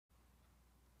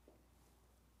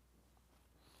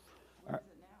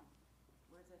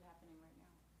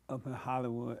up in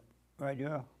Hollywood, right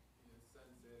there.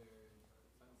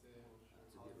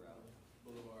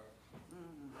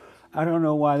 I don't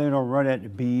know why they don't run at the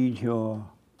beach or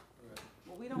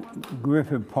Well, we don't want them.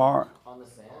 Griffith Park. On the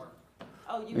sand?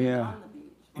 Oh, you mean Yeah. on the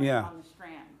beach, right? Yeah. On the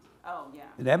strand. Oh, yeah.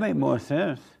 That make more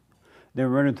sense. They're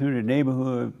running through the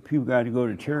neighborhood. People got to go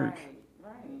to church.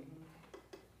 Right.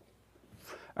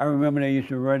 I remember they used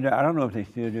to run down, I don't know if they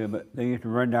still do, but they used to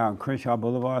run down Crenshaw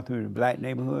Boulevard through the black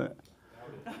neighborhood.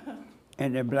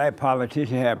 And the black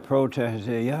politician had protests and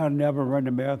said, y'all never run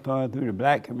the marathon through the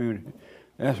black community.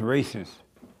 That's racist.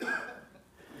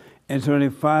 And so they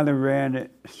finally ran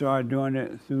it, started doing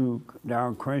it through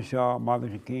down Crenshaw,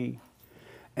 Martin Luther King.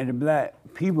 And the black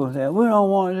people said, we don't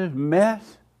want this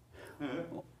mess.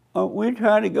 We're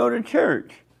trying to go to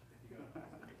church.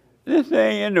 This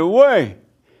ain't in the way.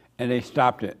 And they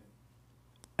stopped it.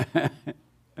 I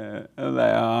was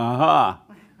like, uh-huh.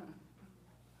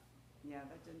 Yeah,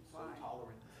 that didn't fly.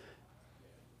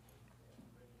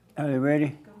 Are they ready?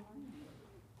 Good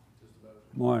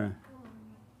morning. Morning.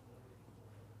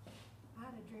 I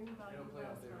had a dream about you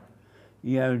last night.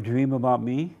 You had a dream about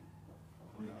me?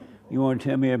 You want to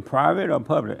tell me in private or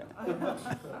public? I want to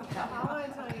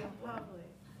tell you in public.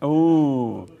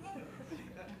 Oh.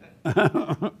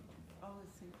 Oh,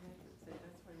 it's St. Patrick's Day.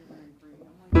 That's why you're wearing green.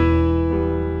 I'm like,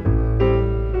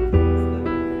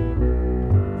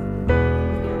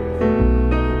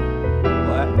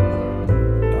 What?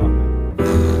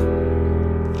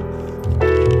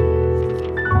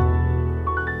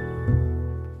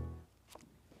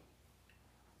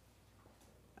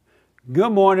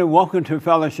 Good morning. Welcome to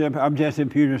Fellowship. I'm Jesse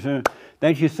Peterson.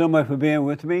 Thank you so much for being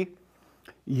with me.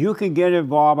 You can get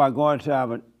involved by going to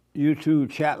our YouTube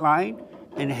chat line,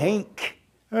 and Hank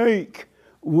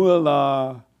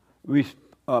will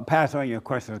pass on your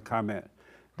questions and comments.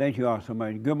 Thank you all so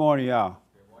much. Good morning, y'all.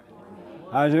 Good morning.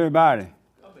 How's everybody?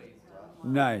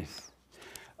 Nice.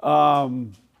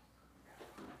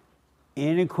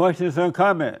 Any questions or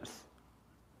comments?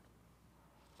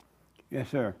 Yes,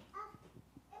 sir.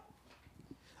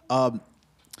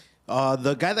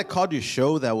 The guy that called your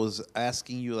show that was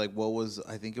asking you like what was,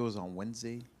 I think it was on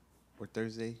Wednesday or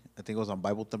Thursday. I think it was on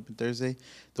Bible Thumping Thursday.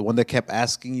 The one that kept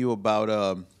asking you about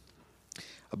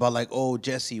like, oh,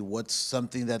 Jesse, what's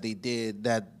something that they did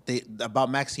about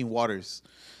Maxine Waters.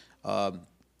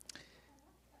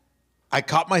 I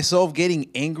caught myself getting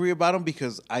angry about him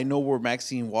because I know where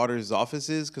Maxine Waters' office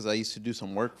is because I used to do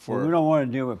some work for. Well, we don't want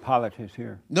to deal with politics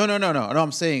here. No.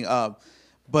 I'm saying,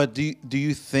 but do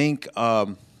you think?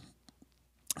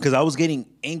 Because I was getting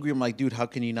angry. I'm like, dude, how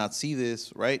can you not see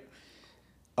this, right?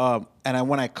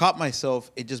 When I caught myself,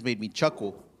 it just made me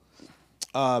chuckle.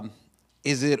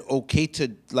 Is it okay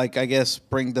to, like, I guess,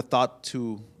 bring the thought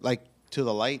to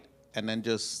the light and then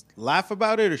just laugh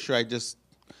about it, or should I just?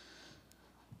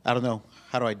 I don't know.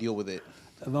 How do I deal with it?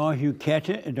 As long as you catch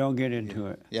it and don't get into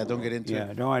it. Yeah, don't get into it.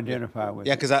 Yeah, don't identify with it.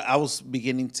 Yeah, because I was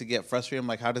beginning to get frustrated. I'm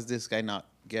like, how does this guy not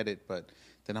get it? But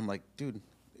then I'm like, dude,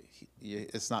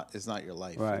 it's not your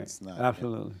life. Right. It's not.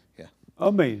 Absolutely. Yeah.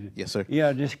 Amazing. Yes, sir.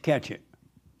 Yeah, just catch it.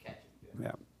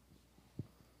 Yeah.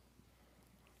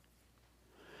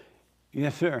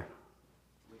 Yes, sir.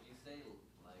 Would you say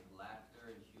like laughter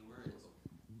and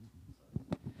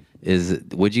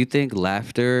humor would you think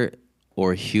laughter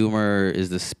or humor is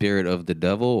the spirit of the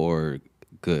devil or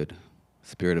good?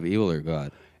 Spirit of evil or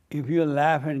God? If you're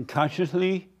laughing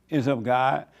consciously, it's of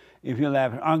God. If you're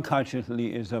laughing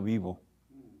unconsciously, it's of evil.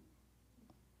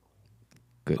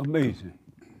 Good. Amazing.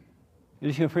 Is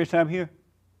this your first time here?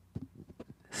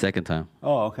 Second time.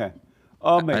 Oh, okay.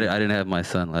 I Amazing. didn't have my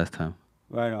son last time.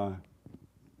 Right on.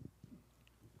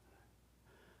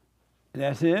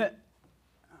 That's it?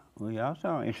 Well, y'all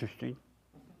sound interesting.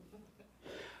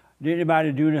 Did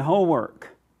anybody do the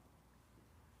homework?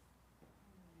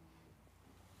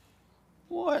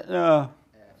 What?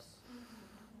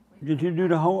 Did you do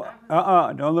the homework?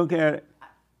 Don't look at it.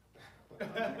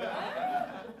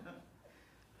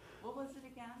 what was it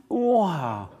again?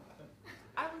 Wow.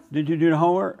 I was. Did you do the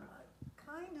homework?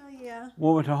 Kinda, yeah.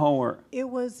 What was the homework? It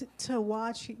was to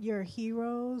watch your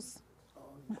heroes,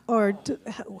 or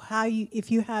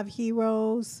if you have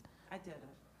heroes. I did it.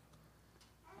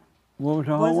 What was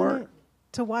the Wasn't homework? it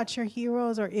to watch your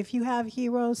heroes, or if you have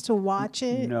heroes to watch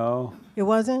it? No. It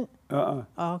wasn't? Uh-uh.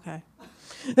 Oh, okay.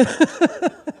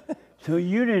 So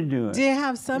you didn't do it. Did it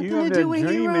have something You to up do there with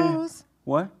dreaming. heroes?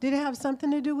 What? Did it have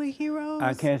something to do with heroes?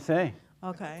 I can't say.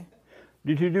 Okay.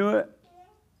 Did you do it?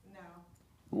 No.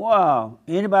 Wow.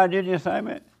 Anybody did the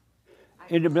assignment?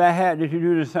 In the black hat, did you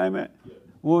do the assignment?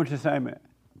 What was the assignment?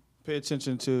 Pay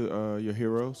attention to your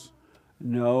heroes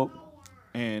No.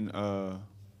 and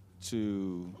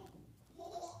to.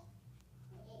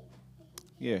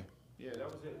 Yeah, that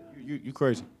was it. You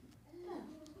crazy.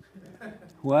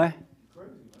 What?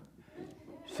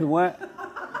 So what?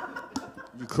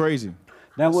 You crazy.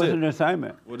 That That's wasn't it. an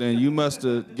assignment. Well, then you must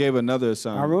have gave another I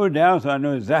assignment. wrote it down so I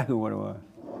know exactly what it was.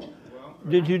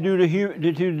 Did you do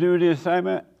the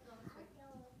assignment?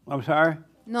 I'm sorry?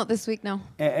 Not this week, no.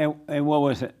 And what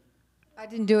was it? I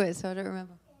didn't do it, so I don't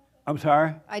remember. I'm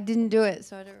sorry? I didn't do it,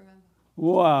 so I don't remember.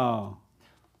 Wow.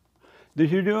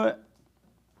 Did you do it?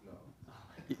 No.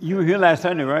 You were here last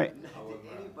Sunday, right?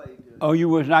 Oh, you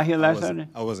was not here last Sunday?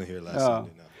 I wasn't here last Oh.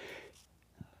 Sunday, no.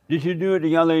 Did you do it, the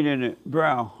young lady in the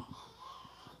brown?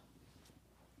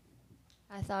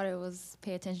 I thought it was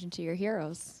pay attention to your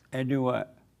heroes. And do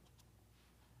what?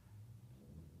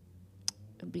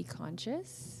 Be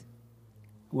conscious.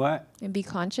 What? And be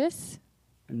conscious.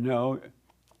 No.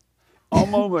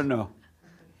 Almost, but no.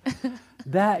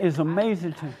 That is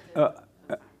amazing.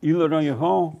 You looked on your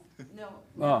phone? No,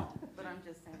 Oh. but I'm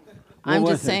just saying. What I'm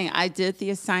was just it? saying, I did the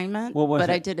assignment, What was but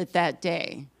I it? did it that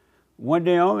day. One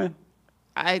day only?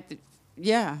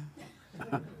 Yeah.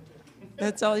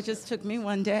 That's all, it just took me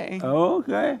one day. Oh,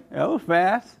 okay. That was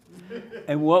fast.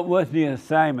 And what was the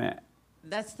assignment?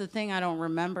 That's the thing, I don't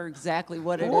remember exactly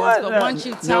what it is, What? but once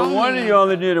you tell No wonder me, you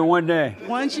only did it one day.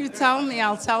 once you tell me,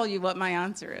 I'll tell you what my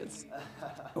answer is.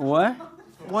 What?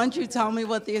 Once you tell me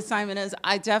what the assignment is,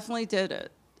 I definitely did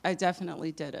it. I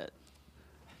definitely did it.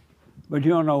 But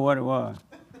you don't know what it was.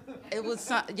 It was,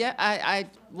 yeah, I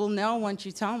will know once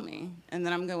you tell me, and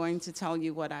then I'm going to tell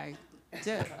you what I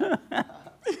did.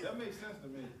 That makes sense to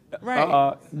me.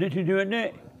 Right. Did you do it,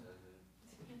 Nick?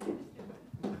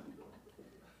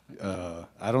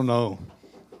 I don't know.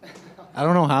 I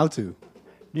don't know how to.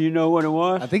 Do you know what it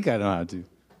was? I think I know how to.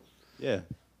 Yeah.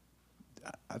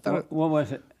 I thought What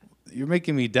was it? you're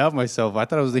making me doubt myself. I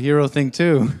thought it was the hero thing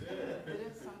too.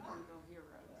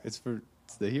 It's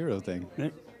the hero thing.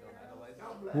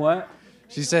 What?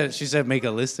 She said make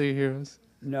a list of your heroes.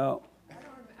 No.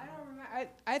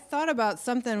 I thought about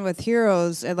something with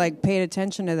heroes and like paid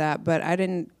attention to that, but I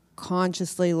didn't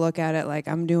consciously look at it like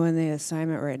I'm doing the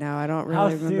assignment right now. I don't really How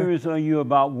remember. serious are you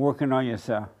about working on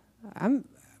yourself? I'm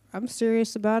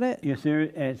serious about it. You're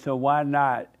serious? And so why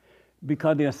not?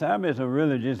 Because the assignments are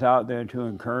really just out there to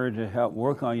encourage and help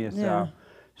work on yourself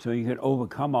so you can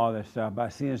overcome all this stuff by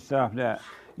seeing stuff that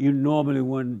you normally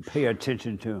wouldn't pay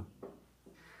attention to.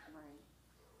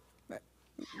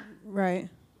 Right.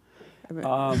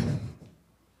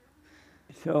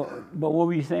 So, but what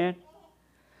were you saying?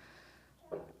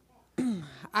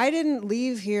 I didn't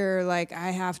leave here like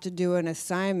I have to do an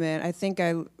assignment. I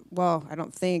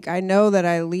don't think. I know that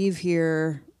I leave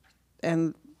here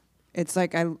and it's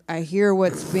like I hear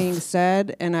what's being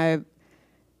said and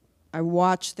I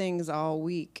watch things all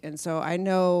week. And so I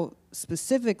know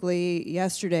specifically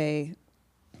yesterday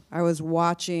I was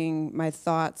watching my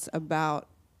thoughts about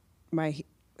my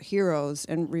heroes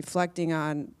and reflecting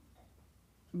on,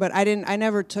 but I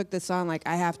never took this on like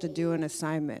I have to do an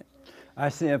assignment. I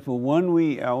said for 1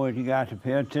 week, I want you guys to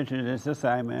pay attention to this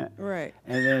assignment. Right.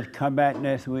 And then come back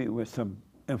next week with some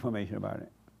information about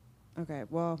it. Okay,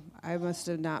 well, I must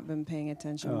have not been paying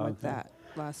attention Oh, with okay. that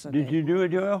last Sunday. Did you do it,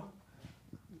 Joel?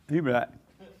 You black.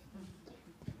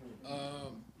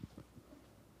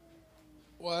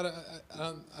 Well,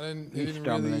 I didn't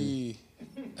stumbling. really.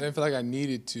 I didn't feel like I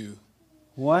needed to.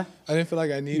 What? I didn't feel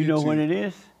like I needed You know to. what it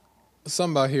is?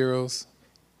 Something about heroes.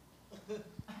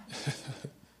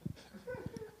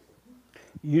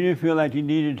 You didn't feel like you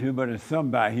needed to, but it's something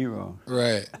about hero.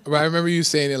 Right. But I remember you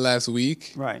saying it last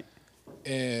week, Right.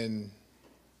 and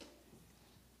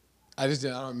I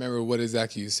don't remember what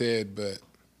exactly you said, but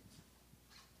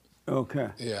Okay.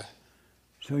 yeah.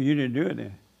 So you didn't do it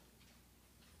then?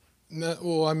 No,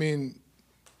 well, I mean,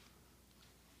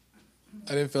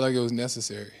 I didn't feel like it was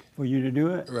necessary. For you to do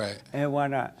it? Right. And why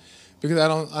not? Because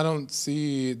I don't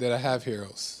see that I have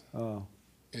heroes. Oh.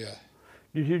 Yeah.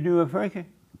 Did you do it, Frankie?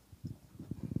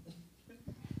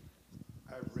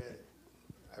 I read it.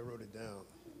 I wrote it down.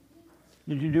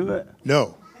 Did you do it?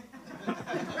 No.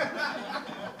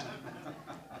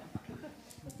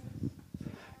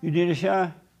 You did it,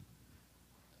 Sean?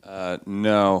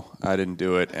 No, I didn't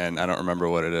do it, and I don't remember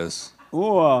what it is.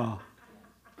 Oh.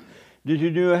 Did you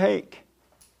do a hake?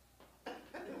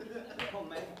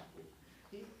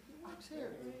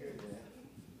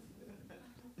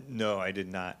 No, I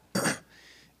did not.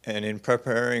 And in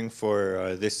preparing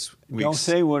for this week's... Don't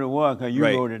say what it was, because you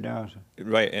Right. wrote it down. So.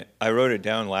 Right. I wrote it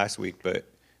down last week, but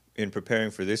in preparing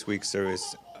for this week's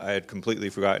service, I had completely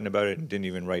forgotten about it and didn't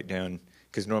even write down,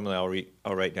 because normally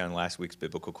I'll write down last week's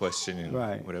biblical question and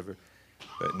Right. whatever.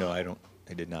 But no, I don't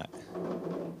I did not.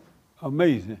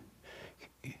 Amazing.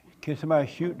 Can somebody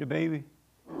shoot the baby?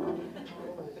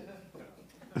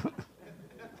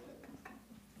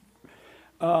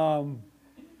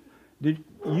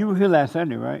 You were here last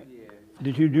Sunday, right? Yeah.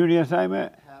 Did you do the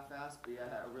assignment? Half-assed, but yeah, I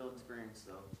had a real experience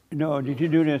though. No, did you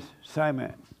do this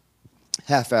assignment?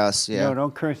 Half-assed, yeah. No,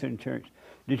 don't curse in church.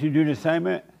 Did you do the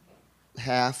assignment?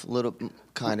 Half, little,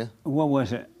 kind of. What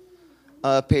was it?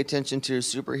 Pay attention to your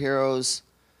superheroes,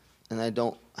 and I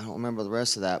don't remember the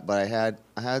rest of that. But I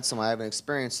had some. I have an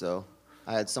experience though.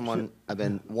 I had someone I've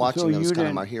been watching that was kind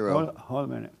of my hero. Hold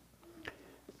a minute.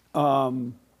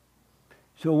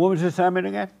 So what was the assignment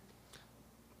again?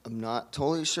 I'm not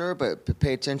totally sure, but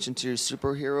pay attention to your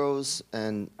superheroes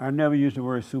and. I never used the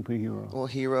word superhero. Well,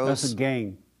 heroes. That's a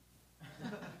gang.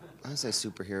 I say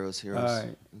superheroes, heroes. All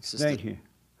right. It's just Thank you.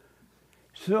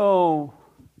 So,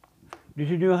 did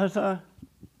you do Hassan?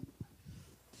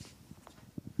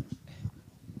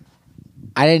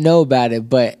 I didn't know about it,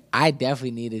 but I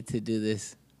definitely needed to do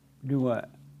this. Do what?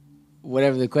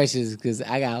 Whatever the question is, because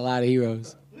I got a lot of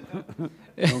heroes.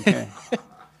 Okay.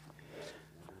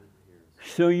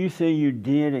 So you say you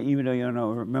did it, even though you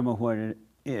don't remember what it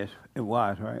is. It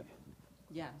was, right?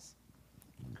 Yes.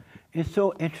 It's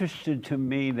so interesting to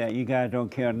me that you guys don't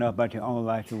care enough about your own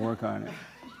life to work on it.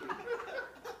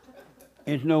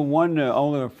 It's no wonder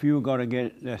only a few are going to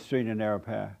get that straight and narrow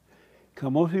path.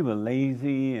 Because most people are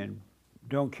lazy and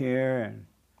don't care, and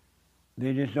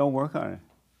they just don't work on it.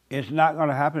 It's not going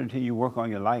to happen until you work on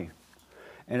your life.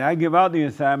 And I give out the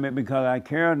assignment because I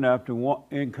care enough to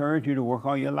encourage you to work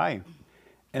on your life.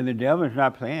 And the devil is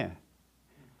not playing.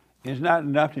 It's not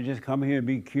enough to just come here and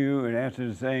be cute and answer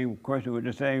the same question with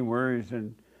the same words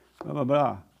and blah, blah,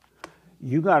 blah.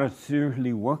 You got to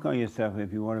seriously work on yourself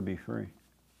if you want to be free.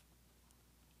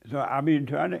 So I've been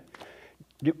trying to.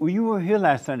 Well, you were here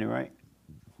last Sunday, right?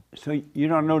 So you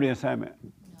don't know the assignment? No.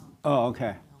 Oh,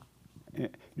 okay. No.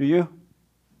 Do you?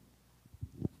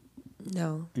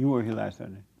 No. You were here last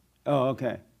Sunday. Oh,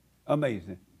 okay.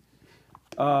 Amazing.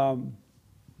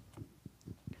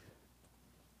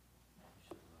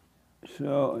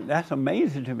 So that's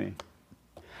amazing to me.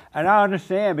 And I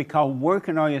understand because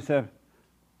working on yourself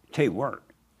take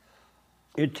work.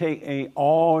 It take a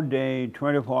all day,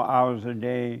 24 hours a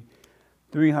day,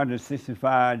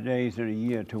 365 days of the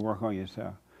year to work on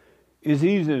yourself. It's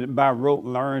easy to by rote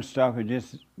learn stuff and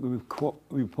just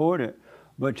report it,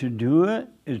 but to do it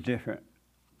is different.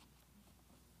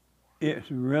 It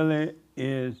really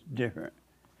is different.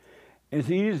 It's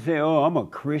easy to say, oh, I'm a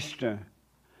Christian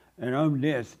and I'm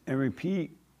this, and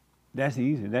repeat. That's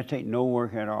easy. That takes no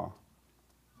work at all.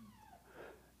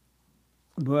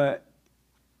 But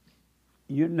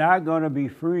you're not going to be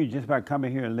free just by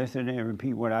coming here and listening and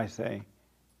repeat what I say.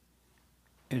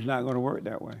 It's not going to work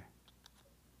that way.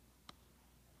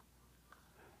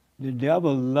 The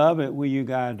devil loves it when you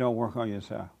guys don't work on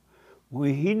yourself.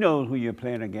 When he knows when you're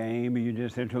playing a game and you're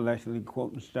just intellectually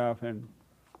quoting stuff and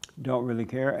don't really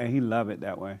care, and he loves it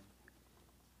that way.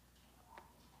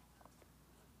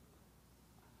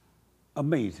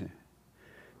 Amazing.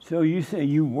 So you say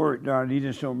you worked on it, you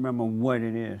just don't remember what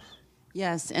it is.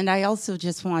 Yes, and I also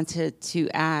just wanted to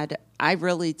add, I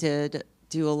really did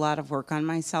do a lot of work on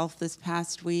myself this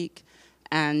past week,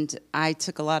 and I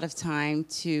took a lot of time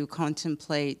to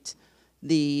contemplate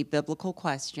the biblical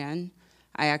question.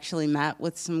 I actually met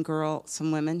with some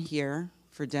women here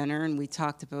for dinner, and we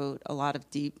talked about a lot of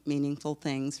deep, meaningful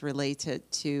things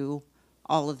related to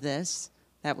all of this.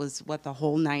 That was what the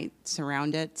whole night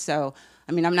surrounded. So,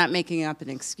 I mean, I'm not making up an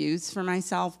excuse for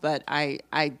myself, but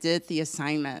I did the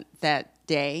assignment that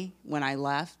day when I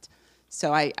left.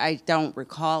 So I don't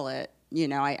recall it. You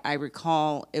know, I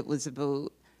recall it was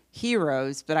about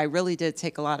heroes, but I really did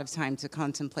take a lot of time to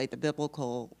contemplate the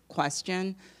biblical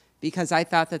question because I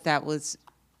thought that that was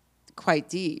quite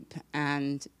deep.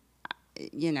 And,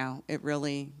 you know, it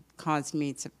really caused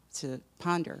me to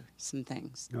ponder some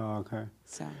things. Oh, okay.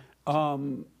 So.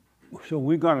 So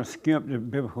we're going to skip the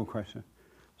biblical question.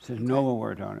 It says no more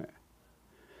words on it.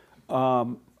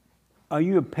 Are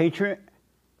you a patriot?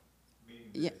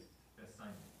 Yeah.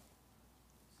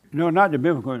 No, not the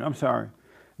biblical. I'm sorry.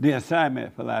 The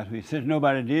assignment for last week. Since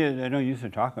nobody did, they don't used to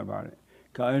talk about it.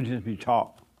 Because it'll just be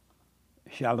talk,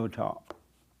 shallow talk.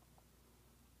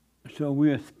 So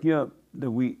we'll skip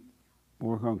the week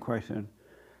work on question.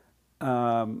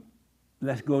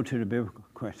 Let's go to the biblical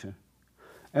question.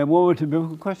 And what was the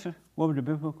biblical question? What was the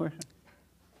biblical question?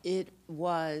 It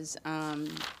was,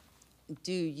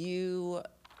 do you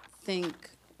think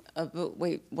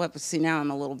about, see, now I'm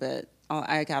a little bit,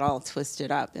 I got all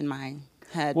twisted up in my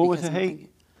head. What was the hate?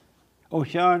 Oh,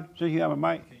 Sean, so you have a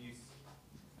mic?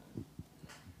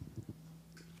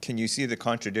 can you see the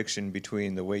contradiction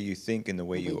between the way you think and the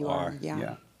way you are?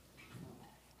 Yeah.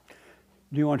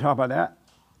 Do you want to talk about that?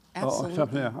 Absolutely. Or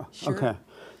something else? Sure. Okay.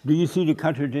 Do you see the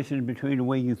contradiction between the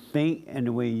way you think and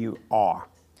the way you are?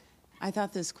 I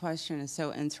thought this question is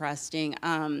so interesting.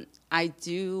 I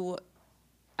do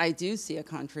see a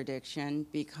contradiction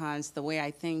because the way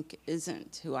I think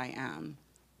isn't who I am.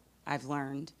 I've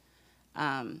learned.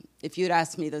 If you'd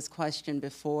asked me this question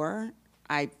before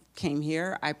I came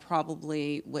here, I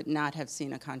probably would not have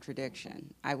seen a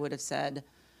contradiction. I would have said,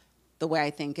 the way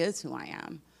I think is who I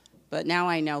am. But now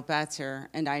I know better,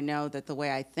 and I know that the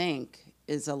way I think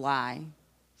is a lie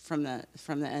from the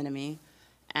enemy.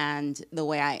 And the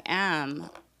way I am,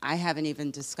 I haven't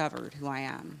even discovered who I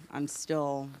am. I'm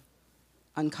still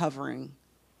uncovering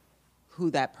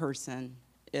who that person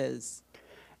is.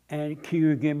 And can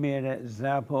you give me an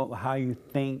example of how you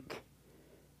think,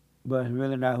 but it's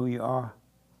really not who you are?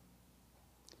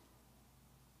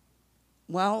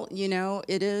 Well, you know,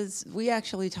 it is, we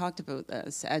actually talked about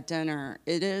this at dinner.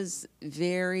 It is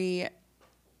very,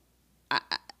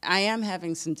 I am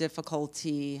having some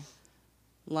difficulty,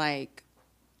 like,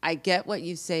 I get what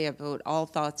you say about all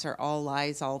thoughts are all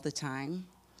lies all the time.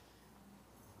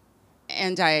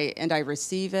 And I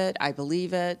receive it, I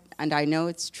believe it, and I know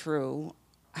it's true.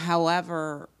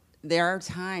 However, there are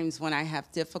times when I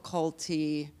have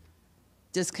difficulty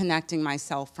disconnecting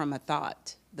myself from a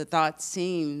thought. The thought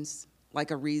seems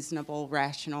like a reasonable,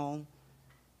 rational,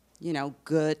 you know,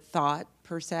 good thought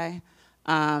per se.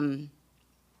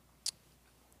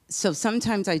 So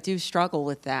sometimes I do struggle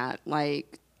with that.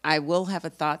 Like, I will have a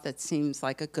thought that seems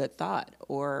like a good thought,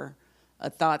 or a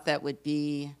thought that would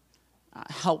be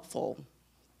helpful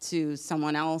to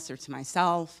someone else or to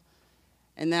myself.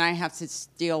 And then I have to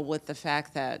deal with the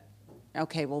fact that,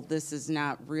 okay, well, this is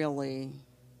not really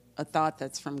a thought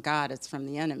that's from God, it's from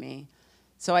the enemy.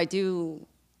 So I do,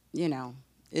 you know,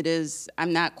 it is,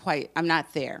 I'm not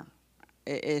there.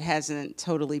 It hasn't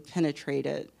totally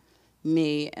penetrated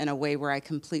me in a way where I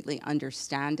completely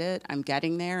understand it. I'm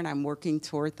getting there, and I'm working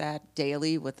toward that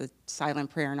daily with the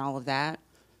silent prayer and all of that.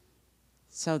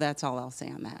 So that's all I'll say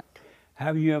on that.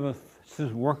 Have you ever,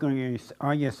 since working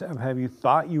on yourself, have you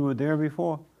thought you were there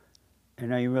before, and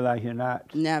now you realize you're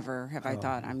not? Never have I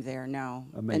thought I'm there, no.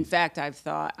 Amazing. In fact,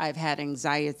 I've had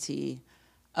anxiety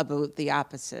about the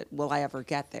opposite. Will I ever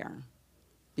get there?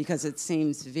 Because it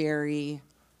seems very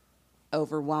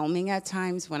overwhelming at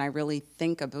times when I really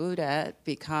think about it,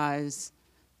 because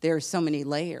there's so many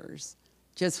layers.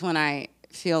 Just when I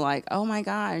feel like, oh my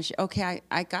gosh, okay,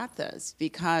 I got this,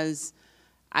 because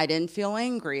I didn't feel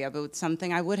angry about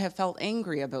something I would have felt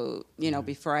angry about, you know,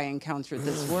 before I encountered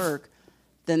this work,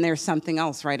 then there's something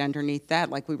else right underneath that,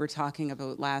 like we were talking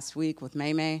about last week with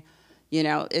May. You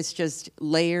know, it's just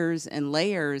layers and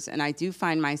layers, and I do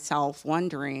find myself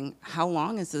wondering, how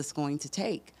long is this going to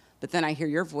take? But then I hear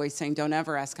your voice saying, don't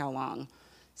ever ask how long.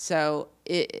 So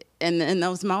and in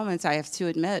those moments, I have to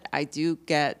admit, I do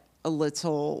get a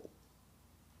little,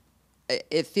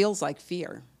 it feels like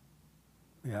fear.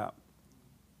 Yeah.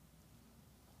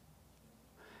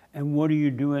 And what do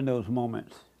you do in those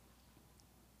moments?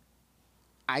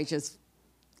 I just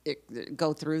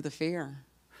go through the fear.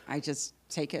 I just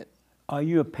take it. Are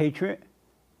you a patriot?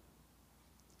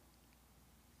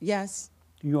 Yes.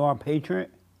 You are a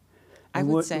patriot? I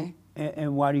would say.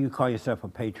 And why do you call yourself a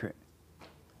patriot?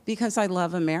 Because I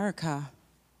love America.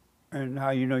 And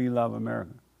how you know you love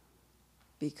America?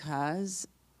 Because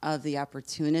of the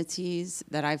opportunities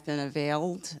that I've been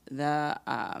availed, the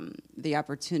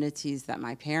opportunities that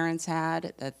my parents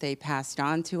had, that they passed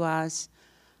on to us,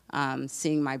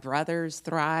 seeing my brothers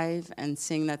thrive, and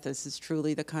seeing that this is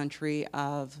truly the country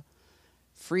of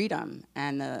freedom,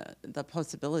 and the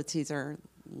possibilities are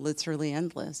literally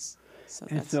endless.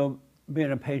 So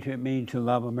being a patriot means to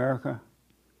love America?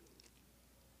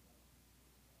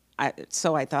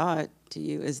 So I thought, to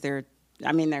you, is there,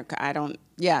 I mean, I don't,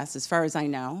 yes, as far as I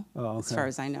know. Oh, okay. As far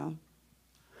as I know.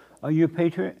 Are you a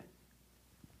patriot?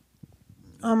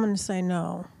 I'm going to say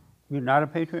no. You're not a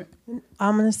patriot?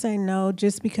 I'm going to say no,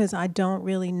 just because I don't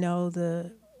really know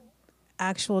the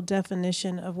actual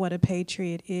definition of what a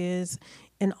patriot is.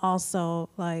 And also,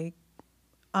 like,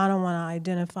 I don't want to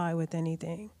identify with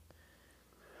anything.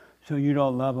 So you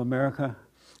don't love America?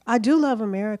 I do love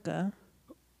America.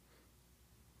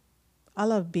 I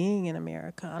love being in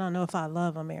America. I don't know if I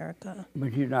love America.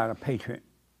 But you're not a patriot.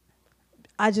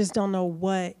 I just don't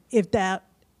know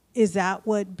is that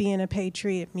what being a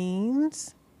patriot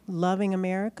means? Loving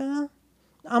America?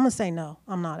 I'm going to say no,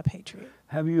 I'm not a patriot.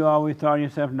 Have you always thought of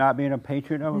yourself not being a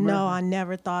patriot of America? No, I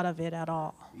never thought of it at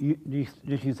all. Did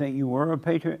you think you were a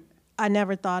patriot? I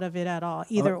never thought of it at all,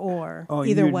 either or, Oh,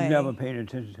 either you way. never paid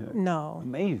attention to it? No.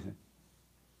 Amazing.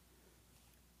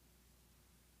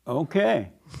 Okay.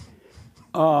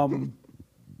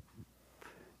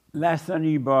 Last Sunday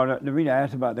you brought up, the reason I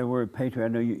asked about the word patriot, I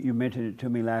know you mentioned it to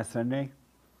me last Sunday.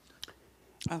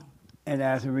 Oh. And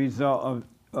as a result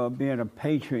of being a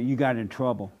patriot, you got in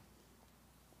trouble.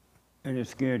 And it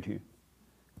scared you.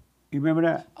 You remember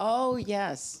that? Oh,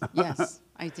 yes. Yes,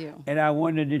 I do. And I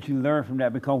wondered, did you learn from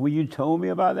that? Because when you told me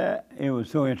about that, it was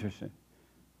so interesting.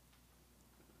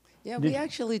 Yeah, we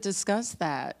actually discussed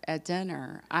that at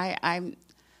dinner. I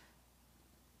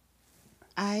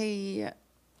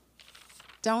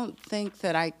don't think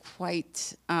that I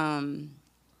quite,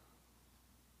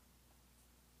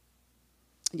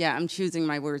 yeah, I'm choosing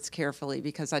my words carefully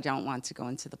because I don't want to go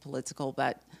into the political,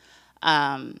 but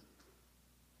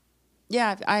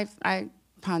yeah, I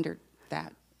pondered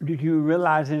that. Did you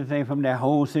realize anything from that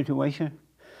whole situation?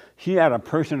 She had a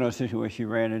personal situation she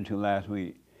ran into last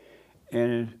week.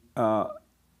 And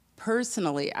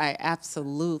personally, I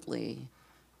absolutely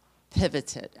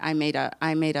pivoted. I made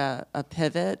a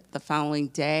pivot the following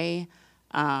day.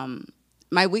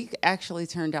 My week actually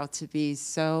turned out to be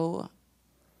so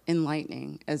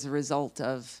enlightening as a result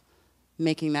of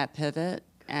making that pivot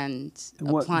and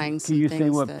applying some things. Can you say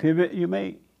what pivot you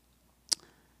made?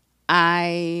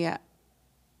 I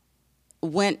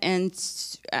went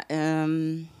into,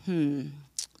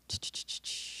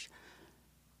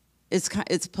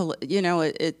 you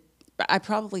know, I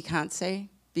probably can't say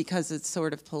because it's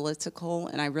sort of political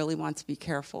and I really want to be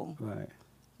careful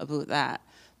about that.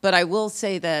 But I will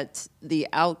say that the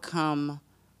outcome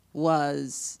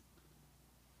was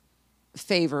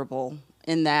favorable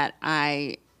in that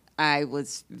I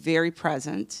was very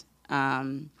present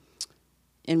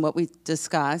in what we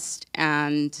discussed,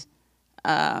 and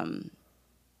I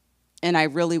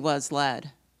really was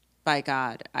led by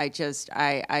God. I just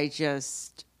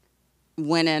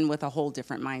went in with a whole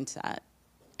different mindset.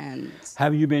 And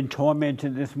have you been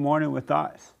tormented this morning with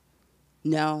thoughts?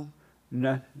 No.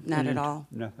 No, not at all.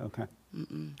 No, okay.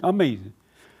 Mm-mm. Amazing.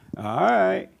 All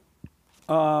right.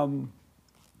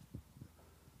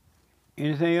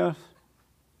 Anything else?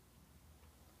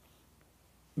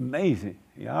 Amazing.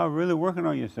 Y'all really working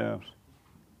on yourselves.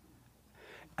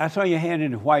 I saw your hand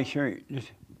in the white shirt. It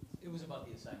was about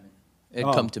the assignment. It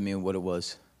come to me what it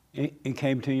was. It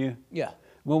came to you? Yeah.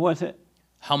 What was it?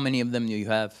 How many of them do you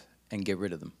have, and get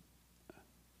rid of them?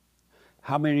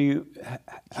 How many?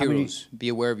 Heroes. Be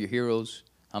aware of your heroes.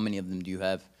 How many of them do you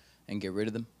have, and get rid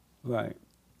of them? Right.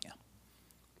 Yeah.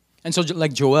 And so,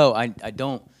 like Joel, I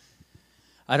don't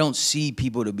see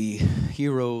people to be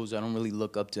heroes. I don't really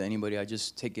look up to anybody. I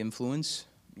just take influence.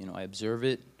 You know, I observe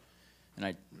it, and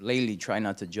I lately try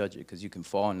not to judge it because you can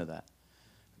fall into that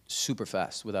super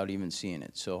fast without even seeing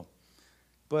it. So,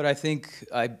 but I think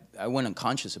I went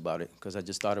unconscious about it because I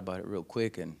just thought about it real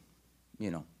quick, and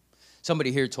you know, somebody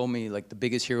here told me like the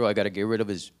biggest hero I got to get rid of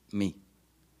is me,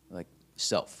 like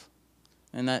self,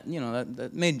 and that you know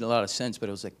that made a lot of sense, but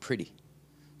it was like pretty,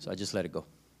 so I just let it go.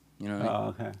 You know what I mean?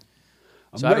 Oh, okay.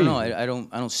 So I don't know. I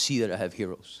don't see that I have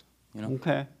heroes. You know.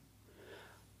 Okay.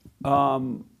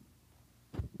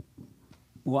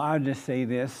 Well, I'll just say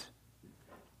this.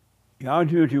 Y'all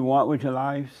do what you want with your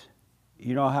lives.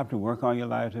 You don't have to work on your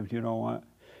lives if you don't want.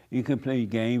 You can play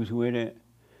games with it.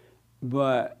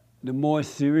 But the more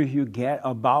serious you get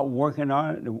about working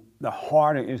on it, the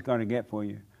harder it's going to get for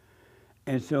you.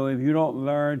 And so if you don't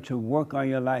learn to work on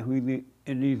your life with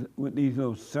these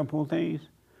little simple things,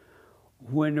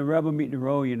 when the rubber meets the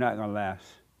road, you're not going to last.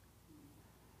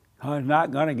 It's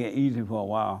not going to get easy for a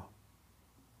while.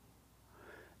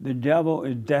 The devil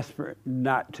is desperate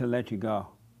not to let you go.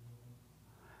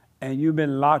 And you've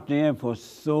been locked in for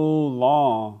so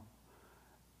long,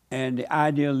 and the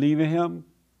idea of leaving him,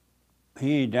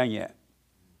 he ain't done yet.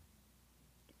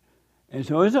 And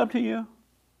so it's up to you.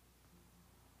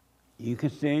 You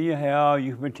can stay in your hell,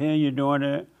 you can pretend you're doing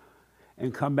it,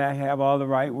 and come back and have all the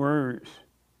right words.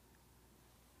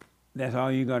 That's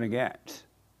all you're going to get.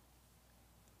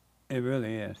 It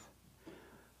really is.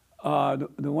 The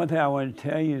one thing I want to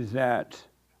tell you is that,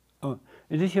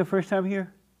 is this your first time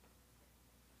here?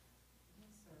 Yes,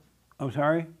 sir. I'm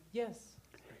sorry? Yes.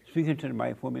 Speak into the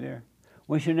mic for me there.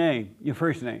 What's your name? Your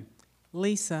first name?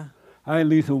 Lisa. Hi,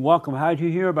 Lisa. Welcome. How did you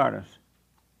hear about us?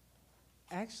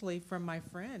 Actually, from my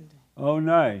friend. Oh,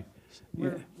 nice.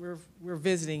 We're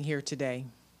visiting here today.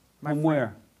 From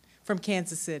where? From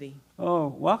Kansas City. Oh,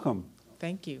 welcome.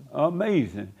 Thank you.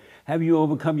 Amazing. Have you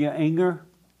overcome your anger?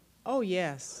 Oh,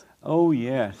 yes. Oh,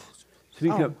 yes.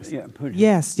 Speak Oh, up.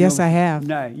 Yeah, yes, I have.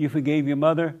 Nice. You forgave your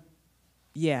mother?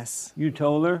 Yes. You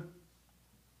told her?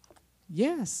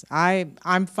 Yes,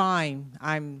 I'm fine.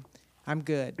 I'm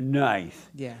good. Nice.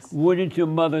 Yes. What did your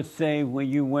mother say when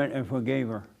you went and forgave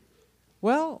her?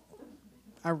 Well,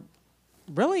 I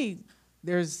really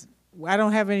I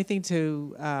don't have anything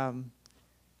to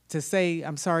say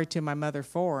I'm sorry to my mother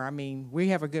for. I mean, we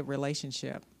have a good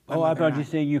relationship. Oh, I thought you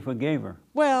said you forgave her.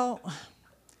 Well,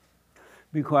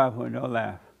 be quiet for it, don't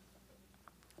laugh.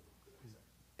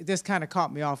 It just kind of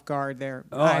caught me off guard there.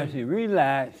 Oh, I see.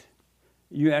 Relax.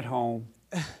 You at home.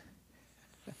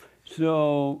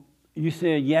 So you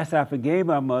said, yes, I forgave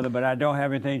my mother, but I don't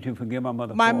have anything to forgive my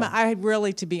mother for. I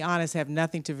really, to be honest, have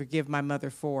nothing to forgive my mother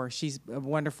for. She's a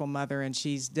wonderful mother, and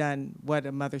she's done what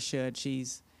a mother should.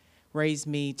 She's raised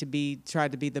me to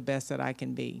tried to be the best that I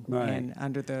can be. Right.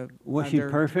 And Was she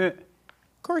perfect?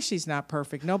 Of course she's not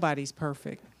perfect. Nobody's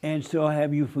perfect. And so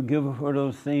have you forgiven her for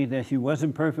those things that she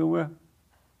wasn't perfect with?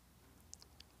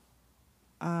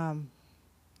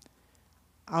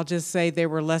 I'll just say there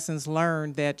were lessons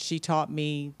learned that she taught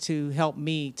me to help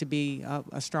me to be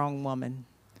a strong woman.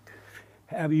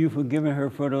 Have you forgiven her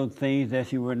for those things that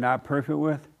she was not perfect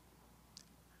with?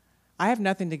 I have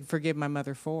nothing to forgive my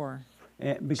mother for.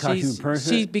 Because she's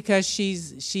perfect? Because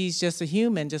she's just a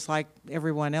human, just like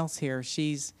everyone else here.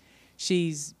 I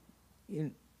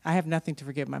have nothing to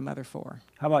forgive my mother for.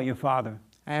 How about your father?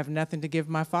 I have nothing to give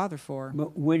my father for.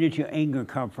 But where did your anger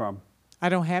come from? I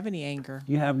don't have any anger.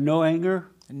 You have no anger?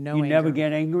 No you anger. Never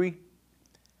get angry?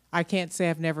 I can't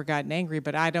say I've never gotten angry,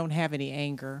 but I don't have any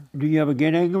anger. Do you ever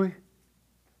get angry?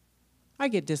 I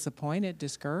get disappointed,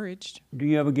 discouraged. Do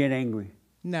you ever get angry?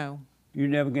 No. You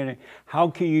never get angry. How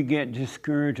can you get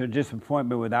discouraged or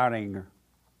disappointment without anger?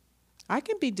 I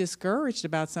can be discouraged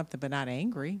about something, but not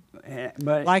angry.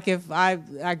 But like if I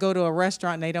go to a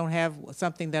restaurant and they don't have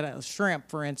something shrimp,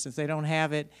 for instance, they don't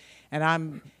have it, and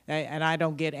I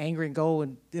don't get angry and go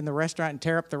in the restaurant and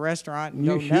tear up the restaurant and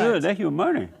you go should. nuts. That's your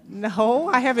money. No,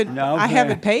 I haven't. No, I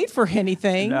haven't paid for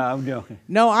anything. No, I'm joking.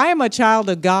 No, I am a child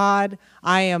of God.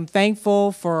 I am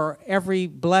thankful for every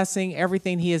blessing,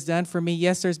 everything He has done for me.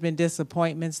 Yes, there's been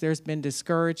disappointments. There's been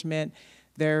discouragement.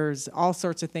 There's all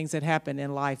sorts of things that happen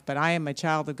in life. But I am a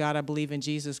child of God. I believe in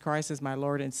Jesus Christ as my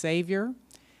Lord and Savior.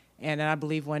 And I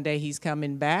believe one day He's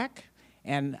coming back.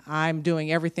 And I'm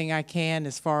doing everything I can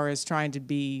as far as trying to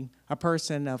be a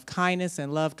person of kindness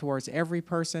and love towards every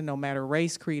person, no matter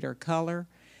race, creed, or color.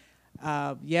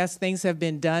 Yes, things have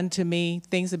been done to me.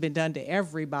 Things have been done to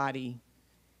everybody.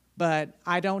 But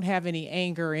I don't have any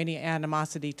anger or any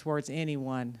animosity towards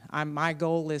anyone. My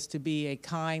goal is to be a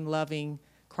kind, loving,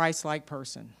 Christ-like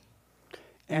person.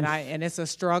 And it's a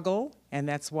struggle, and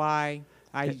that's why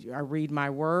I read my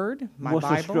word, my Bible.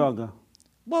 What's the struggle?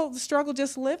 Well, the struggle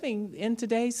just living in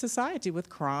today's society with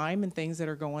crime and things that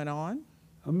are going on.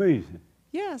 Amazing.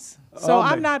 Yes. So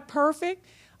I'm not perfect.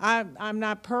 I'm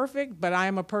not perfect, but I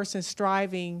am a person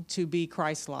striving to be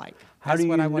Christ-like. How do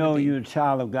you know you're a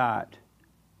child of God?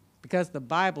 Because the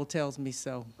Bible tells me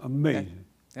so. Amazing.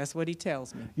 That's what He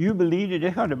tells me. You believe it?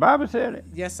 That's how the Bible said it?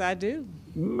 Yes, I do.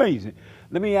 Amazing.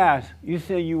 Let me ask, you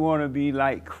say you want to be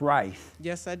like Christ.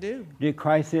 Yes, I do. Did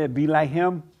Christ say be like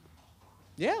Him?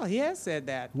 Yeah, He has said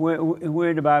that. Where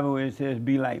in the Bible where it says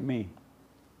be like me?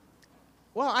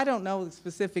 Well, I don't know the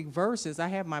specific verses. I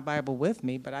have my Bible with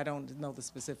me, but I don't know the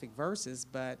specific verses.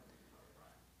 But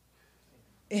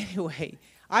anyway,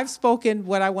 I've spoken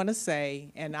what I want to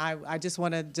say, and I just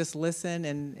want to just listen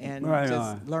and right just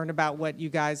on. learn about what you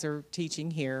guys are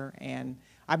teaching here. And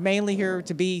I'm mainly here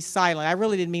to be silent. I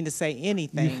really didn't mean to say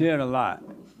anything. You said a lot.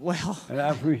 Well, and I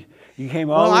appreciate you came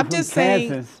all the way I'm from just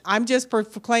Kansas. saying, I'm just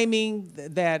proclaiming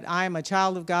that I am a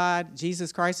child of God.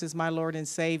 Jesus Christ is my Lord and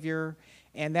Savior,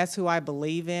 and that's who I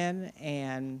believe in,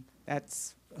 and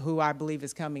that's who I believe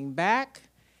is coming back.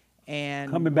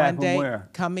 And Coming back one day, from where?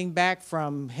 Coming back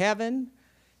from heaven,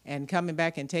 and coming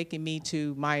back and taking me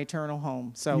to my eternal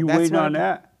home. So You that's waiting what on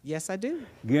that? Yes, I do.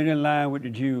 Get in line with the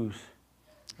Jews.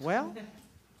 Well,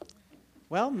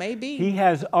 maybe. He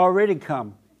has already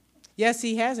come. Yes,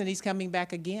 He has, and He's coming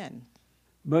back again.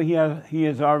 But he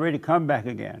has already come back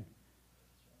again.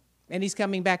 And He's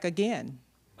coming back again.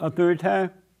 A third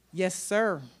time? Yes,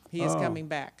 sir. He is Oh. coming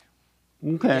back.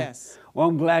 Okay. Yes. Well,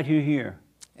 I'm glad you're here.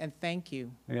 And thank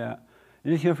you. Yeah.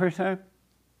 Is this your first time?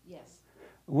 Yes.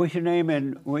 What's your name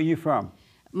and where you from?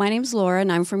 My name's Laura,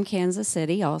 and I'm from Kansas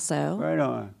City also. Right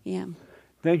on. Yeah.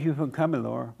 Thank you for coming,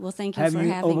 Laura. Well, thank you Have for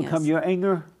having you overcome us. your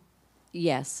anger?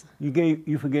 Yes.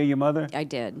 You forgave your mother? I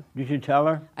did. Did you tell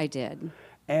her? I did.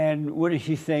 And what did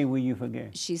she say when you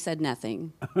forgave? She said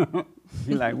nothing.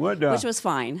 You're like, what the? Which was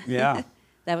fine. Yeah.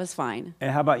 That was fine.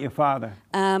 And how about your father?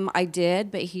 I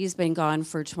did, but he's been gone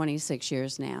for 26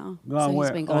 years now. Gone so where?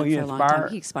 he's been gone he for a long time.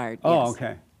 expired? He expired, Oh, yes.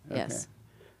 okay. Yes.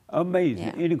 Amazing.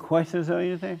 Yeah. Any questions or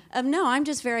anything? No, I'm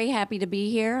just very happy to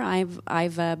be here.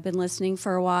 I've been listening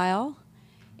for a while,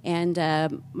 and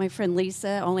my friend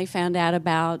Lisa only found out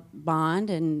about Bond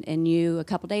and you a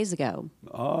couple days ago.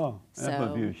 Oh, that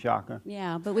must be a shocker.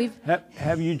 Yeah, but we've.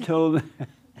 Have you told?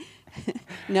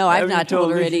 No, I've not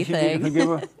told her Lisa she need to anything. forgive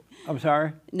her? I'm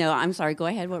sorry. No, I'm sorry. Go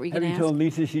ahead. What were you going to Have ask? you told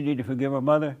Lisa she need to forgive her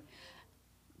mother?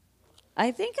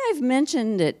 I think I've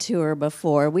mentioned it to her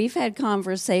before. We've had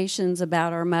conversations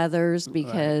about our mothers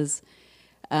because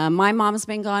my mom's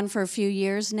been gone for a few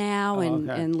years now,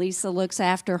 and Lisa looks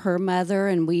after her mother,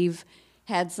 and we've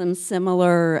had some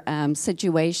similar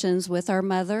situations with our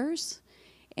mothers.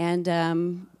 And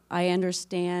I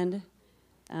understand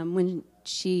when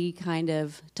she kind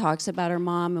of talks about her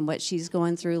mom and what she's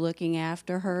going through looking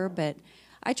after her, but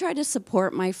I try to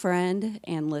support my friend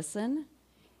and listen,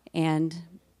 and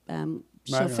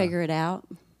she'll figure it out.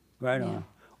 Right on.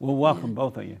 Well, welcome,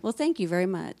 both of you. Well, thank you very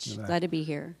much. Glad to be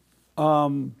here.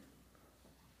 One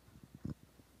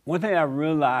thing I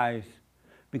realized,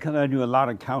 because I do a lot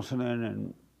of counseling,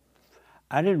 and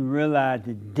I didn't realize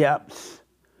the depths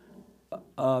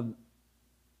of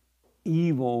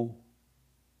evil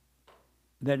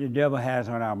that the devil has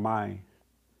on our mind.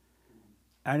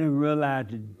 I didn't realize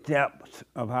the depths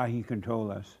of how he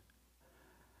controls us.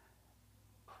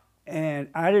 And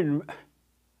I didn't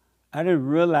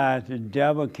realize the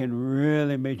devil can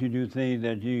really make you do things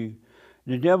that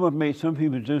the devil made some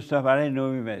people do stuff I didn't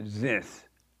know even exists.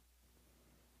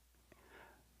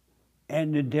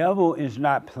 And the devil is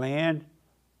not playing.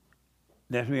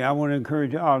 That's me. I want to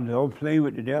encourage y'all, don't play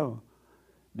with the devil.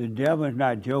 The devil is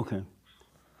not joking.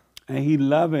 And he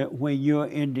loves it when you're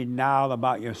in denial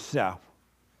about yourself.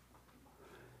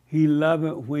 He loves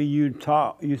it when you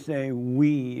talk, you say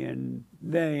we and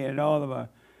they and all of us.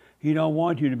 He don't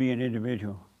want you to be an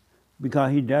individual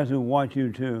because he doesn't want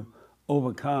you to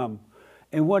overcome.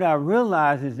 And what I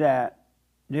realize is that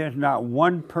there's not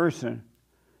one person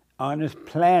on this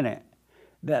planet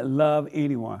that loves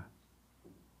anyone.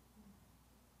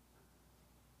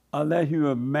 Unless you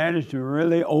have managed to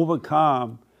really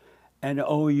overcome and the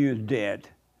old you is dead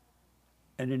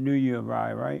and the new you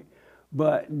arrived, right?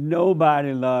 But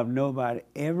nobody loves nobody.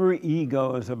 Every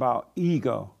ego is about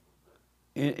ego.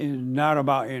 It is not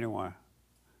about anyone.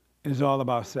 It's all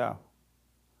about self.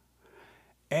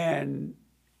 And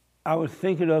I was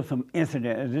thinking of some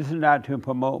incidents, and this is not to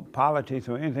promote politics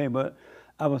or anything, but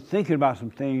I was thinking about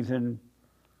some things, and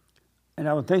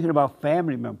I was thinking about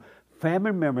family members.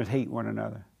 Family members hate one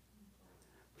another.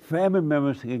 Family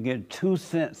members can get 2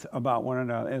 cents about one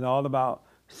another. It's all about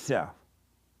self.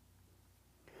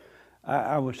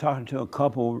 I was talking to a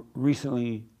couple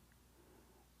recently,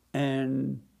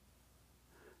 and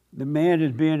the man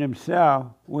is being himself,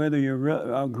 whether you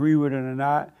agree with it or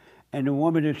not, and the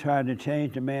woman is trying to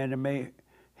change the man to make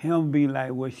him be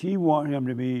like what she wants him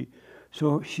to be,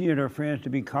 so she and her friends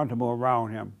to be comfortable around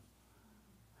him.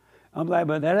 I'm like,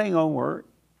 but that ain't gonna work.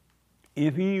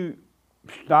 If you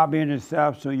stop being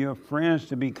himself so your friends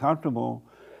to be comfortable,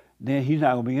 then he's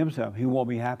not gonna be himself. He won't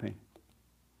be happy.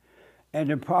 And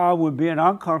the problem with being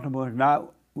uncomfortable is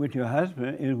not with your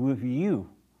husband, it's with you.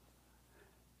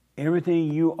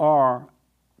 Everything you are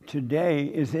today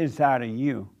is inside of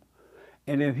you.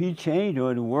 And if he changed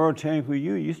or the world changed for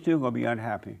you, you're still gonna be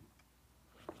unhappy.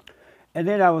 And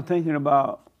then I was thinking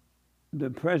about the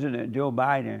president, Joe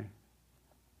Biden,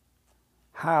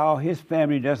 how his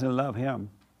family doesn't love him.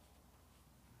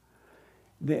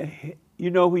 You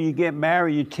know, when you get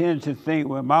married, you tend to think,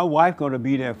 well, my wife gonna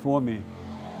be there for me.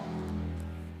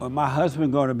 Or my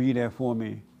husband gonna be there for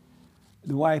me.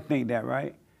 The wife think that,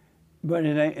 right? But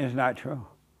it's not true.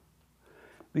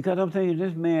 Because I'm thinking,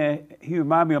 this man, he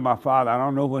reminded me of my father. I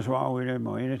don't know what's wrong with him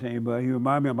or anything, but he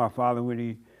reminded me of my father when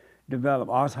he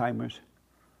developed Alzheimer's.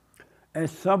 At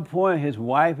some point, his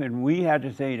wife and we had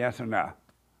to say, that's enough.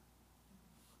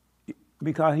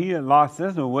 Because he had lost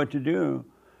sense of what to do.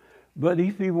 But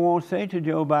these people won't say to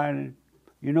Joe Biden,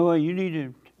 you know what,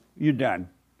 you're done.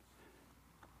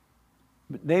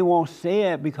 But they won't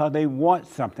say it because they want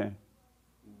something.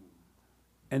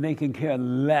 And they can care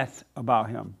less about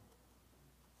him.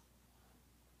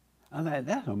 I'm like,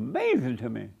 that's amazing to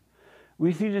me.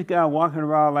 We see this guy walking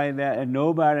around like that and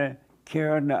nobody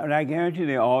cares. And I guarantee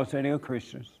they all say they're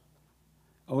Christians.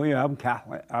 Oh yeah, I'm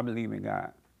Catholic, I believe in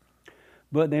God.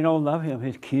 But they don't love him.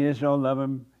 His kids don't love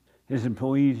him. His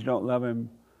employees don't love him.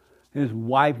 His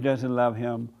wife doesn't love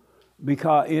him.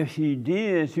 Because if she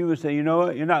did, she would say, you know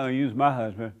what, you're not gonna use my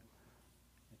husband.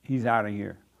 He's out of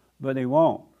here. But they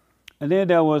won't. And then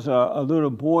there was a little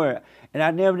boy, and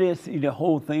I never did see the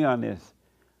whole thing on this.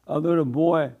 A little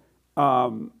boy,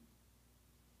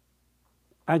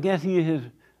 I guess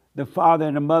the father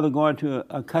and the mother going to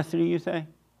a custody, you say?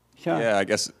 Sean? Yeah, I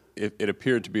guess it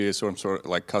appeared to be a sort of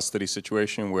like custody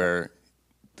situation where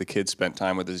the kid spent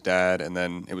time with his dad, and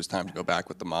then it was time to go back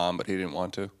with the mom, but he didn't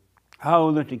want to. How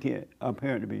old is the kid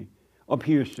appeared to be?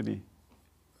 Appears to be.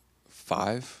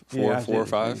 5, Yeah, 4 or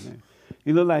 5.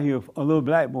 He looked like he was a little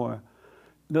black boy.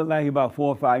 Looked like he about 4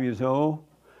 or 5 years old.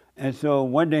 And so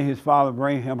one day his father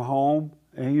bring him home,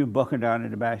 and he was bucking down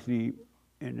in the back seat,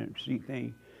 in the seat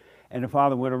thing. And the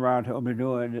father went around to open the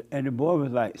door, and the boy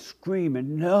was like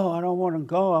screaming, "No, I don't want to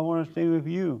go. I want to stay with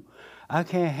you. I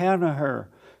can't handle her.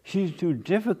 She's too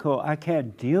difficult. I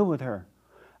can't deal with her.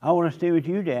 I want to stay with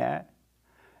you, Dad."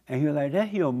 And he was like,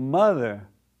 "That's your mother."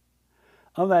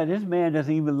 I'm like, this man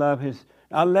doesn't even love his,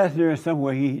 unless there is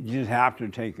somewhere he just have to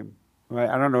take him, right?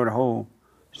 I don't know the whole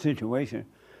situation.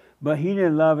 But he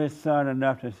didn't love his son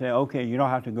enough to say, okay, you don't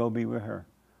have to go be with her.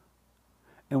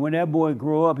 And when that boy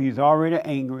grew up, he's already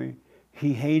angry.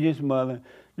 He hated his mother.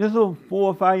 This little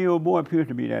 4 or 5-year-old boy appears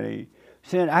to be that age.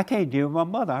 Said, I can't deal with my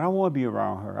mother. I don't want to be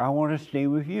around her. I want to stay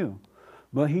with you.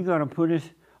 But he's going to put his,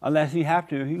 unless he have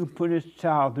to, he can put his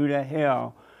child through that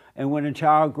hell. And when the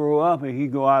child grow up and he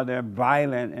go out there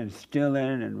violent and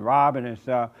stealing and robbing and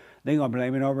stuff, they're going to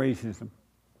blame it on racism.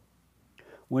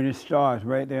 When it starts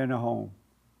right there in the home.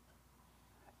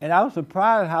 And I was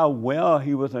surprised how well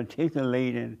he was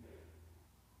articulating,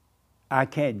 I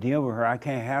can't deal with her, I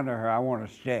can't handle her, I want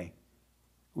to stay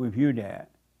with you, Dad.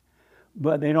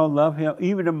 But they don't love him,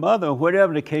 even the mother,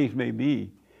 whatever the case may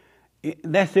be.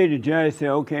 Let's say the judge said,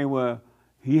 okay, well,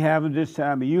 he having this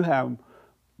time and you have him,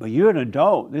 but you're an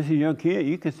adult, this is your kid.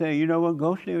 You can say, you know what,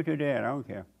 go stay with your dad, I don't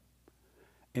care.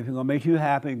 If it's going to make you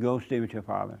happy, go stay with your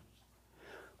father.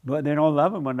 But they don't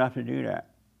love him enough to do that.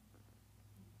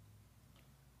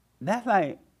 That's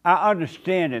like, I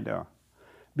understand it though.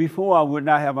 Before I would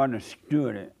not have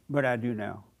understood it, but I do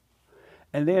now.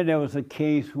 And then there was a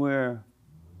case where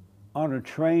on a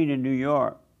train in New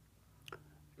York,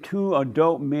 2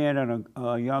 adult men and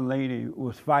a young lady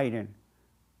was fighting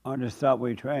on the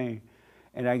subway train.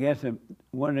 And I guess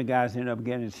one of the guys ended up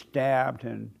getting stabbed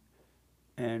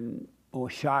or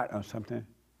shot or something.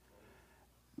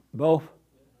 Both.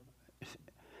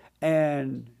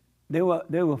 And they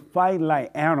were fighting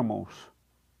like animals.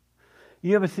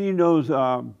 You ever seen those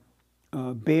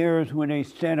bears when they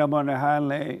stand up on their hind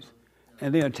legs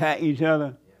and they attack each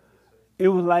other? It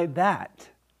was like that.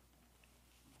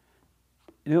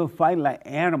 They were fighting like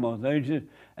animals.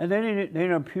 And they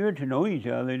didn't appear to know each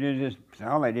other. They just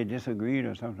sound like they disagreed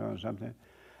or something.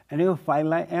 And they were fighting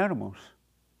like animals.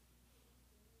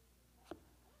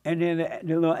 And then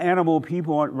the little animal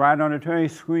people riding on the train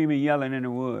screaming, yelling in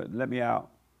the woods, let me out.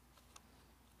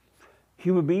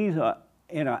 Human beings are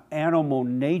in an animal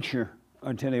nature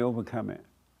until they overcome it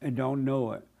and don't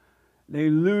know it. They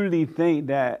literally think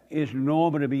that it's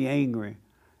normal to be angry.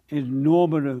 It's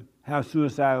normal to have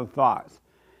suicidal thoughts.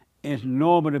 It's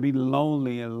normal to be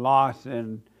lonely and lost,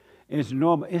 and it's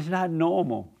normal. It's not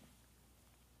normal.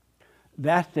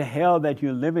 That's the hell that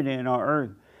you're living in on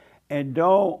earth. And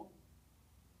don't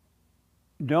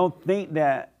think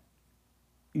that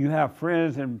you have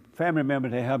friends and family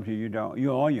members that help you. You don't.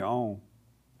 You're on your own.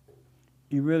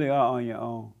 You really are on your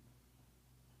own.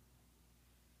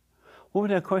 What was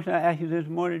that question I asked you this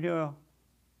morning, Joel?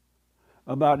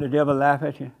 About the devil laugh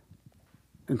at you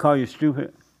and call you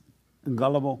stupid and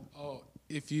gullible? Oh,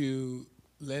 if you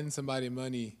lend somebody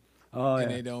money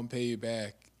and they don't pay you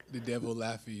back, the devil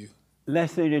laugh at you.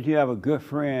 Let's say that you have a good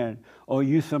friend or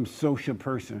you some social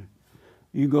person.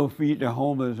 You go feed the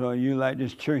homeless, or you like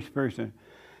this church person,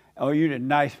 or you the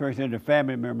nice person, the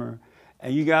family member,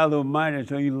 and you got a little money,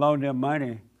 so you loan them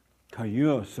money because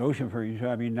you're a social person, you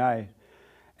try to be nice.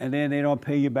 And then they don't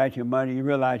pay you back your money. You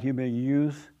realize you've been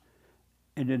used,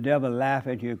 and the devil laugh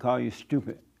at you and call you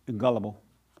stupid and gullible.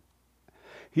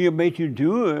 He'll make you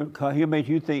do it because he'll make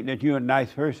you think that you're a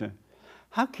nice person.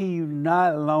 How can you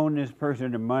not loan this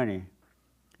person the money?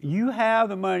 You have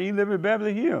the money. You live in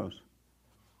Beverly Hills.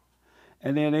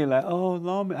 And then they're like, oh,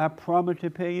 loan me. I promise to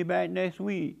pay you back next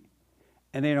week.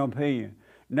 And they don't pay you.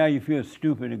 Now you feel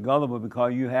stupid and gullible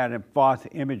because you had a false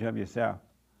image of yourself.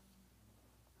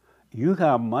 You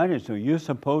got money, so you're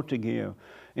supposed to give.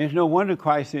 It's no wonder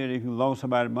Christ said if you loan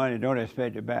somebody money, don't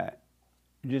expect it back.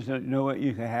 Just know what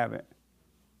you can have it.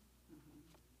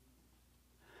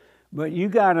 But you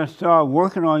got to start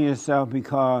working on yourself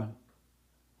because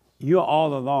you're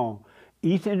all alone.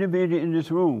 Each individual in this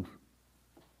room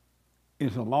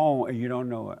is alone and you don't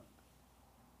know it.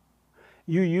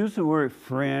 You use the word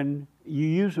friend, you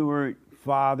use the word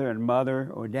father and mother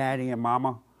or daddy and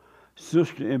mama,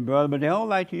 sister and brother, but they don't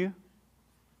like you.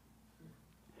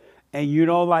 and you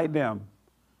don't like them,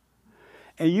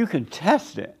 and you can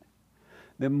test it.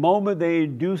 The moment they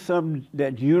do something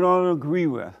that you don't agree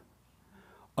with,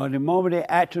 or the moment they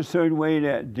act a certain way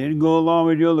that didn't go along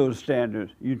with your little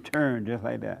standards, you turn just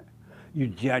like that. You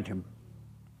judge them.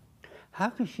 How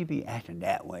could she be acting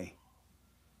that way?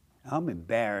 I'm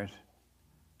embarrassed.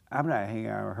 I'm not hanging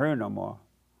out with her no more.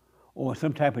 Or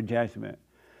some type of judgment.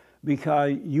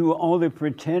 Because you were only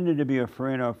pretending to be a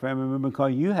friend or a family member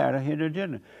because you had a hidden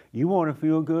agenda. You want to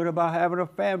feel good about having a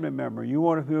family member. You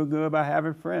want to feel good about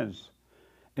having friends.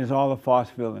 It's all a false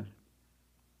feeling.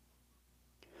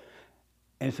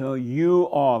 And so you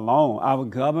are alone. Our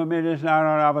government is not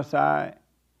on our side.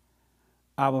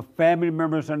 Our family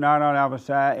members are not on our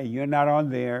side, and you're not on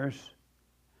theirs.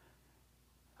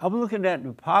 I'm looking at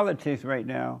the politics right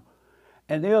now,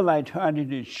 and they're like trying to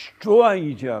destroy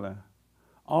each other,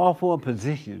 all for a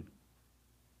position.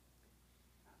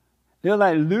 They're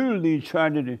like literally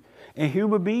trying to, and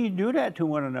human beings do that to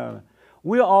one another.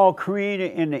 We're all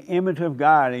created in the image of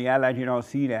God, and you act like you don't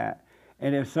see that.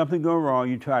 And if something goes wrong,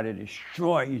 you try to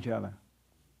destroy each other.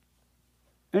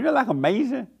 Isn't it like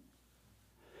amazing?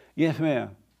 Yes,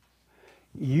 ma'am.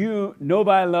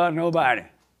 Nobody loves nobody.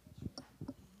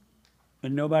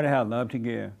 And nobody has love to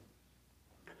give.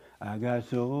 I got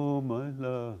so much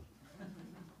love.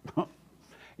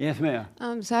 Yes, ma'am.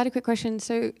 So I had a quick question.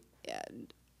 So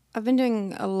I've been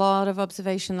doing a lot of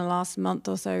observation the last month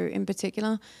or so in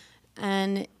particular.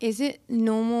 And is it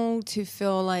normal to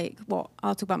feel like, well,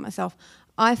 I'll talk about myself.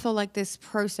 I feel like this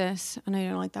process, I know you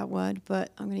don't like that word,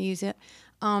 but I'm going to use it,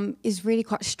 is really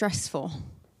quite stressful.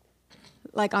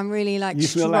 Like I'm really like you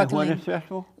feel struggling. like what is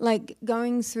stressful? Like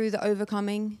going through the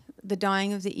overcoming, the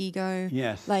dying of the ego.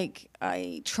 Yes. Like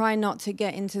I try not to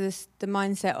get into the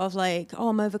mindset of like, oh,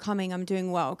 I'm overcoming, I'm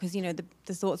doing well. Because, you know,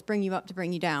 the thoughts bring you up to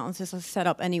bring you down. So it's a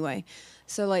setup anyway.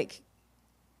 So like,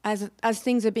 as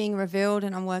things are being revealed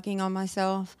and I'm working on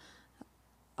myself,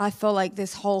 I feel like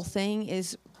this whole thing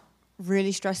is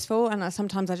really stressful, and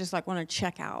sometimes I just like want to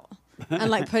check out and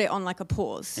like put it on like a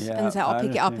pause and say I'll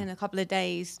pick it up in a couple of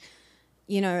days,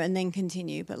 you know, and then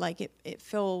continue. But like it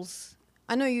feels.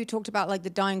 I know you talked about like the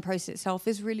dying process itself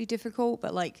is really difficult,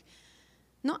 but like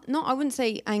not I wouldn't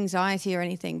say anxiety or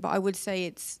anything, but I would say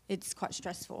it's quite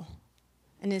stressful.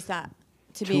 And is that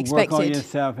to be expected? To work on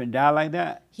yourself and die like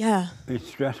that? Yeah. It's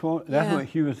stressful? That's what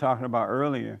she was talking about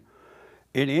earlier.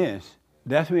 It is.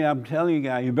 That's why I'm telling you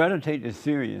guys, you better take this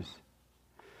serious.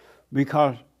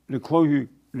 Because the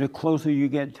closer you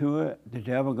get to it, the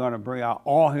devil's going to bring out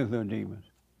all his little demons.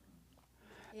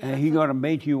 Yeah, and he's going to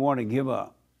make you want to give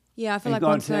up. Yeah, I feel he's like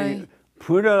once I...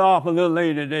 Put it off a little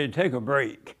later today, take a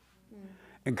break,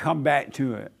 and come back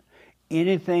to it.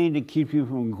 Anything to keep you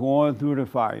from going through the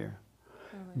fire.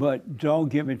 But don't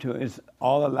give it to it. It's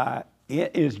all a lie.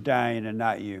 It is dying and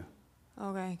not you.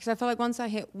 Okay, because I feel like once I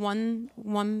hit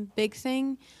one big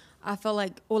thing, I feel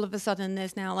like all of a sudden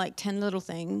there's now like 10 little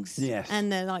things. Yes. And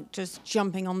they're like just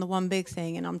jumping on the one big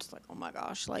thing, and I'm just like, oh my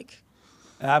gosh, like.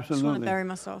 Absolutely. I just want to bury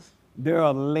myself. There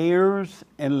are layers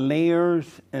and layers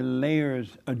and layers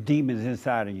of demons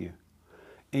inside of you,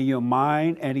 in your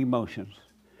mind and emotions.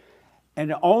 And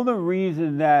the only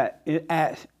reason that it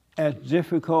acts as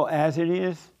difficult as it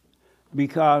is,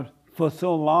 because for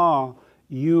so long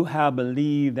you have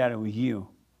believed that it was you.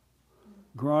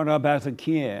 Growing up as a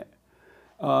kid,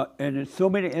 and there's so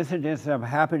many incidents that have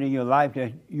happened in your life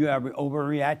that you have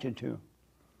overreacted to.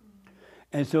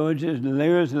 And so it just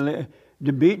layers and layers.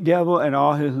 The big devil and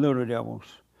all his little devils.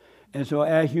 And so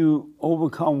as you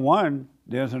overcome one,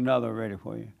 there's another ready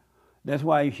for you. That's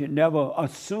why you should never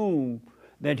assume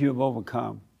that you've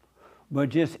overcome, but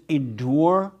just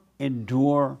endure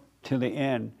till the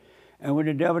end. And when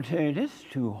the devil tells you, this is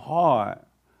too hard,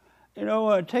 you know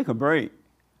what, take a break.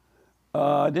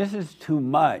 This is too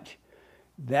much.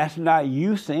 That's not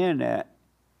you saying that.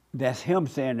 That's him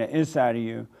saying that inside of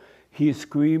you. He's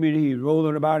screaming, he's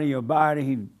rolling about in your body,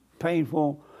 he's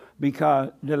painful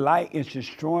because the light is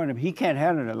destroying him. He can't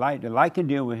handle the light. The light can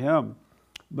deal with him,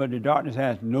 but the darkness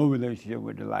has no relationship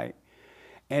with the light.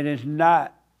 And it's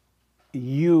not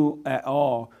you at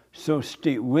all. So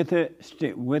stick with it,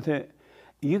 stick with it.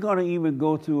 You're gonna even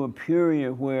go through a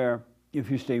period where,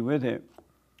 if you stay with it,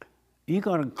 you're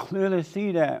gonna clearly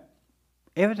see that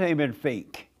everything been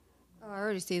fake. Oh, I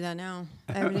already see that now.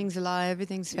 Everything's a lie,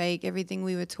 everything's fake, everything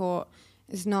we were taught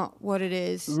is not what it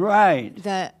is. Right.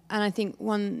 And I think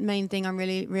one main thing I'm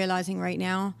really realizing right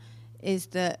now is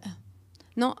that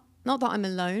not that I'm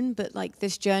alone, but like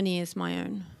this journey is my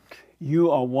own.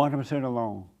 You are 100%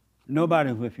 alone.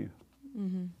 Nobody's with you.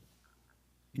 Mm-hmm.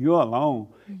 You're alone.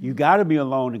 Mm-hmm. You got to be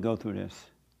alone to go through this.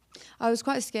 I was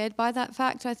quite scared by that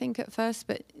fact, I think, at first,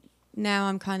 but now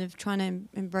I'm kind of trying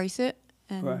to embrace it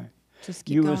and Right. just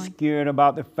keep You going. were scared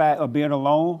about the fact of being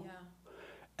alone?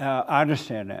 Yeah. I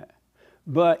understand that.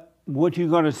 But what you're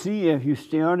going to see if you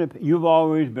stay on it, you've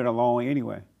always been alone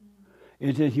anyway.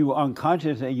 It's just you were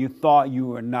unconscious and you thought you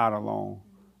were not alone,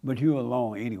 but you were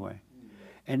alone anyway.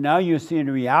 And now you're seeing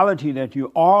the reality that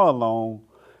you are alone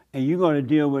and you're going to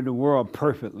deal with the world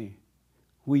perfectly.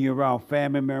 When you're around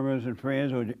family members and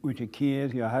friends or with your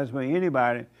kids, your husband,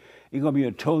 anybody, it's going to be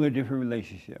a totally different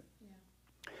relationship.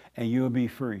 Yeah. And you'll be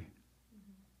free.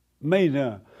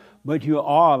 Amazing. But you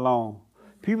are alone.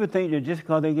 People think that just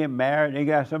because they get married, they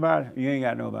got somebody. You ain't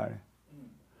got nobody.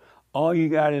 All you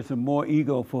got is some more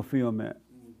ego fulfillment.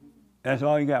 That's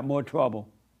all you got, more trouble.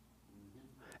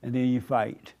 And then you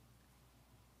fight.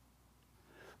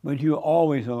 But you're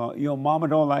always alone. Your mama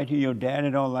don't like you, your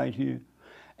daddy don't like you,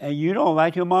 and you don't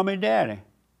like your mom and daddy.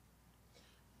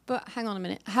 But hang on a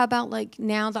minute. How about like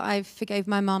now that I've forgave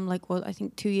my mum, like, well, I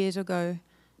think 2 years ago,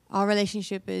 our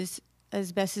relationship is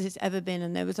as best as it's ever been.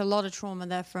 And there was a lot of trauma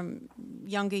there from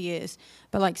younger years.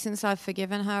 But like since I've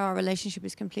forgiven her, our relationship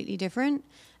is completely different.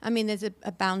 I mean, there's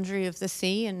a boundary of the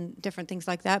sea and different things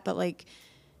like that. But like,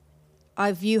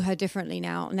 I view her differently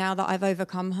now. Now that I've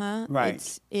overcome her,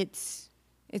 right.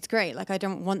 It's great. Like, I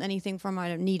don't want anything from her. I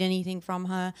don't need anything from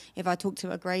her. If I talk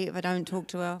to her, great. If I don't talk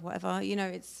to her, whatever. You know,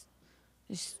 it's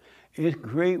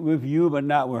great with you, but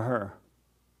not with her.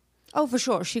 Oh, for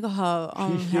sure. She got her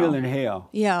own She's still in hell.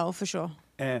 Yeah, oh, for sure.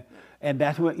 And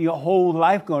that's what your whole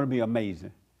life going to be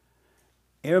amazing.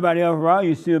 Everybody else around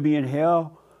you still be in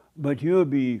hell, but you'll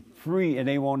be free and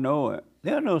they won't know it.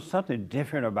 They'll know something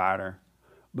different about her,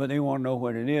 but they won't know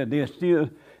what it is.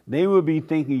 They will be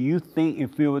thinking you think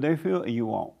and feel what they feel, and you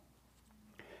won't.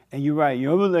 And you're right,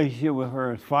 your relationship with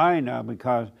her is fine now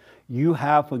because you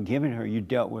have forgiven her, you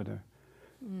dealt with her.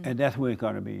 And that's where it's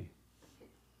going to be.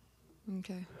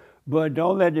 Okay. But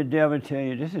don't let the devil tell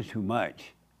you this is too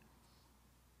much.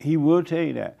 He will tell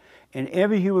you that. And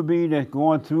every human being that's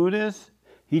going through this,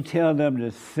 he tells them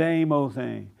the same old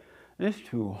thing. It's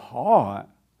too hard.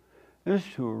 It's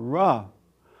too rough.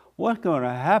 What's going to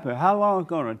happen? How long is it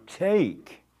going to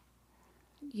take?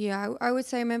 Yeah, I would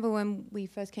say, I remember when we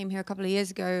first came here a couple of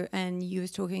years ago and you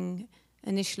was talking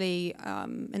initially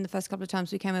in the first couple of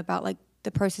times we came about like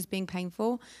the process being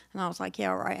painful. And I was like, yeah,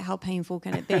 all right, how painful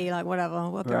can it be? Like, whatever,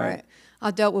 we'll be all right.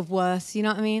 I've dealt with worse, you know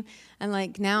what I mean? And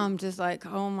like now I'm just like,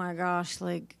 oh my gosh,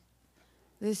 like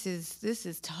this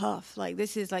is tough. Like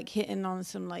this is like hitting on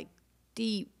some like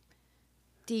deep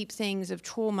things of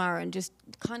trauma and just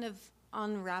kind of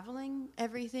unraveling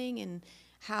everything and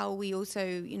how we also,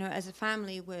 you know, as a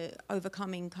family, we're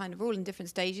overcoming kind of, we're all in different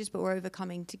stages, but we're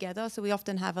overcoming together. So we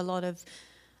often have a lot of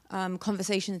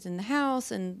conversations in the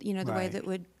house and, you know, the way that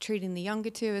we're treating the younger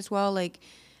two as well. Like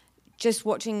just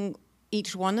watching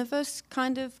each one of us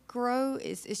kind of grow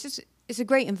it's a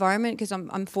great environment because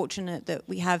I'm fortunate that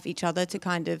we have each other to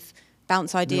kind of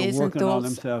bounce ideas and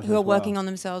thoughts who are working on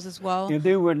themselves as well. If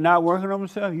they were not working on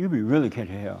themselves, you'd be really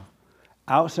catching hell,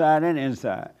 outside and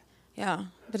inside. Yeah,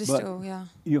 but it's still, yeah.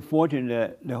 You're fortunate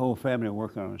that the whole family are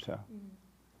working on themselves.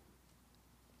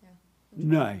 Yeah.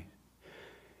 Nice.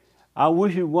 I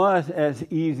wish it was as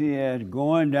easy as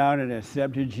going down and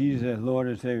accepting Jesus as Lord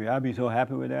and Savior. I'd be so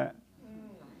happy with that.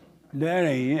 That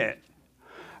ain't it.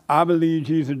 I believe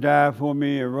Jesus died for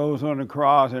me and rose on the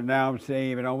cross and now I'm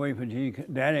saved and I'm waiting for Jesus.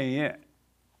 That ain't it.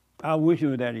 I wish it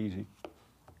was that easy.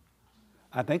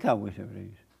 I think I wish it was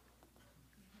easy.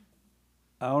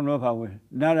 I don't know if I would.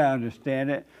 Now that I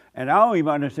understand it, and I don't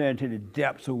even understand to the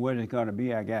depths of what it's going to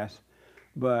be, I guess.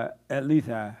 But at least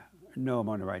I know I'm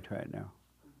on the right track now.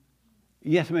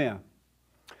 Yes, ma'am.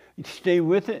 Stay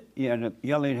with it. Yeah, the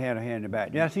young lady had her hand in the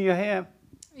back. Did I see your hand?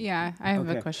 Yeah, I have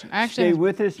a question. Stay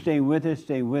with it, stay with it,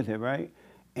 stay with it, right?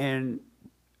 And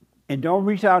don't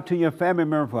reach out to your family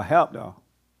member for help, though.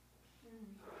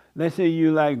 Let's say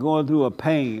you like going through a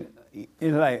pain.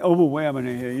 It's like overwhelming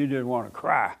in here. You just want to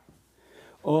cry.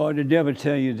 Or the devil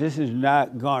tell you, this is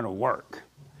not going to work.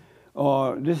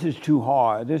 Or this is too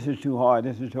hard, this is too hard,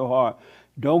 this is too hard.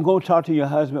 Don't go talk to your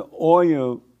husband or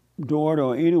your daughter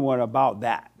or anyone about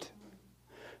that.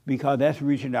 Because that's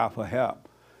reaching out for help.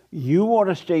 You want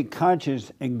to stay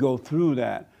conscious and go through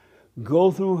that.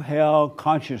 Go through hell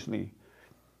consciously.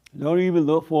 Don't even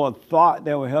look for a thought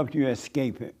that will help you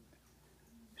escape it.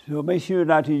 So make sure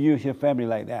not to use your family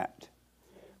like that.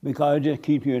 Because it just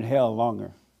keeps you in hell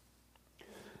longer.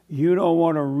 You don't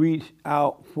want to reach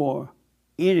out for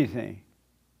anything.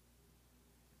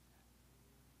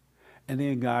 And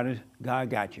then God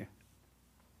got you.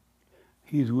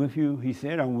 He's with you. He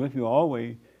said, I'm with you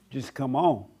always. Just come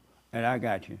on, and I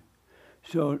got you.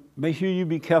 So make sure you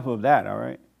be careful of that, all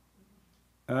right?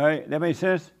 All right, that makes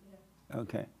sense?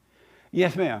 Okay.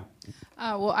 Yes, ma'am.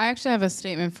 Well, I actually have a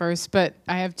statement first, but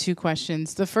I have two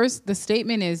questions. The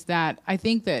statement is that I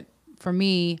think that for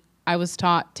me, I was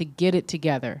taught to get it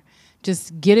together.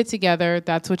 Just get it together.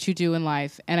 That's what you do in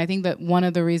life. And I think that one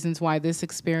of the reasons why this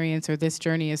experience or this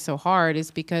journey is so hard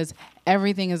is because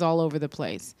everything is all over the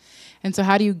place. And so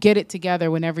how do you get it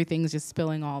together when everything's just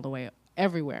spilling all the way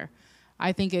everywhere?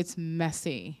 I think it's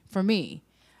messy for me.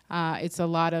 It's a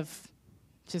lot of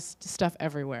just stuff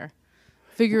everywhere,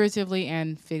 figuratively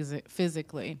and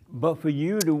physically. But for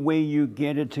you, the way you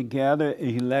get it together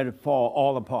is you let it fall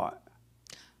all apart.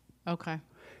 Okay.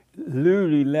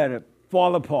 Literally let it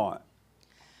fall apart.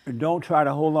 And don't try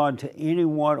to hold on to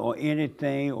anyone or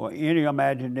anything or any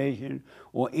imagination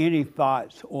or any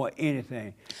thoughts or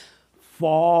anything.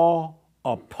 Fall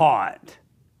apart.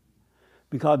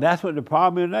 Because that's what the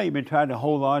problem is now. You've been trying to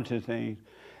hold on to things.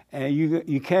 And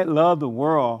you can't love the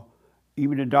world,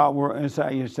 even the dark world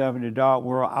inside yourself and the dark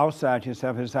world outside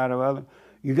yourself, inside of others.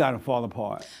 You got to fall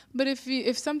apart. But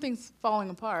if something's falling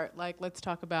apart, like let's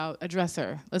talk about a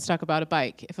dresser, let's talk about a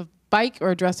bike. If a bike or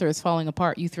a dresser is falling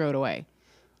apart, you throw it away.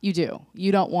 You do.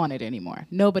 You don't want it anymore.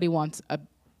 Nobody wants a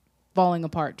falling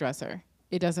apart dresser.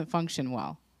 It doesn't function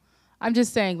well. I'm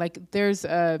just saying, like, there's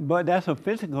a... But that's a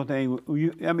physical thing.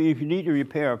 I mean, if you need to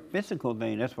repair a physical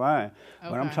thing, that's fine.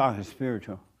 Okay. But I'm talking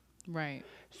spiritual. Right.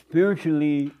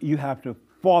 Spiritually, you have to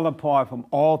fall apart from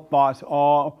all thoughts,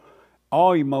 all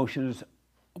emotions,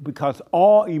 because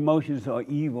all emotions are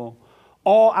evil.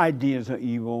 All ideas are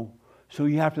evil. So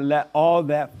you have to let all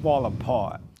that fall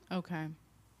apart. Okay.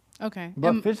 Okay.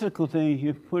 But physical things,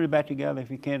 you put it back together. If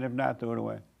you can, if not, throw it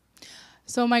away.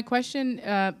 So my question,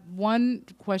 one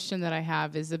question that I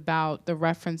have is about the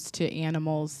reference to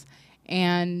animals.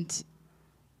 And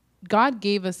God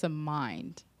gave us a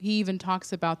mind. He even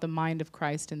talks about the mind of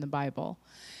Christ in the Bible.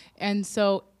 And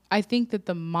so I think that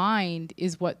the mind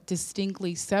is what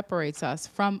distinctly separates us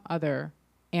from other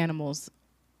animals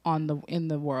in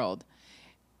the world.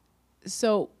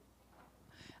 So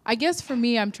I guess for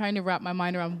me, I'm trying to wrap my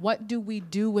mind around what do we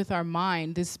do with our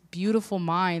mind, this beautiful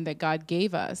mind that God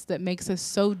gave us that makes us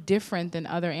so different than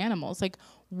other animals? Like,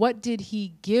 what did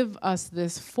he give us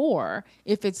this for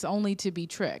if it's only to be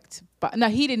tricked? But now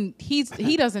he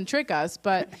doesn't trick us,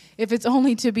 but if it's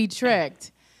only to be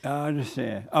tricked. I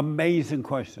understand. Amazing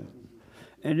question.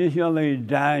 And this young lady is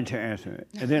dying to answer it.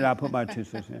 And then I'll put my 2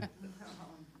 cents in.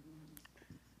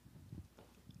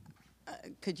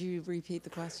 Could you repeat the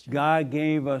question? God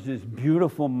gave us this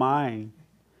beautiful mind.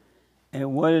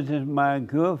 And what is this mind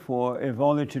good for if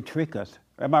only to trick us?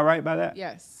 Am I right by that?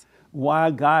 Yes.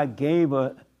 Why God gave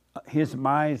us his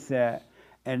mindset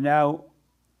and now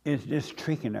it's just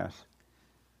tricking us.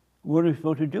 What are we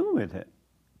supposed to do with it?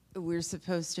 We're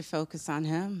supposed to focus on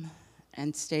him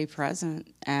and stay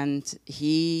present. And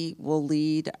he will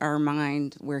lead our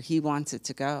mind where he wants it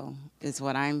to go, is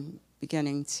what I'm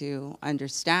beginning to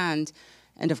understand.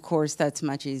 And of course, that's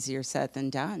much easier said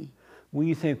than done. When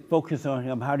you say focus on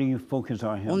him, how do you focus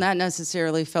on him? Well, not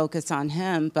necessarily focus on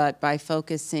him, but by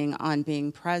focusing on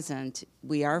being present,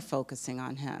 we are focusing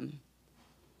on him.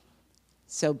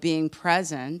 So being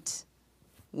present,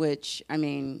 which, I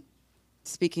mean,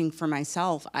 speaking for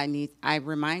myself, I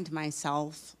remind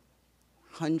myself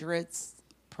hundreds,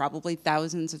 probably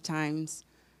thousands of times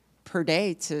per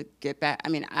day to get back. I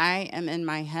mean, I am in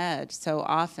my head so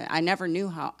often. I never knew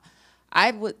how.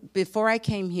 Before I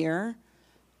came here,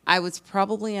 I was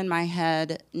probably in my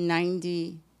head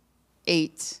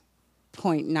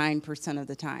 98.9% of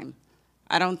the time.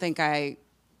 I don't think I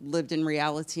lived in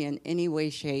reality in any way,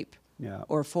 shape,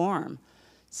 or form.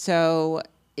 So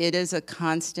it is a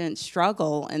constant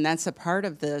struggle, and that's a part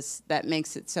of this that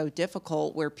makes it so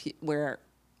difficult where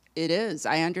it is.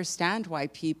 I understand why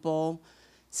people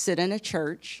sit in a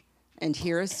church and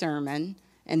hear a sermon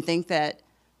and think that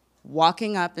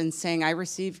walking up and saying, I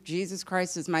receive Jesus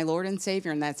Christ as my Lord and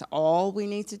Savior, and that's all we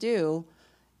need to do,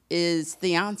 is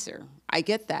the answer. I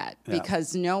get that,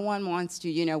 because no one wants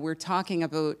to, we're talking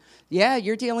about,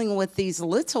 you're dealing with these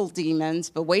little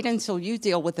demons, but wait until you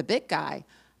deal with the big guy.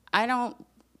 I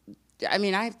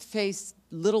face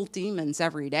little demons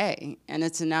every day, and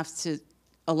it's enough to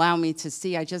allow me to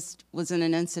see. I just was in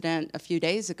an incident a few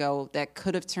days ago that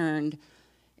could have turned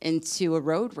into a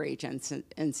road rage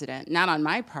incident, not on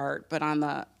my part, but on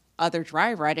the other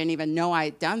driver. I didn't even know I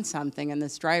had done something, and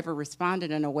this driver responded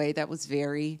in a way that was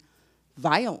very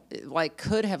violent, like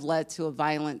could have led to a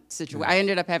violent situation. I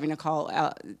ended up having to call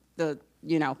the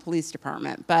police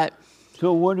department. But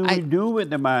so what do we do with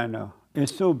the mind, though?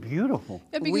 It's so beautiful.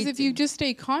 Yeah, because if you just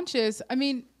stay conscious, I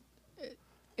mean,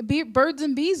 Birds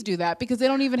and bees do that because they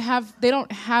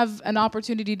don't have an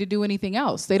opportunity to do anything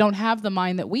else. They don't have the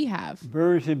mind that we have.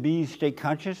 Birds and bees stay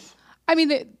conscious? I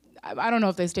mean, I don't know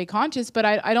if they stay conscious, but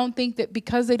I don't think that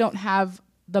because they don't have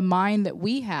the mind that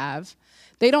we have,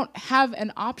 they don't have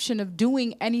an option of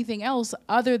doing anything else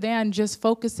other than just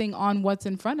focusing on what's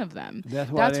in front of them.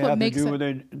 That's why they have to do with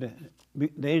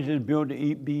they just build to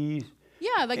eat bees.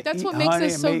 Yeah, like that's what makes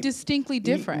us so distinctly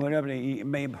different. Whatever they eat,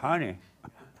 make honey.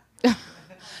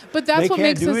 But that's what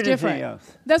makes us different.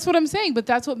 Else. That's what I'm saying. But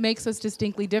that's what makes us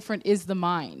distinctly different is the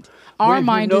mind. Our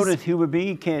mind. You notice human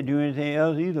beings can't do anything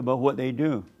else either but what they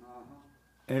do,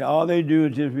 and all they do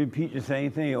is just repeat the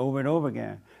same thing over and over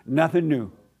again. Nothing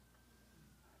new.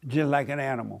 Just like an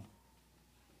animal.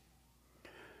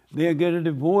 They'll get a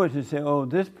divorce and say, "Oh,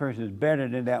 this person is better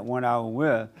than that one I was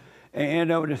with," and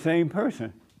end up with the same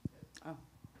person. Oh.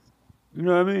 You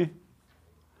know what I mean?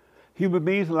 Human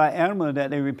beings are like animals that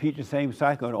they repeat the same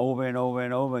cycle over and over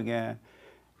and over again,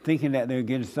 thinking that they're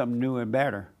getting something new and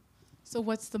better. So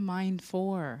what's the mind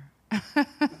for?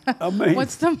 Amazing.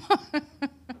 What's the mind?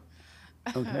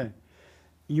 Okay.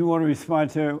 You want to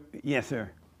respond to? Yes, sir.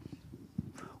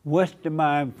 What's the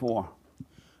mind for?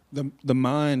 The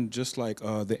mind, just like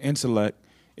the intellect,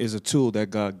 is a tool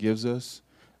that God gives us,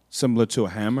 similar to a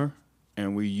hammer,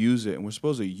 and we use it, and we're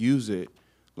supposed to use it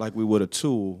like we would a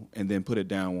tool and then put it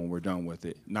down when we're done with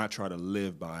it, not try to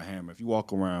live by a hammer. If you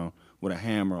walk around with a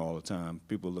hammer all the time,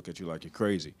 people look at you like you're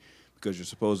crazy because you're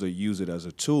supposed to use it as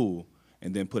a tool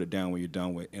and then put it down when you're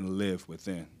done with and live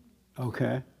within.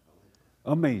 Okay.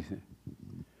 Amazing.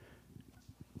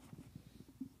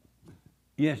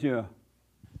 Yes, sir.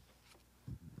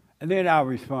 And then I'll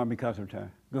respond because of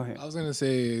time. Go ahead. I was going to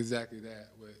say exactly that,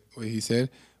 what he said,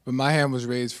 but my hand was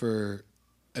raised for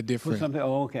a different. For something?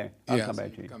 Oh, okay. I'll come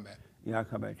back to you. Yeah, I'll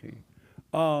come back to you.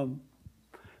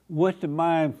 What's the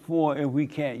mind for if we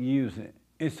can't use it?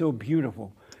 It's so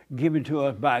beautiful, given to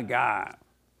us by God.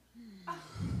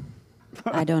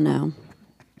 I don't know.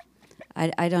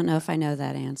 I don't know if I know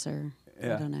that answer.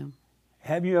 Yeah. I don't know.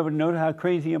 Have you ever noticed how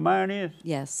crazy your mind is?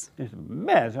 Yes. It's a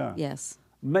mess, huh? Yes.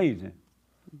 Amazing.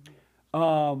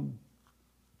 The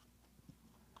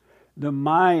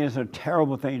mind is a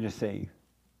terrible thing to save.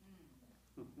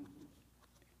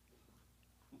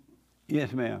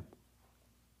 Yes, ma'am.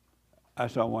 I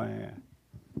saw one hand.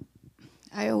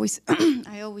 I always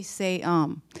say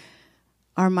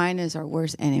our mind is our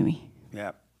worst enemy.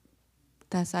 Yep.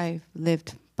 That's I've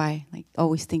lived by, like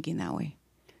always thinking that way,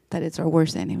 that it's our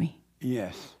worst enemy.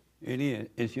 Yes, it is.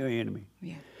 It's your enemy.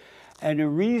 Yeah. And the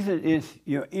reason it's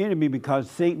your enemy because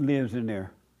Satan lives in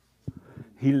there.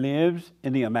 He lives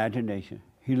in the imagination.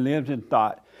 He lives in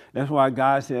thought. That's why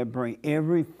God said, bring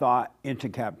every thought into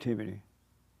captivity.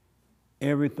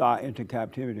 Every thought into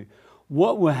captivity.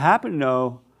 What will happen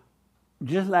though,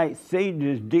 just like Satan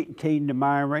is dictating the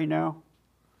mind right now,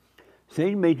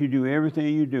 Satan makes you do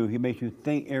everything you do. He makes you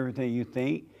think everything you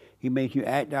think. He makes you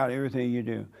act out everything you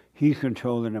do. He's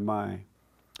controlling the mind.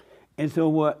 And so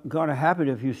what's going to happen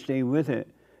if you stay with it,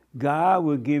 God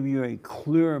will give you a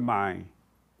clear mind.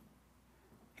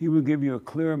 He will give you a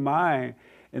clear mind,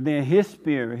 and then his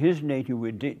spirit, his nature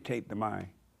will dictate the mind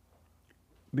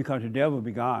because the devil will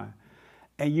be gone.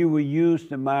 And you will use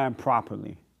the mind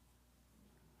properly.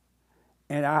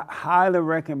 And I highly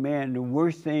recommend the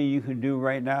worst thing you can do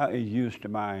right now is use the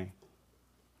mind.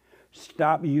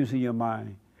 Stop using your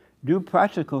mind. Do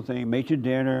practical things. Make your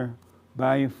dinner,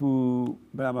 buy your food,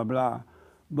 blah, blah, blah.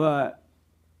 But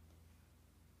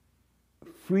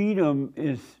freedom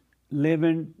is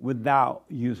living without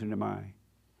using the mind.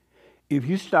 If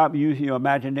you stop using your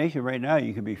imagination right now,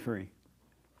 you can be free.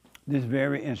 This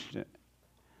very instant.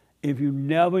 If you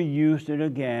never used it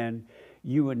again,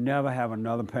 you would never have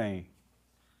another pain.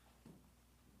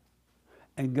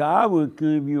 And God will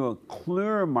give you a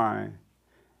clear mind.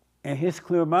 And his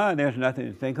clear mind, there's nothing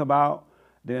to think about.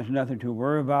 There's nothing to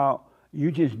worry about. You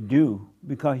just do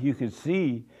because you can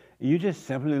see. You just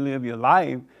simply live your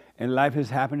life, and life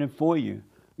is happening for you.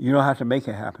 You don't have to make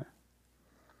it happen.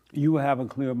 You will have a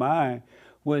clear mind,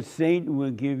 where Satan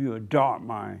will give you a dark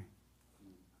mind.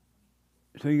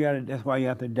 So that's why you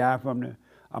have to die from the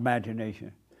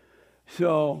imagination.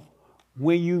 So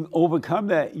when you overcome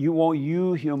that, you won't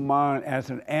use your mind as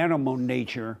an animal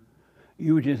nature.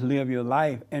 You just live your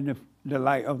life, and the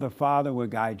light of the Father will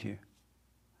guide you.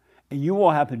 And you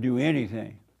won't have to do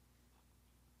anything.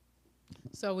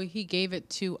 So he gave it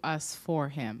to us for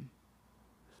him.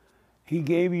 He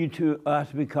gave you to us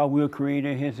because we're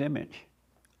created in his image.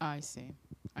 I see.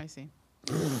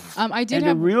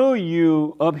 The real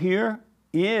you up here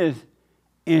is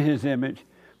in his image,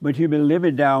 but you've been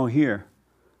living down here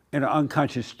in an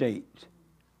unconscious state.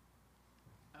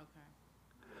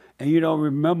 and you don't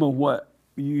remember what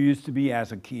you used to be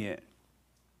as a kid.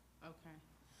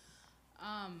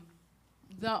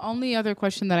 The only other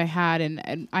question that I had,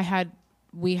 and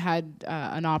we had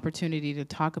an opportunity to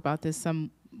talk about this,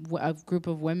 a group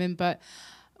of women, but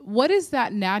what is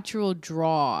that natural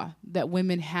draw that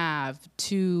women have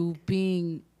to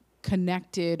being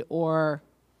connected or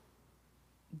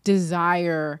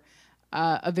desire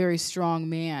a very strong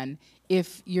man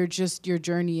if your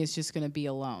journey is just going to be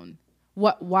alone?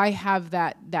 Why have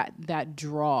that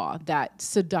draw, that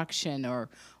seduction, or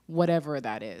whatever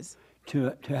that is?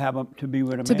 To be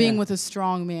with a man. To being with a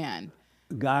strong man.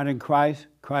 God in Christ,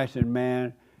 Christ in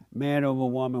man, man over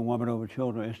woman, woman over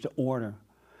children. It's the order.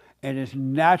 And it's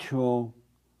natural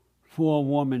for a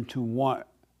woman to want,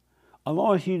 as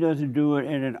long as she doesn't do it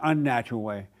in an unnatural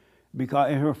way.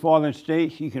 Because in her fallen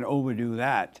state, she can overdo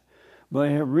that. But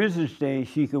in her risen state,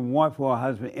 she can want for her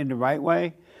husband in the right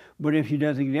way. But if she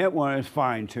doesn't get one, it's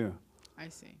fine too. I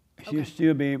see. She'll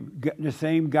still be, the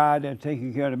same God that's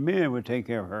taking care of the men will take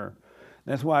care of her.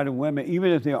 That's why the women,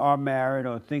 even if they are married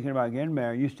or thinking about getting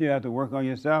married, you still have to work on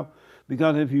yourself.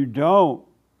 Because if you don't,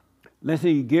 let's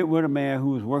say you get with a man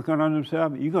who is working on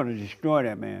himself, you're going to destroy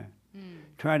that man,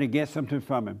 trying to get something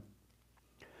from him.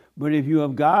 But if you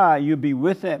have God, you'll be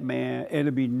with that man, it'll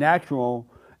be natural,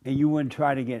 and you wouldn't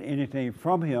try to get anything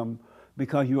from him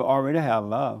because you already have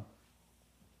love,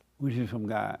 which is from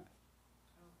God.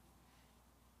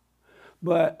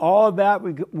 But all that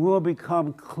will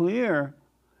become clear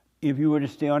if you were to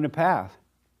stay on the path.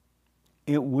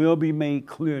 It will be made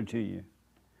clear to you.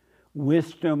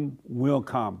 Wisdom will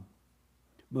come.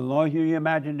 But as long as your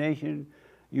imagination,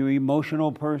 your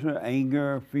emotional person,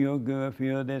 anger, feel good,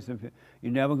 feel this,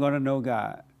 you're never going to know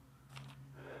God.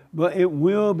 But it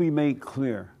will be made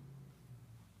clear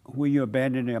when you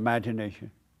abandon the imagination.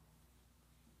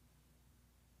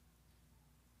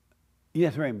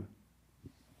 Yes, Raymond.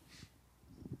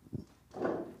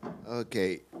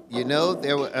 Okay, you know,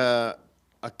 there were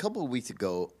a couple of weeks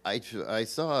ago, I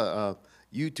saw a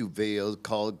YouTube video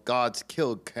called "God's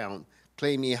Kill Count,"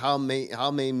 claiming how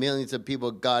many millions of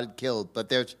people God killed. But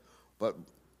there's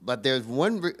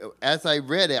one. As I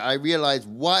read it, I realized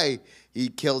why He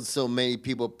killed so many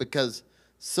people, because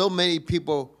so many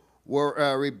people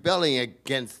were rebelling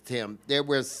against Him. They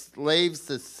were slaves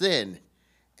to sin.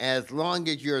 As long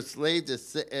as you're a slave to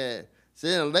sin,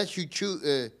 unless you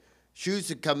choose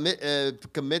to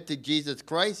commit to Jesus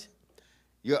Christ,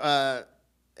 you'll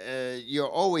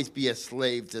always be a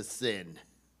slave to sin.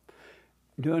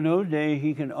 During those days,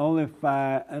 he can only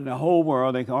find, in the whole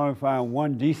world, they can only find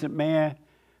one decent man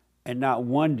and not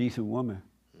one decent woman.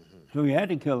 Mm-hmm. So he had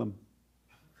to kill him.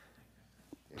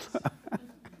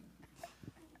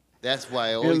 That's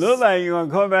why I always... It looks like you're going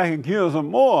to come back and kill some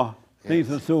more. Yes.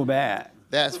 Things are so bad.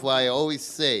 That's why I always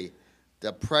say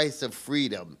the price of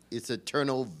freedom is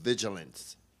eternal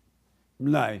vigilance.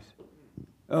 Nice.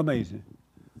 Amazing.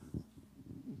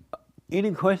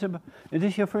 Any question? Is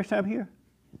this your first time here?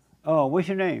 Oh, what's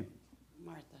your name?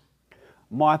 Martha.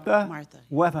 Martha? Martha.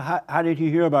 What, how did you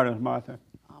hear about us, Martha?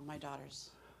 My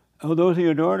daughters. Oh, those are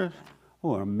your daughters? Yeah.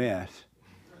 Oh, a mess.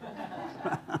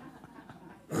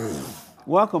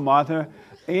 Welcome, Martha.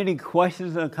 Any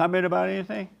questions or comment about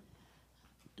anything?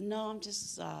 No, I'm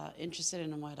just interested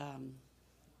in what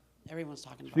everyone's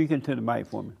talking about. Speak into the mic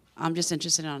for me. I'm just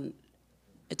interested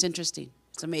it's interesting.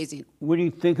 It's amazing. What do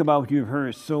you think about what you've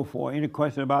heard so far? Any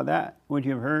question about that? What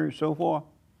you've heard so far?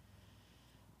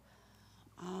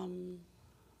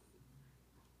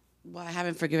 Well, I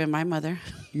haven't forgiven my mother.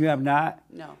 You have not?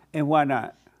 No. And why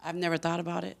not? I've never thought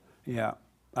about it. Yeah,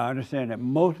 I understand that.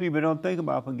 Most people don't think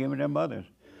about forgiving their mothers.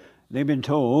 They've been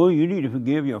told, oh, you need to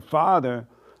forgive your father,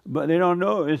 but they don't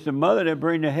know it's the mother that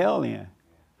brings the hell in.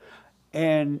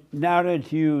 And now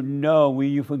that you know, will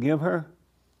you forgive her?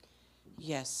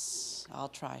 Yes, I'll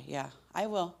try. Yeah, I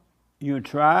will. You'll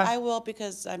try? I will,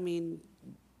 because, I mean,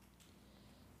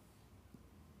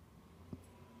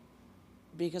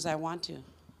 because I want to.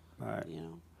 All right. You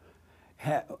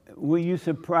know. Were you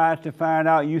surprised to find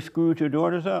out you screwed your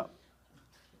daughters up?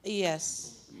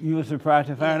 Yes. You were surprised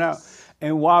to find out?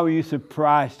 And why were you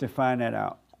surprised to find that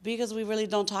out? Because we really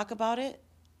don't talk about it.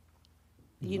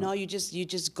 You know, you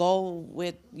just go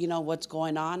with, you know, what's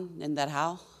going on in that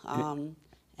house.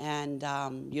 And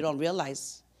you don't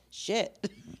realize shit.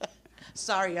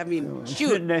 Sorry, I mean,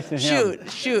 shoot.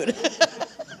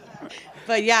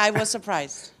 But yeah, I was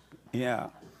surprised. Yeah.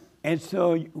 And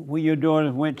so when your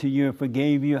daughters went to you and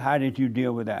forgave you, how did you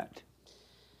deal with that?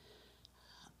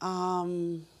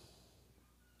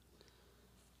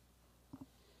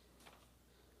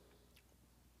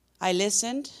 I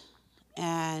listened,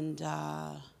 and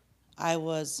I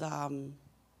was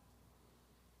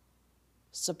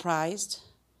surprised.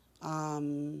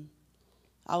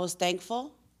 I was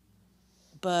thankful,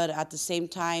 but at the same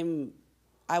time,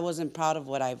 I wasn't proud of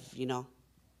what I've,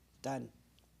 done.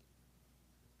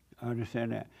 I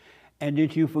understand that. And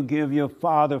did you forgive your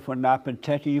father for not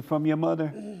protecting you from your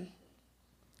mother?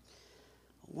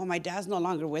 Well, my dad's no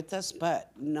longer with us, but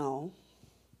no.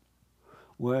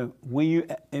 Well,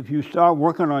 if you start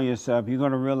working on yourself, you're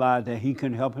going to realize that he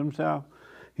couldn't help himself.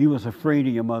 He was afraid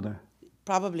of your mother.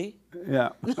 Probably. Yeah.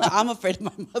 I'm afraid of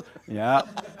my mother. Yeah.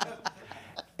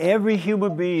 Every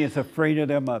human being is afraid of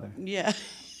their mother. Yeah.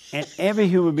 And every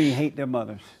human being hates their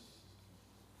mothers.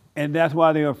 And that's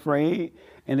why they're afraid.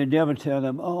 And the devil tells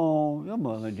them, oh, your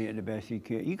mother did the best she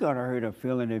could. You got to hurt her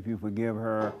feeling if you forgive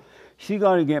her. She's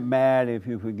going to get mad if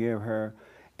you forgive her.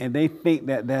 And they think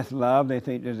that that's love. They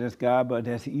think that that's God, but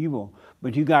that's evil.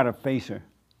 But you got to face her.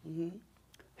 Mm-hmm.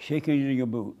 Shake her in your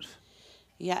boots.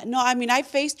 Yeah, no, I mean, I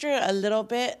faced her a little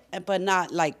bit, but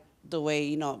not like the way,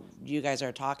 you guys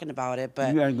are talking about it.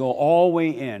 But you got to go all the way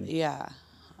in. Yeah.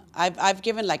 I've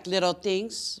given like little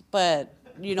things, but,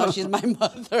 she's my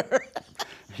mother.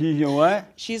 She's your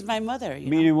what? She's my mother.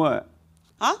 Meaning what?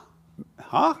 Huh?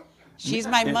 Huh? She's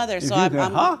my mother, If so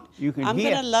you I'm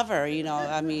hear. gonna love her.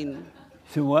 I mean.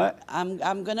 So what?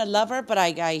 I'm gonna love her, but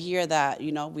I hear that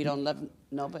we don't love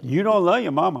nobody. You don't love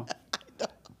your mama.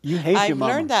 You hate your mama.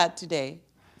 I've learned that today.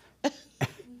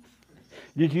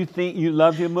 Did you think you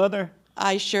loved your mother?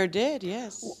 I sure did.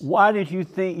 Yes. Why did you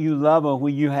think you loved her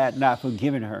when you had not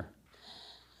forgiven her?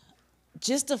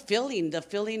 Just the feeling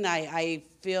I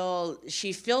feel,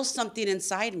 she feels something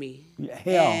inside me.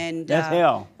 Hell, and, that's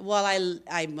hell. Well,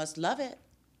 I must love it.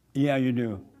 Yeah, you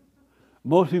do.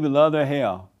 Most people love their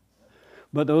hell.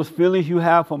 But those feelings you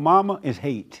have for mama is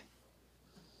hate,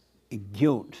 and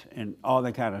guilt, and all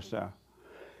that kind of stuff.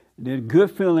 The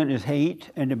good feeling is hate,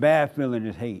 and the bad feeling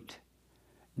is hate.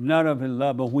 None of it is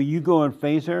love. But when you go and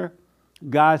face her,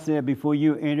 God said before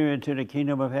you enter into the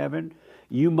kingdom of heaven,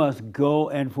 you must go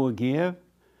and forgive.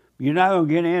 You're not going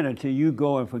to get in until you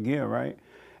go and forgive, right?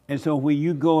 And so when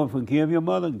you go and forgive your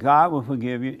mother, God will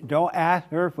forgive you. Don't ask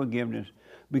her forgiveness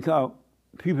because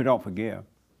people don't forgive.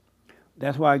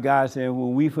 That's why God said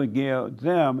when we forgive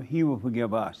them, he will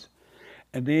forgive us.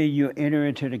 And then you enter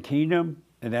into the kingdom,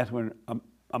 and that's when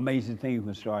amazing things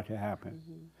will start to happen.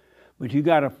 Mm-hmm. But you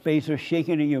got to face her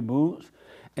shaking in your boots,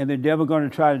 and the devil going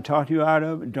to try to talk you out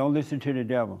of it. Don't listen to the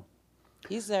devil.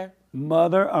 He's there.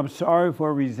 Mother, I'm sorry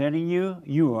for resenting you.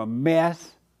 You are a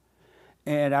mess.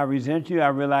 And I resent you. I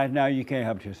realize now you can't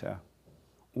help yourself.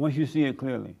 Once you see it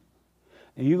clearly.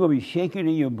 And you're going to be shaking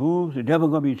in your boots. The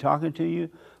devil's going to be talking to you,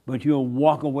 but you'll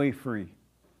walk away free.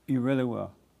 You really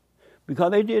will.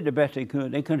 Because they did the best they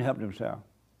could. They couldn't help themselves.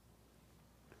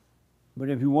 But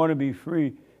if you want to be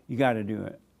free, you got to do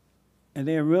it. And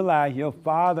then realize your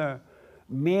father,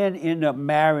 men end up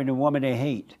marrying the woman they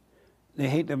hate. They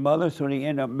hate the mother, so they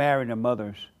end up marrying the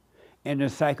mothers. And the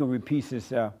cycle repeats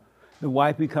itself. The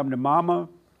wife become the mama,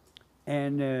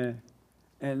 and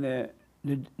the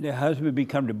husband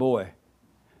become the boy.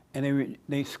 And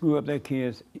they screw up their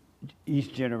kids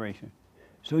each generation.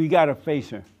 So you got to face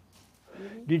her.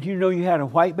 Mm-hmm. Did you know you had a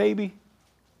white baby?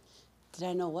 Did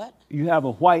I know what? You have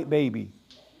a white baby.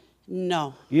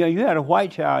 No. Yeah, you had a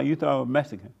white child. You thought it was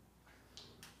Mexican.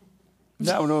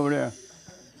 That one over there.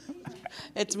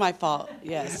 It's my fault,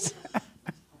 yes.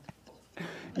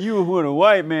 You were with a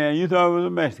white man. You thought it was a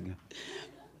Mexican.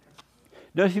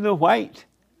 Does she look white?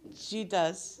 She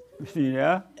does.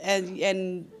 Yeah?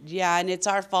 And yeah, and it's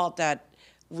our fault that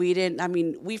we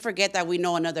didn't, we forget that we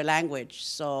know another language.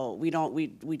 So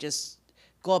we just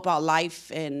go about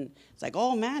life and it's like,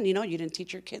 oh man, you didn't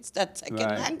teach your kids that second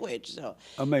language. So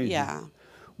amazing. Yeah.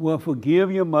 Well,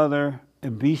 forgive your mother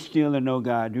and be still and know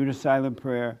God. Do the silent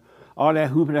prayer. All that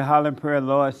hooping and hollering prayer,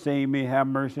 Lord, save me, have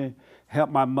mercy, help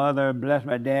my mother, bless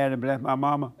my dad, and bless my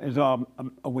mama, is all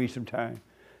a waste of time.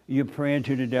 You're praying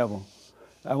to the devil.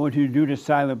 I want you to do the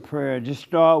silent prayer. Just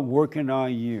start working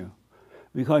on you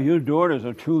because your daughters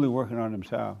are truly working on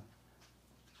themselves.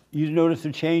 You notice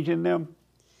a change in them?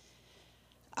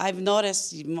 I've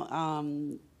noticed,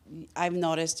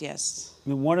 yes.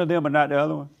 One of them, but not the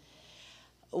other one?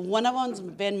 One of them's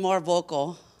been more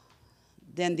vocal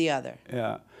than the other.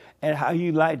 Yeah. And how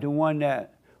you like the one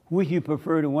that, would you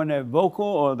prefer the one that's vocal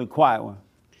or the quiet one?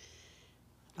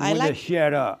 The one that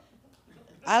shut up.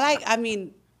 I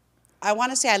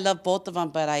want to say I love both of them,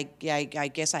 but I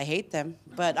guess I hate them.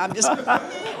 But I'm just,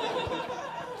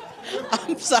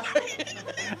 I'm sorry.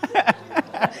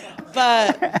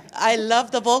 But I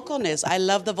love the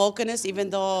vocalness.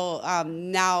 Even though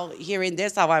now hearing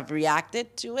this, how I've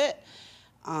reacted to it,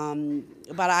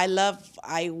 But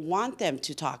I want them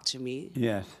to talk to me.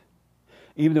 Yes.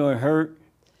 Even though it hurt.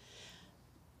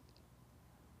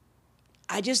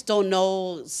 I just don't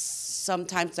know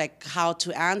sometimes like how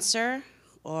to answer,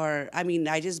 or I mean,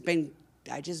 I just been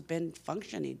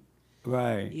functioning.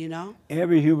 Right. You know.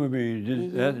 Every human being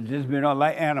Mhm. just been on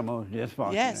like animals, just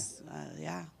functioning. Yes.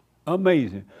 Yeah.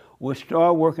 Amazing. Well,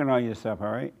 start working on yourself,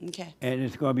 all right? Okay. And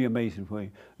it's going to be amazing for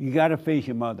you. You got to face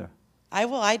your mother. I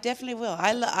will. I definitely will.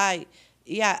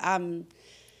 Yeah.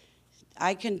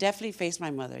 I can definitely face my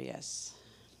mother. Yes.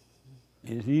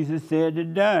 It's easier said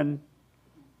than done.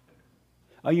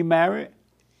 Are you married?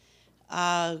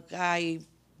 I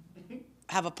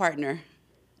have a partner.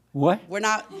 What? We're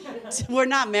not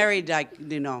married. Like Oh, we've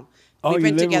you been living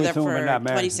with together someone but for not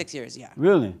married. 26 years. Yeah.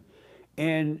 Really?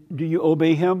 And do you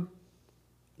obey him?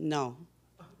 No.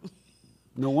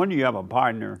 No wonder you have a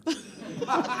partner.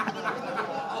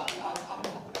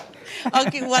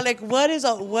 Okay. Well, like,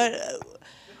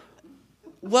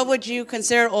 what would you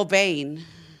consider obeying?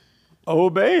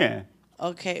 Obeying.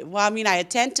 Okay. Well, I mean, I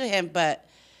attend to him, but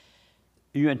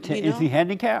Is he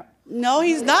handicapped? no,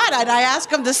 he's not. And I ask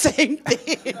him the same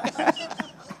thing.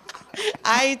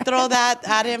 I throw that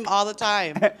at him all the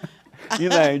time. You're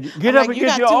like, get I'm up like, and "You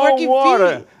get got your two own working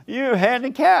water. feet." You're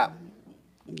handicapped.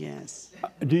 Yes.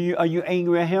 Are you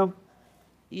angry at him?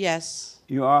 Yes.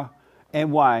 You are?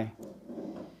 And why?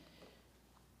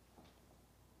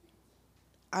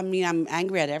 I mean, I'm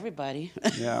angry at everybody.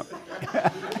 Yeah.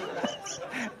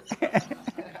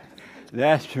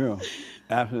 That's true.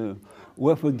 Absolutely.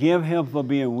 Well, forgive him for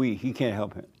being weak. He can't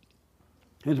help it.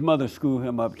 His mother screwed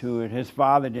him up to it. His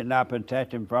father did not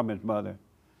protect him from his mother.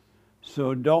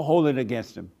 So don't hold it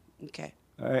against him. Okay.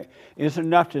 All right? It's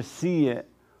enough to see it,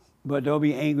 but don't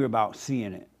be angry about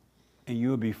seeing it, and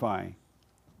you'll be fine.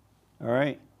 All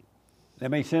right? That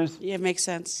make sense? Yeah, it makes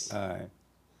sense. All right.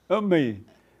 Amazing.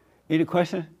 Any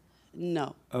questions?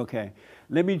 No. Okay.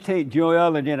 Let me take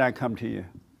Joel, and then I come to you.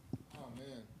 Oh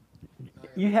man.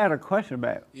 You had a question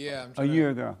back Yeah. a year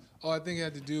ago. Oh, I think it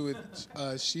had to do with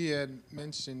she had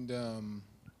mentioned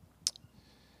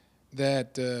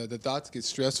that the thoughts get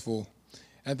stressful.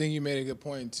 I think you made a good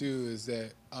point too. Is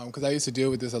that because I used to deal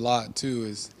with this a lot too.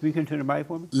 Is Speaking to the mic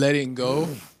for me. letting go,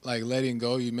 like letting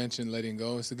go. You mentioned letting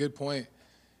go. It's a good point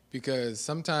because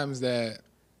sometimes that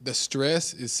the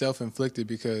stress is self-inflicted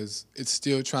because it's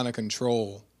still trying to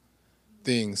control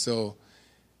things. So,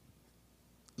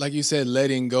 like you said,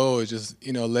 letting go is just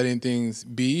letting things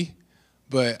be.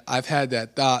 But I've had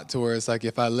that thought to where it's like,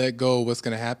 if I let go, what's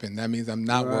going to happen? That means I'm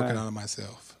not working on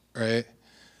myself, right?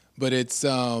 But it's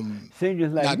So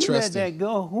just like, not you trusting. let that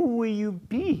go, who will you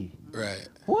be? Right.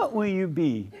 What will you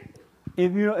be?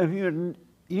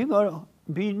 You're gonna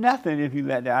be nothing if you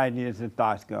let the ideas and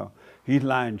thoughts go. He's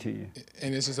lying to you.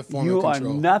 And it's just a form You of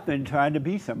control. are nothing trying to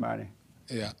be somebody.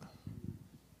 Yeah.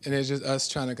 And it's just us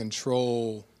trying to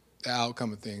control the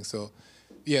outcome of things. So,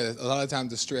 yeah, a lot of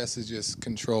times the stress is just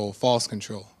control, false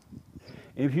control.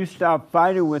 If you stop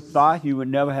fighting with thought, you would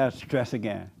never have stress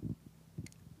again.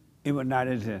 It would not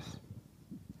exist.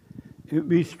 It would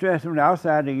be stress from the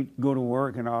outside to go to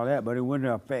work and all that, but it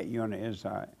wouldn't affect you on the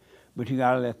inside. But you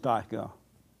gotta let thought go.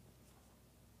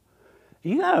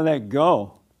 You gotta let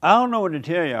go. I don't know what to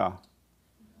tell y'all.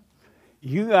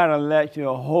 You gotta let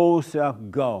your whole self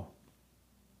go.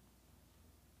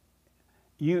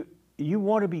 You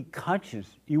want to be conscious.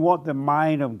 You want the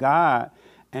mind of God,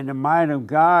 and the mind of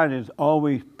God is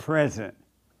always present.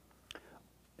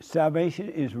 Salvation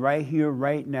is right here,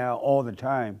 right now, all the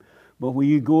time. But when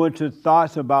you go into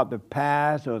thoughts about the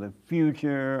past or the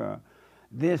future or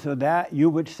this or that, you're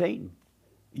with Satan.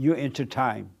 You're into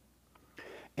time.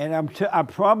 And I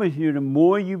promise you, the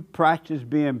more you practice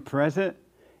being present,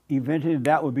 eventually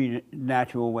that would be the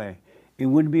natural way. It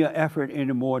wouldn't be an effort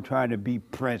anymore trying to be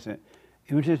present.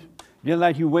 It was just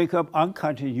like you wake up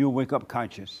unconscious, you'll wake up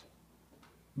conscious.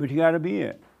 But you got to be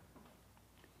it.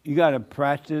 You got to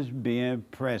practice being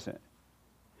present.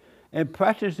 And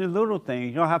practice the little things.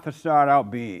 You don't have to start out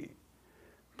big.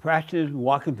 Practice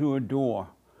walking through a door,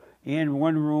 in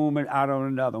one room and out of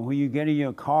another. When you get in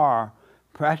your car,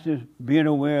 practice being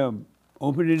aware of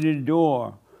opening the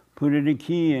door, putting the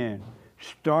key in,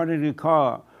 starting the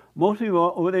car. Most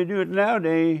people, what they do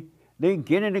nowadays, they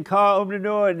get in the car, open the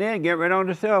door, and then get right on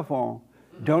the cell phone.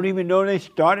 Don't even know they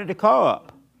started the car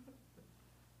up.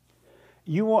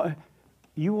 You want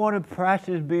to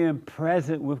practice being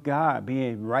present with God,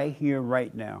 being right here,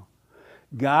 right now.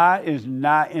 God is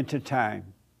not into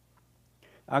time.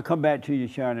 I'll come back to you,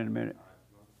 Sean, in a minute.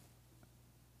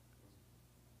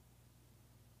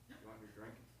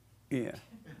 Yeah,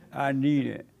 I need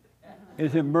it.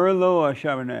 Is it Merlot or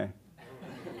Chardonnay?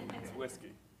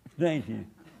 whiskey. Thank you.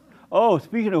 Oh,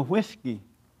 speaking of whiskey,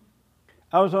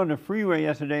 I was on the freeway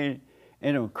yesterday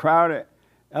and it was crowded.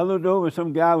 I looked over,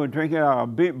 some guy was drinking out a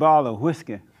big bottle of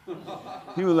whiskey.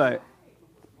 He was like,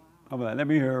 I was like, let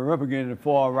me hurry up again in the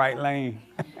far right lane.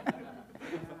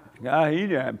 God, he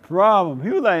had a problem.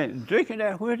 He was like drinking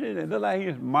that whiskey. It looked like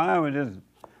his mind was just,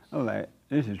 I was like,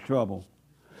 this is trouble.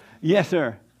 Yes,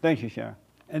 sir. Thank you, sir.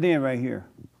 And then right here.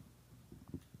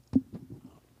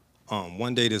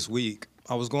 One day this week,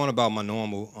 I was going about my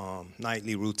normal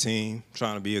nightly routine,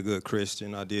 trying to be a good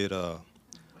Christian. I did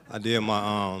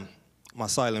my my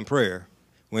silent prayer,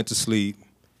 went to sleep.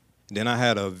 Then I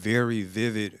had a very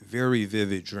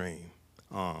vivid dream.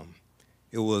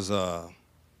 It was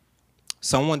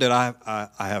someone that I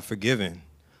have forgiven,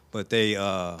 but they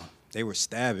were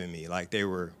stabbing me. Like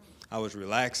I was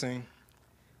relaxing,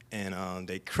 and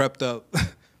they crept up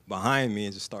behind me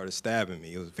and just started stabbing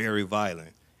me. It was very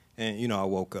violent. And, you know, I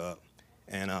woke up.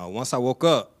 And once I woke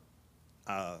up,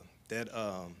 that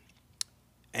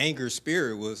anger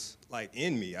spirit was, like,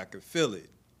 in me. I could feel it.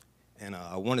 And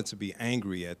I wanted to be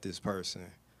angry at this person.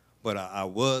 But I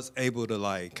was able to,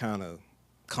 like, kind of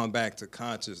come back to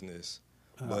consciousness.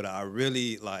 But I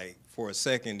really, like, for a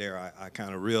second there, I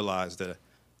kind of realized that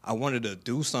I wanted to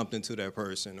do something to that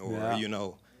person or, you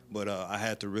know, but I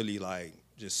had to really, like,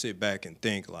 just sit back and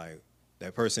think, like,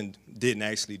 that person didn't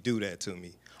actually do that to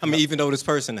me. I mean, even though this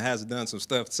person has done some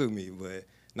stuff to me, but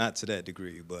not to that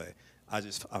degree. But I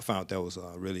found that was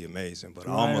really amazing. But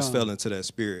I almost fell into that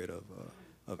spirit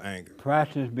of anger.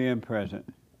 Practice being present,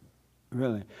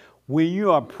 really. When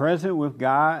you are present with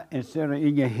God instead of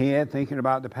in your head thinking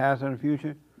about the past or the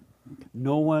future,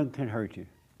 no one can hurt you.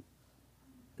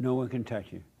 No one can touch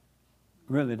you.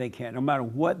 Really, they can't. No matter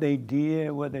what they did,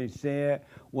 what they said,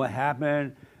 what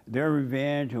happened, their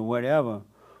revenge or whatever,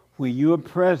 when you are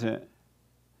present,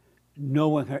 no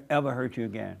one can ever hurt you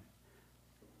again.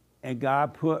 And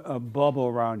God put a bubble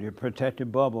around you, a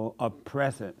protected bubble of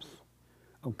presence,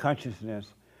 of consciousness,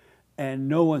 and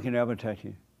no one can ever touch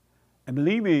you. And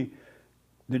believe me,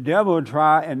 the devil will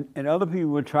try, and other people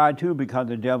will try too because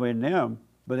the devil in them,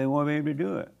 but they won't be able to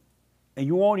do it. And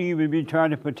you won't even be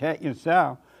trying to protect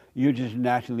yourself. You're just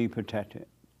naturally protected.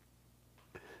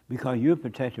 Because you're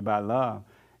protected by love.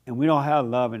 And we don't have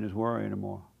love in this world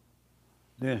anymore.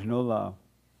 There's no love.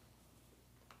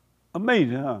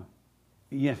 Amazing, huh?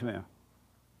 Yes, ma'am.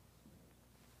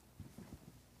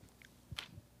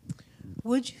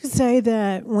 Would you say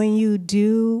that when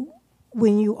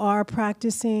you are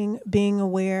practicing being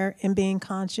aware and being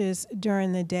conscious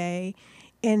during the day,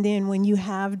 and then when you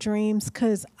have dreams,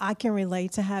 because I can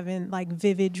relate to having like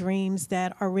vivid dreams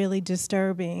that are really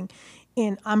disturbing,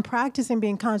 and I'm practicing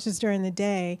being conscious during the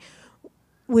day,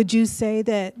 would you say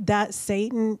that that's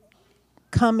Satan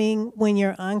coming when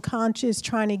you're unconscious,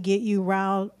 trying to get you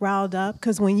riled up?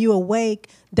 Because when you awake,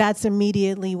 that's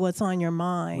immediately what's on your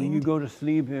mind. When you go to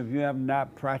sleep, if you have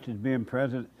not practiced being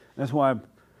present, that's why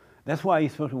you're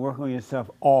supposed to work on yourself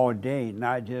all day,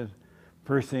 not just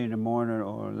first thing in the morning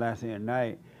or last thing at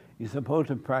night. You're supposed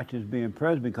to practice being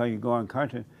present because you go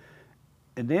unconscious,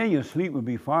 and then your sleep will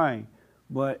be fine.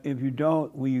 But if you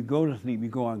don't, when you go to sleep, you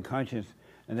go unconscious,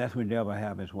 and that's when the devil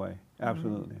have his way.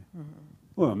 Absolutely. Mm-hmm.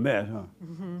 What a mess, huh?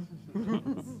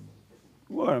 Mm-hmm.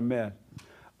 What a mess.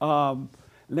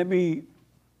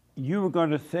 You were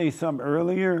going to say something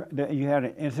earlier that you had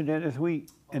an incident this week,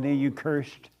 and then you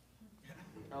cursed.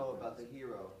 Oh, about the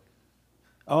hero.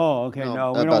 Oh, okay.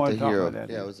 No, we don't want to talk about that.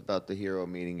 Yeah, it was about the hero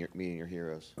meeting your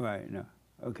heroes. Right. No.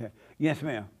 Okay. Yes,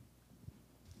 ma'am.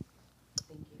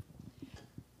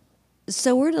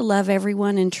 So we're to love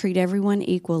everyone and treat everyone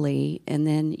equally, and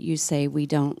then you say we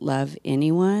don't love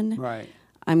anyone. Right.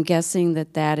 I'm guessing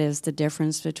that is the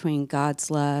difference between God's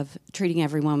love, treating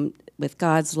everyone with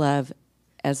God's love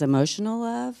as emotional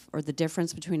love, or the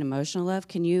difference between emotional love.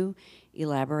 Can you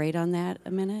elaborate on that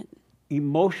a minute?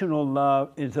 Emotional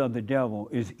love is of the devil,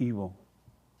 is evil.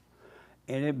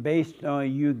 And it's based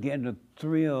on you getting a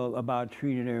thrill about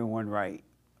treating everyone right.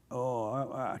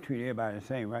 Oh, I treat everybody the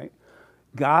same, right?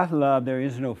 God's love, there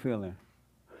is no feeling.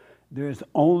 There's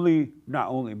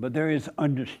there is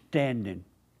understanding.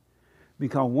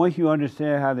 Because once you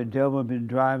understand how the devil has been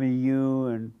driving you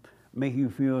and making you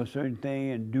feel a certain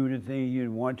thing and do the thing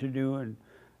you want to do and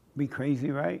be crazy,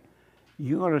 right?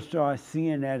 You're going to start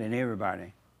seeing that in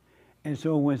everybody. And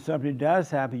so when something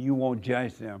does happen, you won't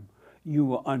judge them. You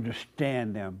will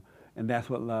understand them. And that's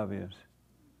what love is.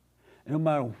 And no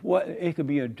matter what, it could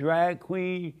be a drag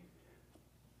queen,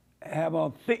 have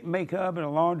on thick makeup and a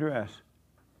long dress.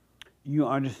 You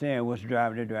understand what's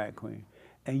driving the drag queen.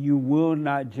 And you will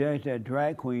not judge that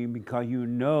drag queen because you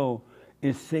know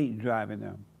it's Satan driving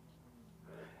them.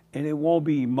 and it won't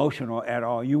be emotional at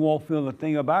all. You won't feel a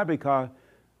thing about it because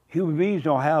human beings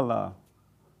don't have love.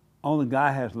 Only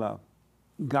God has love.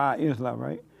 God is love,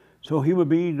 right? So human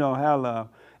beings don't have love.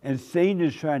 And Satan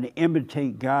is trying to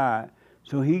imitate God,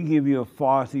 so he give you a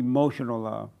false emotional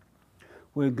love.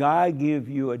 Where God gives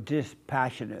you a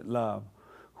dispassionate love,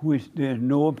 which there's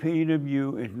no opinion of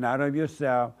you, it's not of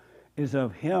yourself, it's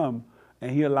of him,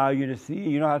 and he allow you to see.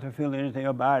 You don't have to feel anything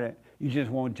about it. You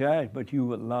just won't judge, but you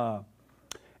would love.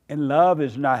 And love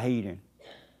is not hating.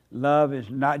 Love is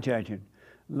not judging.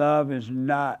 Love is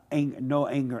not no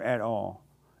anger at all.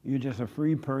 You're just a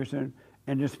free person,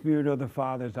 and the Spirit of the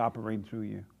Father is operating through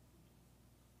you.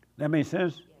 That makes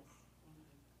sense? Yes.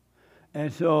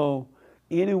 And so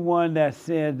anyone that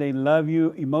says they love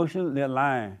you emotionally, they're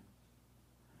lying.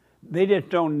 They just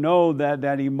don't know that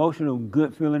that emotional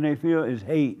good feeling they feel is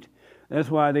hate. That's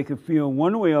why they could feel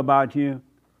one way about you.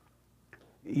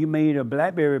 You made a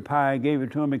blackberry pie and gave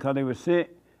it to them because they were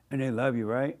sick, and they love you,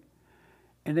 right?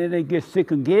 And then they get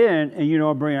sick again, and you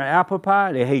don't bring an apple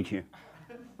pie, they hate you.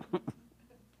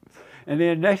 And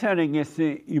then next time they get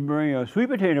sick, you bring a sweet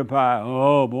potato pie,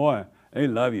 oh boy, they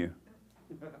love you.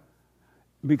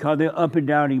 Because they're up and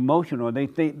down emotional. They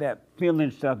think that feeling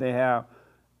stuff they have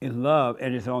is love,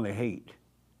 and it's only hate.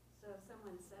 So if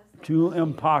someone says two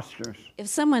imposters. If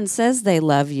someone says they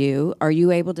love you, are you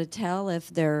able to tell if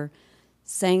they're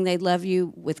saying they love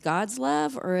you with God's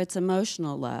love or it's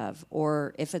emotional love?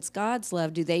 Or if it's God's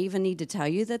love, do they even need to tell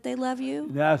you that they love you?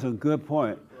 That's a good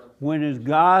point. When it's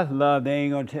God's love, they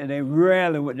ain't gonna tell. They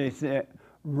rarely would they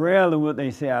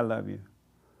say I love you.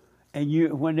 And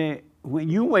you when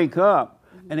you wake up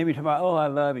and they be talking about, oh, I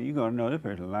love you, you're gonna know this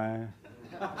person lying.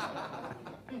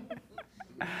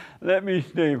 Let me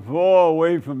stay far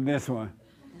away from this one.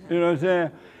 You know what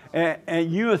I'm saying?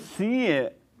 And you'll see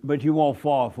it, but you won't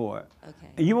fall for it. Okay.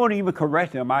 And you won't even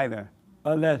correct them either,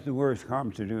 unless the worst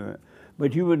comes to do it.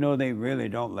 But you would know they really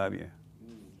don't love you.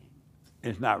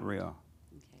 It's not real.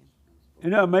 Okay.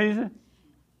 Isn't that amazing?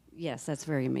 Yes, that's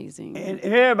very amazing. And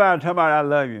everybody talking about I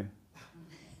love you.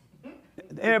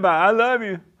 Everybody, I love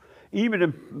you. Even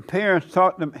the parents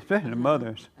talk to them, especially the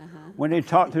mothers, when they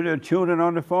talk to their children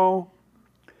on the phone,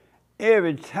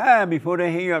 every time before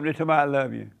they hang up, they talk about I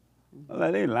love you.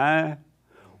 Like they lying.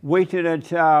 Wait till that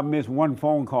child missed one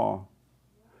phone call.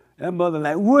 That mother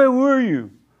like, where were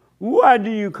you? Why do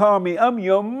you call me? I'm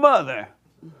your mother.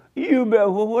 You better,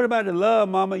 well, what about the love,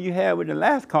 mama, you had with the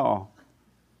last call?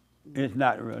 It's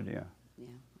not the real deal. Yeah,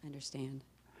 I understand.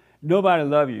 Nobody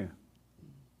love you.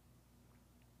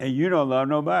 And you don't love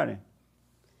nobody.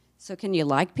 So can you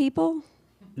like people?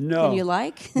 No. Can you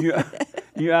like? you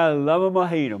either love them or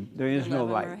hate them. There is no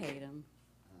like. Love 'em or hate 'em.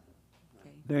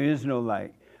 Okay. There is no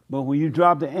like. But when you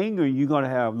drop the anger, you're going to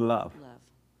have love.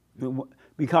 Love.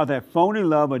 Because that phony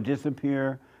love will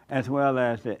disappear as well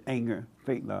as the anger,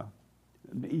 fake love,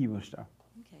 the evil stuff.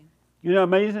 Okay. You know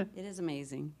amazing? It is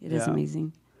amazing. It is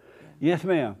amazing. Yeah. Yes,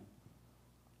 ma'am.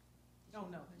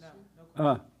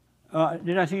 No.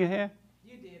 Did I see your hand?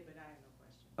 You did, but I have no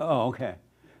question. Oh, okay.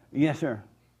 Yes, sir.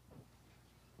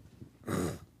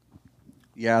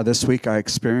 Yeah, this week I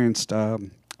experienced,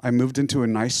 I moved into a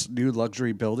nice new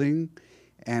luxury building,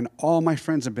 and all my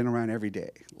friends have been around every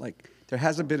day. Like, there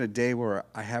hasn't been a day where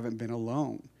I haven't been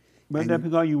alone. But that's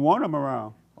because you want them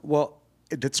around. Well,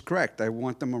 that's correct. I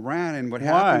want them around, and what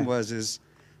happened was,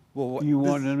 well, you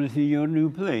want them to see your new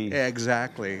place. Yeah,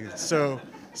 exactly. So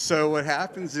what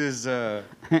happens is,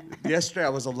 yesterday I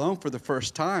was alone for the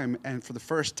first time, and for the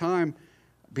first time,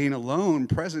 being alone,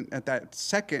 present at that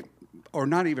second, or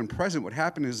not even present, what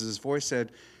happened is his voice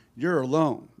said, "You're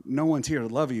alone. No one's here to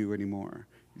love you anymore.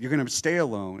 You're going to stay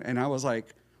alone." And I was like,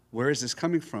 where is this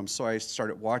coming from? So I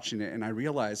started watching it, and I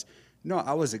realized, no,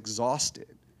 I was exhausted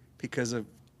because of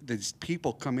these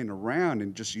people coming around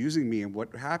and just using me. And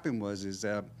what happened was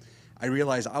I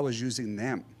realized I was using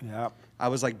them. Yep. I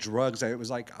was like drugs. It was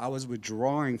like I was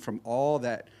withdrawing from all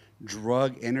that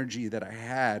drug energy that I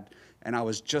had, and I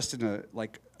was just in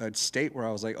a state where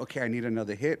I was like, okay, I need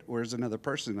another hit. Where's another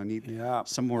person? I need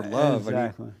some more love.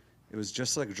 Exactly. It was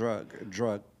just like a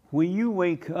drug. When you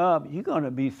wake up, you're going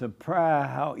to be surprised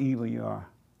how evil you are.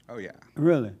 Oh, yeah.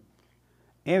 Really.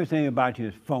 Everything about you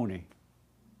is phony.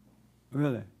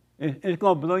 Really. It's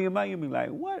going to blow your mind. You'll be like,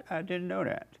 what? I didn't know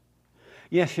that.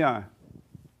 Yes, Sean.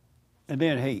 And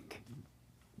then Hake.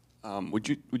 Would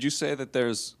you say that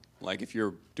there's, like, if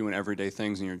you're doing everyday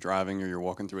things and you're driving or you're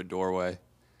walking through a doorway,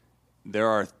 there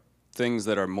are things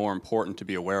that are more important to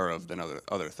be aware of than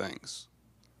other things?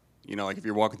 You know, like if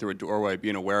you're walking through a doorway,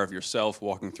 being aware of yourself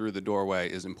walking through the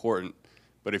doorway is important.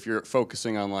 But if you're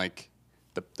focusing on, like,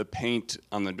 the paint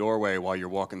on the doorway while you're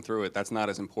walking through it, that's not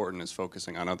as important as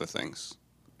focusing on other things.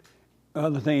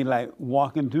 Other things like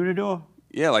walking through the door?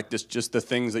 Yeah, like just the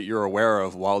things that you're aware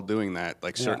of while doing that.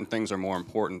 Like certain Yeah. things are more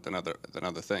important than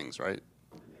other things, right?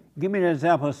 Give me an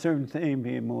example of certain thing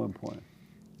being more important.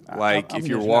 Like I'm if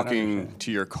you're just not walking understanding.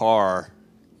 to your car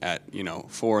at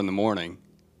 4 a.m.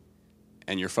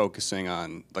 and you're focusing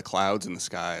on the clouds in the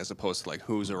sky as opposed to like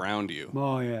who's around you.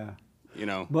 Oh, yeah. You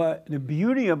know. But the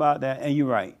beauty about that, and you're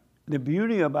right, the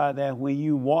beauty about that, when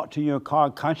you walk to your car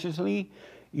consciously,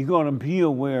 you're going to be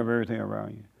aware of everything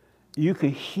around you. You can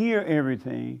hear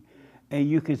everything, and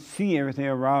you can see everything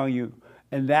around you,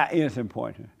 and that is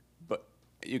important. But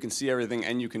you can see everything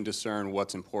and you can discern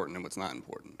what's important and what's not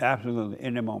important. Absolutely,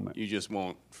 in the moment. You just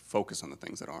won't focus on the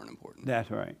things that aren't important. That's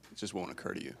right. It just won't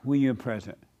occur to you. When you're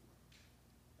present.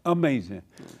 Amazing.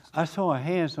 I saw a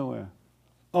hand somewhere.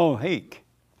 Oh, Hake.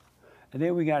 And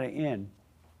then we got an end.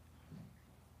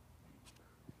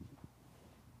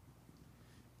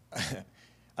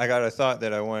 I got a thought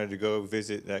that I wanted to go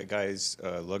visit that guy's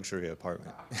luxury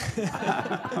apartment.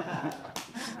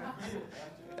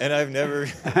 And I've never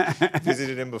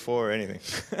visited him before or anything.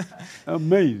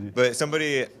 Amazing. But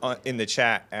somebody in the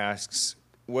chat asks,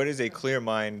 what is a clear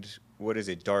mind? What is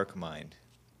a dark mind?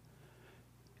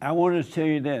 I want to tell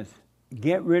you this.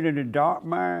 Get rid of the dark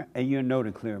mind and you'll know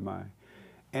the clear mind.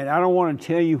 And I don't want to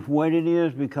tell you what it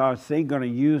is because Satan's going to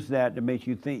use that to make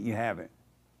you think you have it.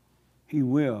 He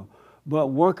will. But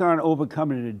work on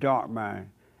overcoming the dark mind.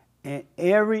 And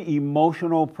every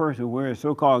emotional person, whether it's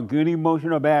so-called good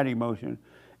emotion or bad emotion,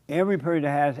 every person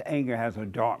that has anger has a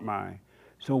dark mind.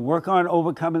 So work on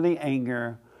overcoming the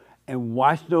anger and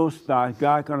watch those thoughts.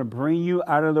 God's going to bring you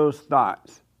out of those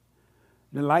thoughts.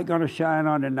 The light going to shine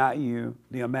on and not you,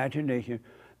 the imagination.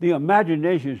 The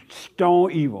imagination is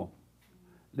stone evil.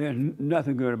 There's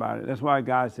nothing good about it. That's why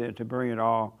God said to bring it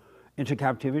all into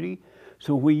captivity.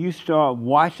 So when you start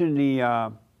watching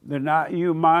the not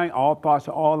you mind, all thoughts,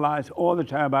 all lies, all the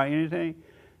time about anything,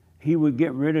 he would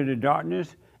get rid of the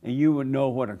darkness and you would know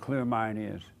what a clear mind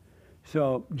is.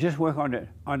 So just work on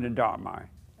the dark mind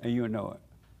and you'll know it.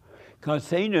 Because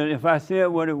Satan, if I said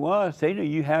what it was, Satan,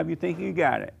 you think you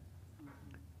got it.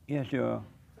 Yes, sure.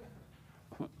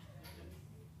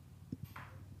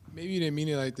 Maybe you didn't mean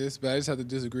it like this, but I just have to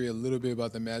disagree a little bit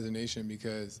about the imagination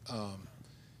because,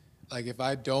 like, if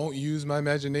I don't use my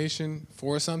imagination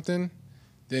for something,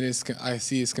 then I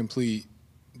see it's complete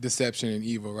deception and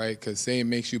evil, right? Because Satan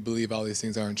makes you believe all these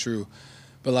things aren't true.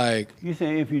 But, like... You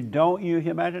say if you don't use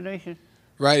your imagination?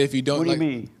 Right, if you don't... What do you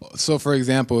mean? So, for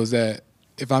example, is that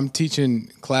if I'm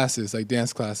teaching classes, like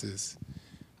dance classes,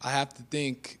 I have to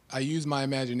think, I use my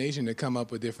imagination to come up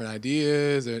with different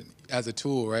ideas or, as a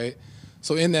tool, right?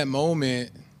 So in that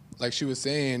moment, like she was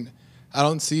saying, I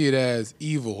don't see it as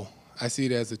evil. I see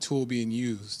it as a tool being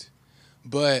used.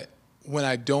 But when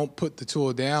I don't put the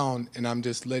tool down and I'm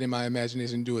just letting my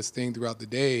imagination do its thing throughout the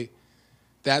day,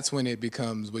 that's when it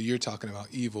becomes what you're talking about,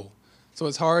 evil. So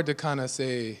it's hard to kind of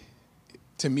say,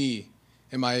 to me,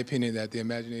 in my opinion, that the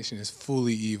imagination is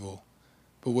fully evil.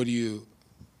 But what do you...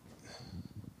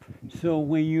 So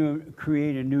when you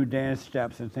create a new dance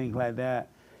steps and things like that,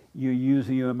 you're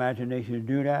using your imagination to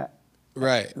do that?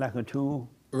 Right. Like a tool?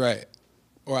 Right.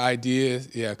 Or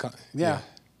ideas, yeah. Yeah.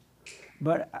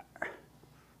 But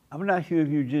I'm not sure if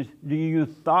do you use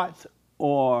thoughts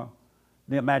or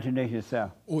the imagination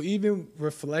itself? Well, even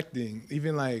reflecting,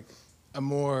 even like a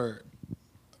more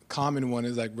common one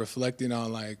is like reflecting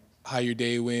on like how your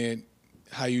day went,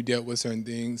 how you dealt with certain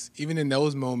things. Even in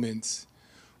those moments,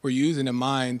 we're using the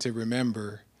mind to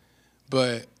remember.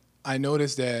 But I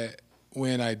noticed that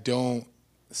when I don't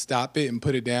stop it and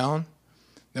put it down,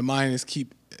 the mind is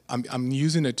I'm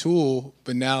using a tool,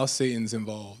 but now Satan's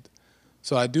involved.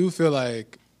 So I do feel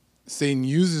like Satan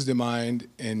uses the mind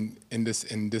and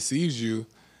deceives you,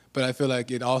 but I feel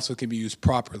like it also can be used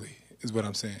properly, is what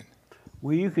I'm saying.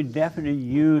 Well, you could definitely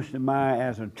use the mind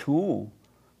as a tool,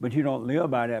 but you don't live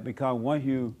by that because once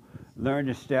you learn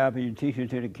the step and you teach it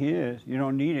to the kids, you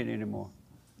don't need it anymore.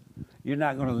 You're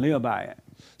not going to live by it.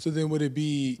 So then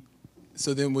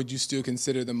would you still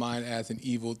consider the mind as an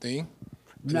evil thing?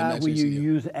 Not when you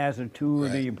use it as a tool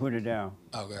and then you put it down.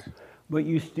 Okay. But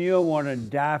you still want to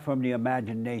die from the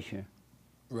imagination.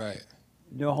 Right.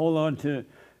 Don't hold on to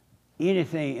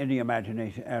anything in the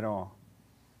imagination at all.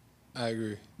 I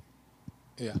agree.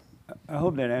 Yeah. I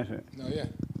hope that answers it. No, yeah.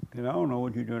 Because I don't know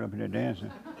what you're doing up there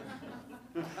dancing.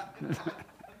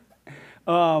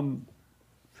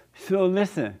 So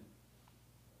listen,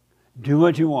 do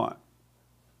what you want.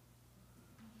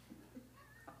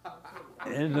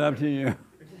 It's up to you.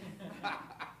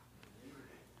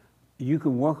 You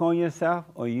can work on yourself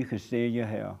or you can stay in your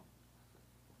hell.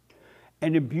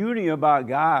 And the beauty about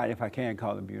God, if I can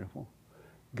call it beautiful,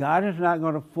 God is not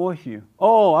going to force you.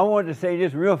 Oh, I wanted to say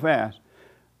this real fast.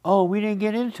 Oh, we didn't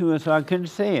get into it, so I couldn't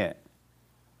say it.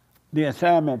 The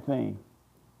assignment thing.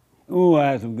 Ooh, I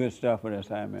had some good stuff for the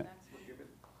assignment.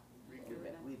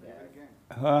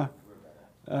 Huh?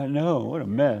 No, what a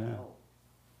mess.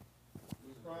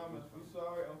 Huh?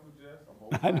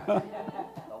 I know.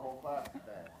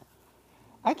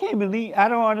 I can't believe, I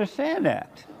don't understand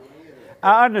that.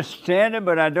 I understand it,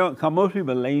 but I don't, because most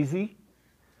people are lazy.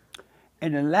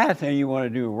 And the last thing you want to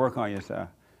do is work on yourself,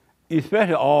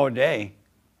 especially all day.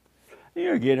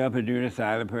 You get up and do the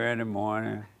silent prayer in the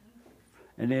morning,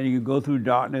 and then you go through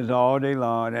darkness all day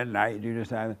long. At night, you do the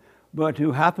silent. But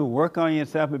to have to work on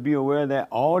yourself and be aware of that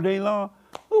all day long,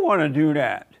 who want to do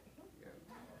that?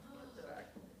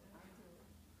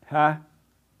 Huh?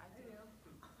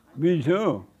 Me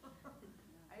too.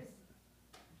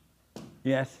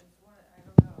 Yes.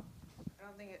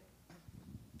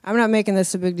 I'm not making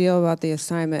this a big deal about the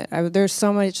assignment. There's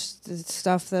so much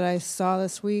stuff that I saw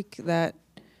this week that.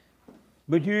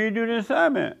 But you didn't do the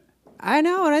assignment. I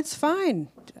know, and it's fine.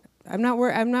 I'm not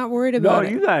worried about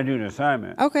it. No, you gotta do the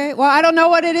assignment. Okay. Well, I don't know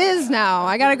what it is now.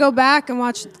 I gotta go back and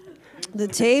watch the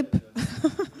tape.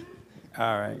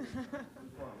 All right.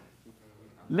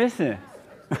 Listen.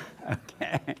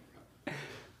 Okay.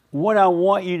 What I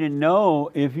want you to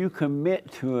know, if you commit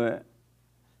to it,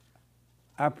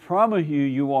 I promise you,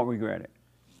 you won't regret it.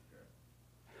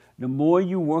 The more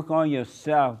you work on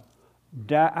yourself,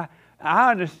 I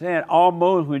understand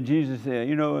almost when Jesus said,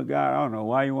 you know what, God, I don't know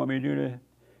why you want me to do this.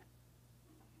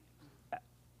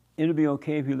 It'll be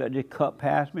okay if you let this cup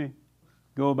pass me,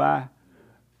 go by.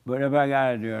 But if I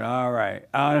got to do it, all right.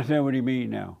 I understand what he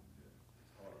means now.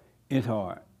 It's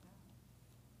hard.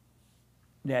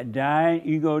 That dying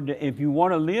ego, if you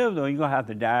want to live, though, you're going to have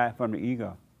to die from the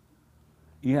ego.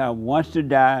 You have once to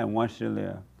die and once to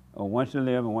live, or once to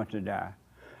live and once to die,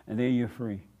 and then you're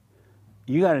free.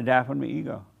 You got to die from the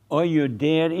ego, or you're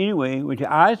dead anyway with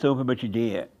your eyes open, but you're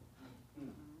dead.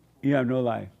 You have no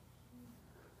life.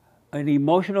 An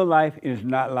emotional life is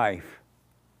not life.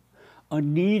 A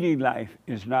needy life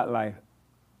is not life.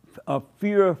 A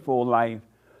fearful life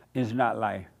is not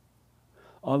life.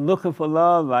 A looking for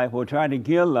love life or trying to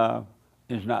give love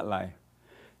is not life.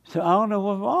 So I don't know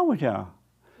what's wrong with y'all.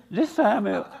 This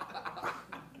assignment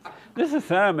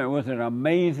was an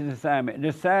amazing assignment. The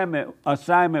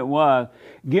assignment was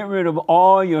get rid of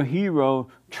all your heroes,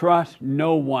 trust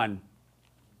no one.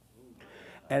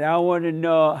 And I want to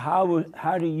know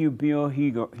how do you build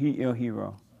your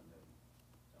hero?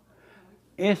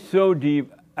 It's so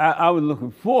deep. I was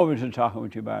looking forward to talking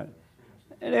with you about it.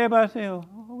 And everybody said, oh,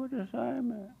 what's the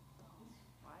assignment?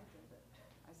 I did it.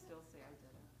 I still say I did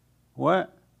it.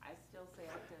 What? I still say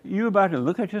I did it. You about to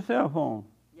look at your cell phone.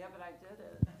 Yeah, but I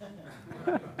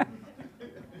did it.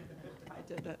 I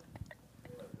did it.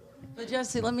 But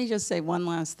Jesse, let me just say one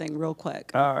last thing real quick.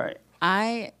 All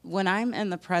right. When I'm in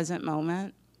the present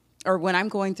moment, or when I'm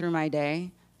going through my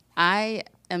day, I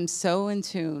am so in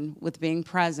tune with being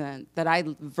present that I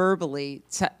verbally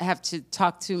have to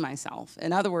talk to myself.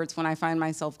 In other words, when I find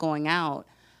myself going out,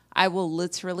 I will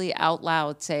literally out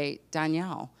loud say,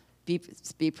 Danielle,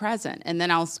 be present. And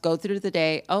then I'll go through the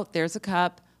day, oh, there's a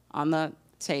cup on the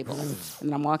table.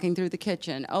 And I'm walking through the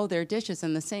kitchen, oh, there are dishes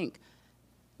in the sink.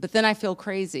 But then I feel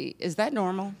crazy. Is that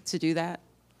normal to do that?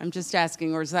 I'm just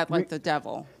asking, or is that like the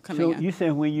devil coming in? So you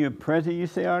say when you're present, you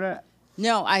say all that?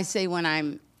 No, I say when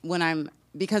I'm,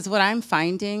 because what I'm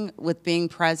finding with being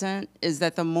present is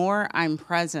that the more I'm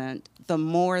present, the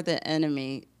more the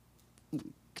enemy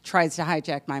tries to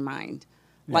hijack my mind.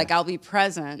 Yeah. Like I'll be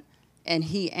present and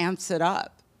he amps it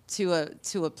up to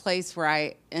a place where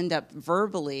I end up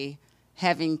verbally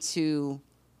having to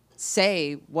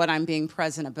say what I'm being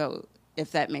present about,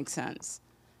 if that makes sense.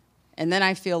 And then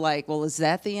I feel like, well, is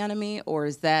that the enemy, or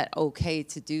is that okay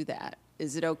to do that?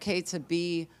 Is it okay to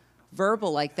be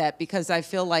verbal like that? Because I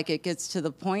feel like it gets to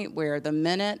the point where the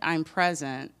minute I'm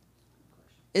present,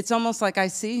 it's almost like I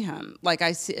see him. Like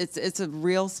I see, it's a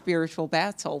real spiritual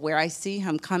battle where I see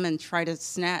him come and try to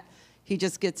snap. He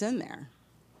just gets in there.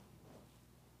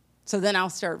 So then I'll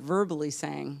start verbally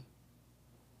saying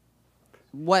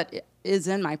what is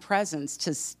in my presence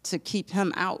to keep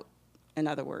him out, in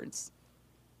other words.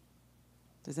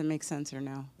 Does it make sense or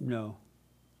no? No.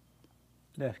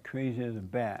 That's crazy as a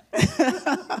bat.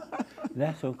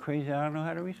 That's so crazy I don't know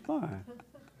how to respond.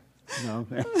 No,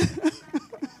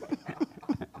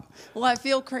 well, I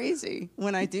feel crazy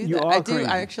when I do you that. Are crazy.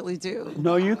 I actually do.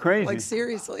 No, you're crazy. Like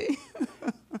seriously.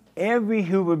 Every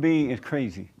human being is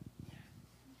crazy.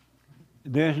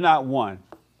 There's not one.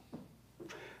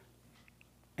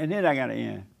 And then I got to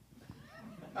end.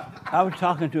 I was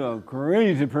talking to a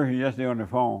crazy person yesterday on the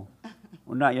phone.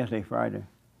 Well, not yesterday, Friday.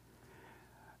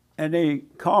 And they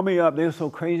called me up. They were so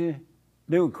crazy.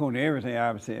 They were quoting everything I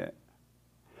ever said.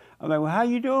 I'm like, well, how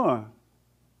you doing?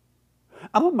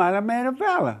 I'm a mighty man of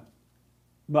valor.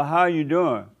 But how you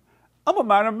doing? I'm a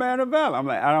mighty man of valor. I'm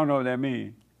like, I don't know what that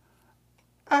means.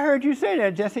 I heard you say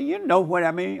that, Jesse. You know what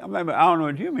I mean. I'm like, but I don't know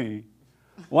what you mean.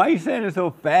 Why are you saying it so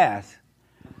fast?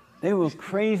 They were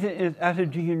crazy. I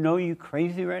said, do you know you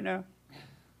crazy right now?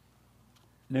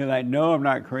 They're like, no, I'm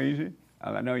not crazy.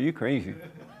 I'm like, no, you crazy.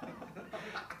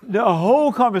 The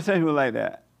whole conversation was like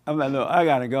that. I'm like, look, I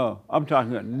gotta go. I'm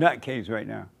talking to a nutcase right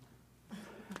now.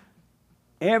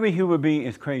 Every human being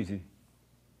is crazy.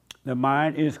 The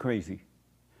mind is crazy.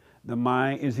 The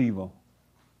mind is evil.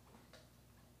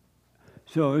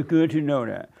 So it's good to know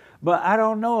that. But I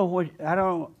don't know what, I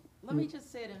don't. Let me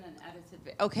just say it in an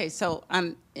edited. Okay, so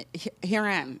here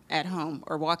I am at home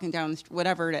or walking down the street,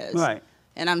 whatever it is. Right.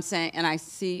 And I'm saying, and I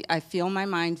feel my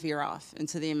mind veer off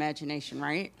into the imagination,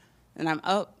 right? And I'm,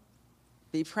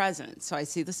 be present. So I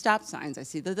see the stop signs, I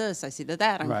see the this, I see the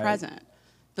that, I'm Right. present.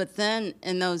 But then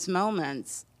in those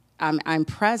moments, I'm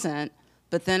present,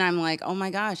 but then I'm like, oh my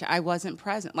gosh, I wasn't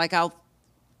present. Like I'll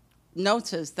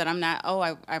notice that I'm not,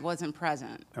 I wasn't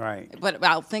present. Right. But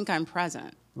I'll think I'm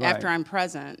present. Right. After I'm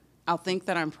present, I'll think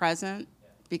that I'm present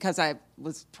because I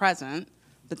was present,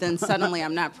 but then suddenly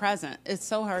I'm not present. It's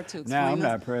so hard to explain. Now I'm this.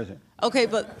 not present. Okay,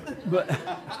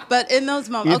 but in those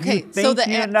moments, If you okay, so think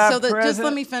you're not just let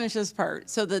present- me finish this part.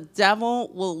 So the devil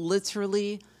will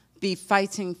literally be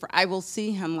fighting for. I will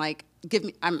see him like, give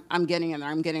me. I'm getting in there.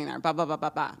 I'm getting there. Blah blah blah blah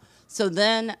blah. So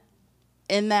then,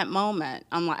 in that moment,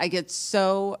 I'm like, I get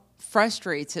so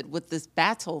frustrated with this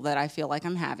battle that I feel like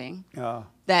I'm having.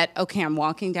 That okay, I'm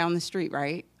walking down the street,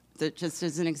 right? That just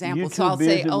as an example. You're So too I'll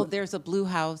say, busy oh, with- there's a blue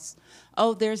house.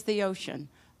 Oh, there's the ocean.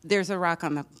 There's a rock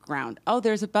on the ground. Oh,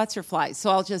 there's a butterfly.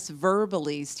 So I'll just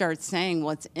verbally start saying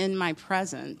what's in my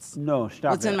presence. No,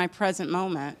 stop What's in that. my present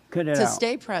moment Cut it to out.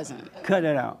 stay present. Cut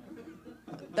it out.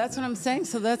 That's what I'm saying.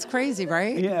 So that's crazy,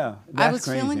 right? Yeah, I that's was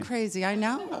feeling crazy. crazy. I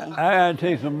know. I gotta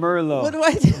take some Merlot. What do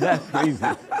I do? That's crazy.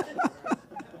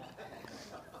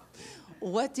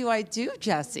 What do I do,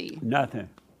 Jesse? Nothing.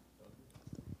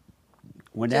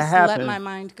 When Just that happens, let my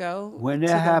mind go. when to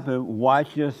that the- happens,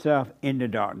 watch yourself in the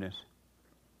darkness.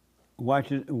 Watch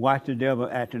the devil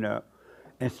acting up,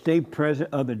 and stay present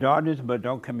of the darkness, but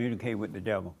don't communicate with the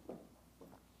devil.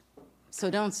 So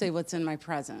don't say what's in my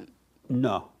present.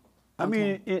 No. I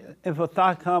mean, if a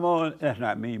thought come on, that's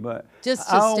not me, but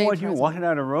Just I don't stay want you present. walking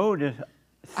down the road just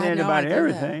saying know, about I do that.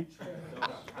 everything.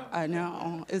 I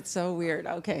know. It's so weird.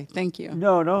 Okay, thank you.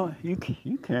 No, you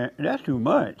can't. That's too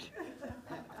much.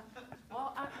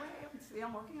 Well, see,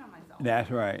 I'm working on myself.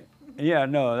 That's right. Yeah,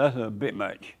 no, that's a bit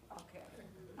much.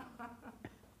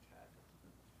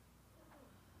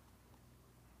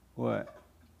 What?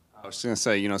 I was just gonna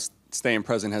say, staying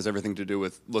present has everything to do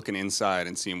with looking inside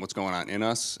and seeing what's going on in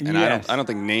us. And Yes. I don't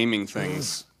think naming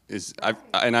things is.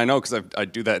 And I know because I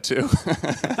do that too.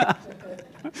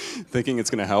 Thinking it's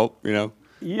gonna help, Yeah,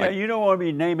 Like- you don't want to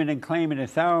be naming and claiming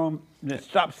the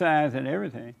stop signs and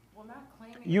everything.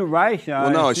 You're right, Sean.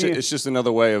 Well, no, See, it's just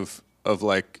another way of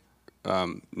like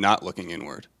not looking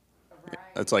inward.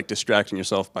 It's like distracting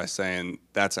yourself by saying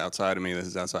that's outside of me, this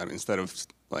is outside of me, instead of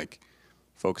like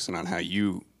focusing on how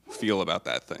you feel about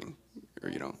that thing,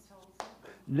 or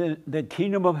the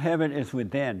kingdom of heaven is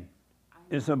within.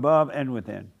 It's above and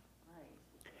within.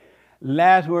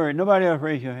 Last word. Nobody else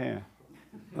raise your hand.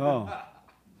 Oh.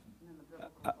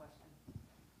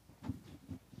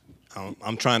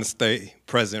 I'm trying to stay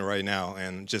present right now,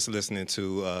 and just listening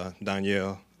to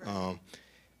Danielle.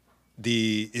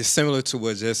 It's similar to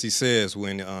what Jesse says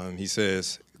when he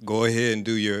says, "Go ahead and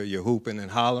do your hooping and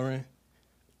hollering,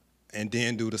 and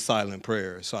then do the silent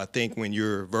prayer." So I think when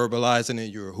you're verbalizing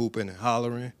it, you're hooping and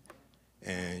hollering,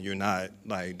 and you're not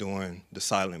like doing the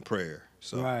silent prayer.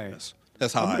 So Right.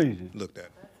 that's how Amazing. I looked at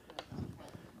it.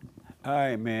 All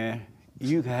right, man.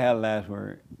 You can have last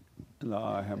word.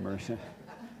 Lord have mercy.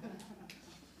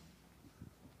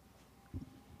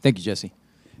 Thank you, Jesse.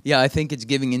 Yeah, I think it's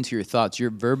giving into your thoughts.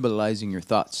 You're verbalizing your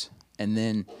thoughts. And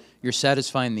then you're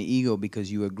satisfying the ego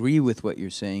because you agree with what you're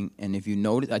saying. And if you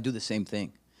notice, I do the same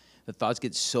thing. The thoughts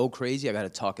get so crazy, I got to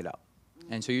talk it out.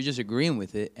 And so you're just agreeing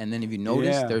with it. And then if you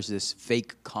notice, Yeah. there's this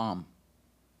fake calm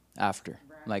after.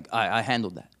 Like, I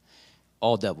handled that.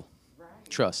 All devil.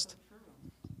 Trust.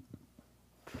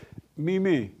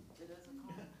 Me.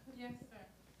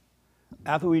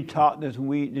 After we talked this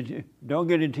week, don't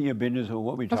get into your business or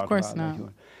what we talked course about. not. This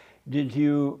one. Did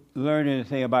you learn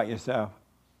anything about yourself,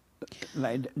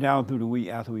 like down through the week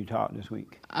after we talked this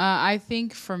week? I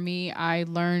think for me, I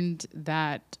learned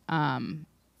that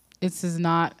this is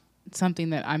not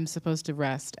something that I'm supposed to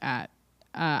rest at.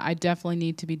 I definitely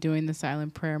need to be doing the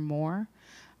silent prayer more.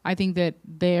 I think that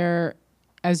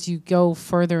as you go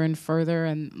further and further,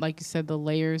 and like you said, the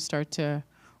layers start to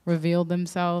reveal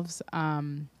themselves,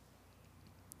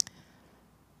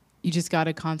 you just got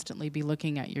to constantly be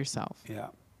looking at yourself. Yeah.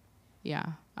 Yeah.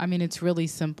 I mean, it's really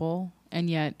simple, and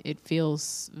yet it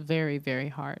feels very, very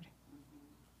hard.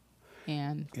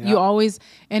 And you always,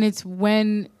 and it's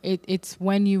when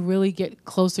you really get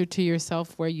closer to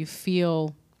yourself where you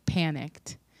feel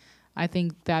panicked. I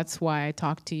think that's why I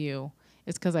talked to you.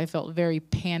 It's because I felt very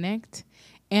panicked,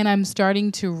 and I'm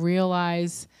starting to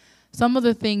realize some of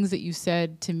the things that you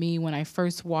said to me when I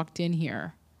first walked in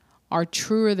here are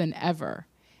truer than ever.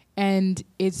 And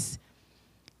it's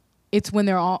when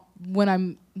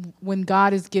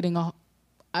God is getting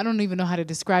I don't even know how to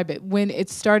describe it. When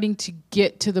it's starting to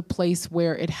get to the place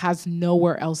where it has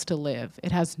nowhere else to live,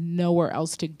 it has nowhere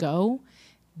else to go,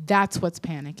 that's what's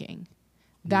panicking.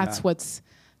 That's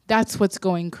what's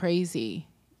going crazy.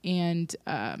 And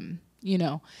I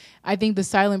think the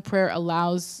silent prayer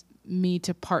allows me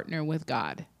to partner with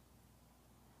God.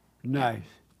 Nice.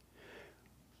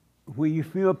 When you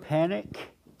feel panic,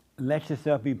 let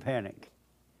yourself be panic.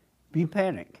 Be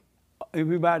panic.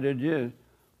 Everybody just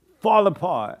fall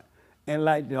apart, and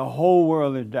like the whole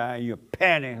world is dying, you're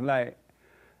panic. Like,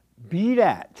 be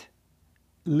that,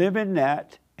 live in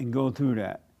that, and go through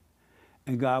that,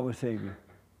 and God will save you.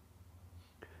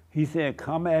 He said,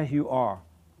 come as you are,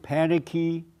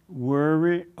 panicky,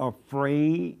 worried,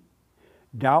 afraid,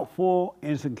 doubtful,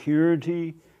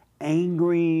 insecurity,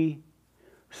 angry,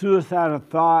 suicidal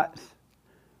thoughts,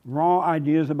 wrong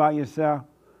ideas about yourself.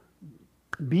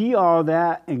 Be all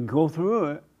that and go through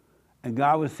it, and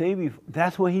God will save you.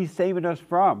 That's what He's saving us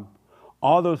from,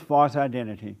 all those false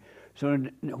identities. So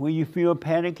when you feel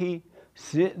panicky,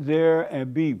 sit there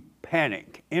and be in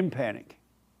panic.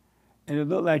 And it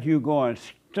look like you're going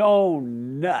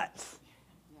stone nuts.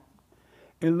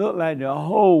 It look like the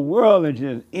whole world is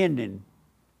just ending.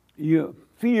 Your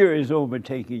fear is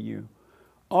overtaking you.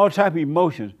 All type of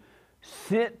emotions.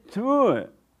 Sit through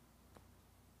it.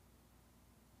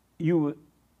 You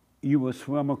will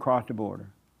swim across the border.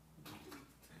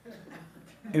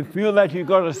 It feels like you're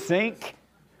going to sink,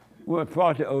 well,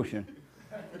 across the ocean.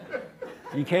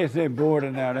 You can't say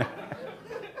border now.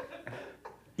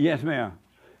 Yes, ma'am.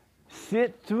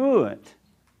 Sit through it.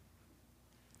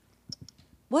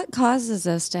 What causes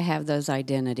us to have those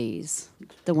identities,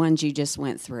 the ones you just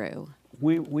went through?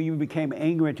 When you became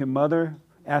angry at your mother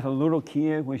as a little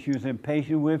kid, when she was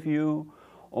impatient with you,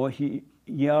 or she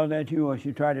yelled at you, or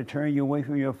she tried to turn you away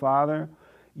from your father,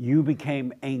 you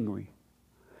became angry.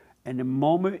 And the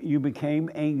moment you became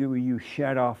angry, you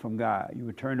shut off from God. You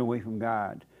were turned away from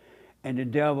God. And the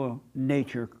devil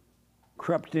nature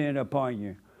crept in upon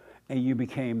you, and you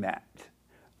became that.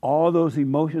 All those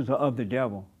emotions are of the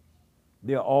devil.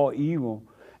 They're all evil.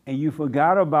 And you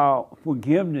forgot about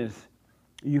forgiveness.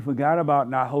 You forgot about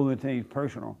not holding things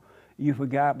personal. You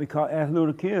forgot because as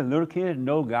little kids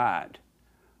know God.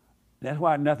 That's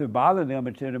why nothing bothered them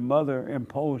until the mother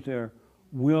imposed their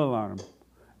will on them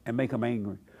and make them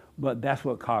angry. But that's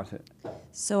what caused it.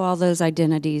 So all those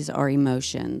identities are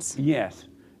emotions. Yes,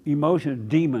 emotions,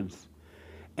 demons.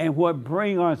 And what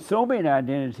bring on so many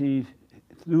identities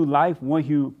through life, once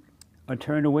you are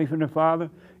turned away from the Father,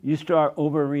 you start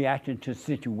overreacting to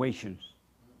situations.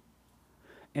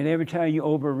 And every time you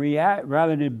overreact,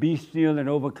 rather than be still and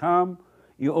overcome,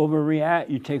 you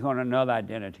overreact, you take on another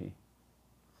identity.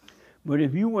 But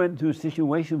if you went through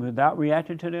situations without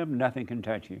reacting to them, nothing can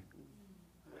touch you.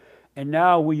 And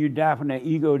now when you die from that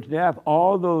ego death,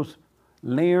 all those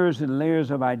layers and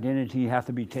layers of identity have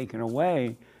to be taken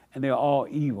away, and they're all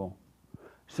evil.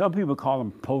 Some people call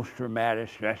them post-traumatic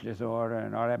stress disorder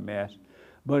and all that mess,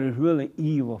 but it's really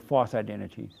evil, false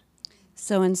identities.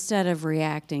 So instead of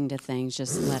reacting to things,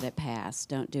 just let it pass.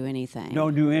 Don't do anything.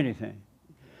 Don't do anything.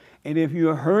 And if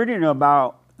you're hurting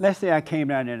about, let's say I came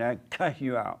down there and I cuss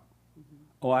you out.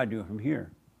 Oh, I do it from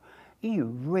here.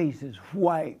 You racist,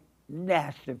 white,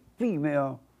 nasty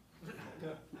female.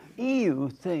 You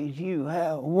think you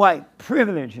have white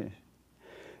privileges.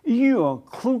 You a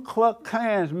Ku Klux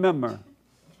Klan member.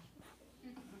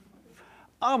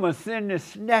 I'm going to send this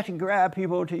snatch and grab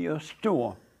people to your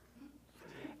store.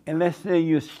 And let's say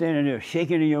you're standing there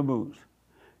shaking in your boots.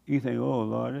 You think, oh,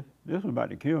 Lord, this is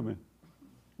about to kill me.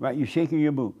 Right? You're shaking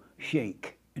your boot.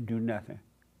 Shake and do nothing.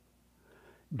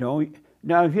 Don't.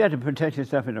 Now, if you have to protect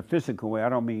yourself in a physical way, I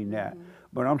don't mean that.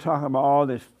 But I'm talking about all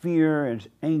this fear and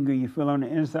anger you feel on the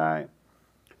inside.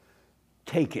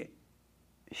 Take it.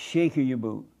 Shake in your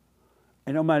boot.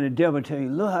 And no matter the devil tell you,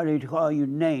 look how they call you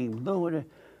names. Look what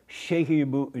shake in your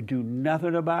boot and do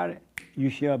nothing about it. You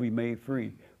shall be made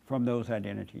free from those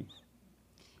identities.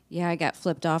 Yeah, I got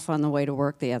flipped off on the way to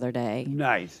work the other day.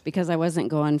 Nice. Because I wasn't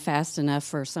going fast enough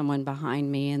for someone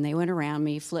behind me, and they went around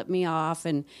me, flipped me off,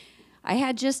 and I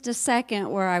had just a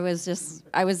second where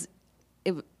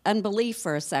unbelief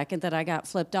for a second that I got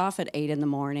flipped off at 8 in the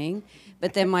morning.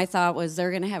 But then my thought was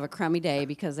they're going to have a crummy day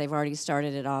because they've already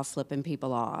started it off flipping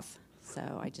people off.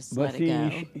 So I just let it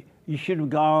go. You shouldn't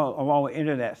have gone all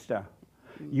into that stuff.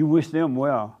 You wish them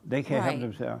well. They can't help Right.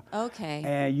 themselves. Okay.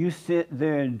 And you sit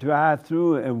there and drive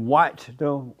through it and watch,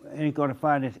 though, ain't going to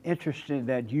find it interesting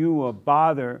that you were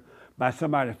bothered by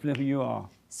somebody flipping you off.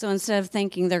 So instead of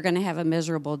thinking they're going to have a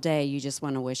miserable day, you just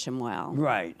want to wish them well.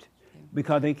 Right.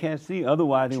 Because they can't see.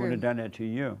 Otherwise, they would have done that to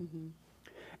you.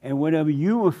 And whatever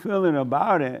you were feeling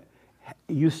about it,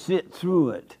 you sit through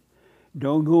it.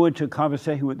 Don't go into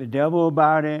conversation with the devil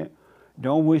about it.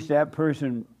 Don't wish that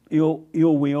person ill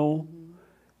will.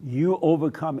 You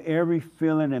overcome every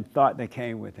feeling and thought that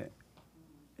came with it.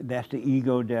 That's the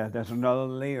ego death. That's another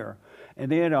layer.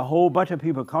 And then a whole bunch of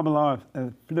people come along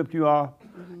and flip you off.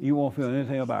 You won't feel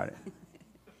anything about it.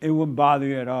 It wouldn't bother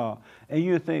you at all. And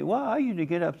you think, well, I used to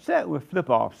get upset with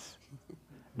flip-offs.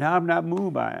 Now I'm not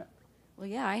moved by it. Well,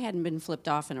 yeah, I hadn't been flipped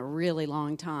off in a really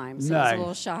long time, so Nice. it's a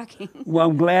little shocking. Well,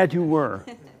 I'm glad you were.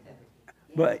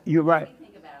 But you're right.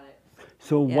 Think about it.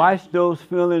 So Yeah. watch those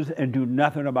feelings and do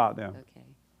nothing about them.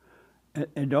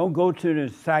 And don't go to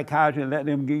the psychiatrist and let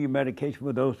them give you medication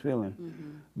for those feelings.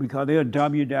 Because they'll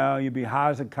dumb you down, you'll be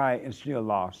high as a kite and still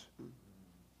lost.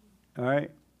 All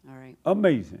right? All right.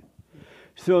 Amazing.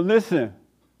 So listen,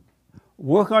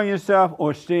 work on yourself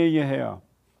or stay in your hell.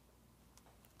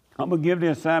 I'm going to give the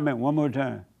assignment one more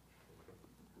time.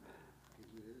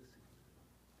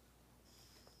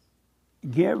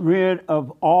 Get rid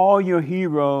of all your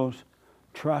heroes.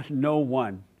 Trust no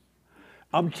one.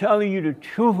 I'm telling you the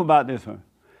truth about this one.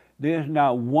 There's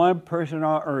not one person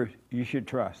on earth you should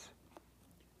trust.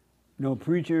 No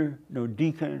preacher, no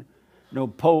deacon, no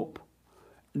pope,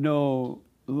 no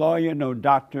lawyer, no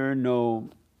doctor, no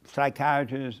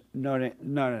psychiatrist, none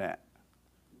of that.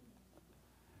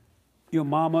 Your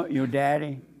mama, your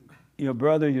daddy, your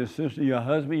brother, your sister, your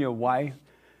husband, your wife,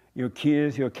 your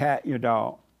kids, your cat, your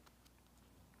dog.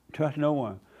 Trust no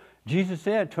one. Jesus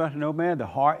said, trust no man, the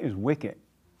heart is wicked.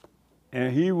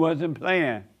 And he wasn't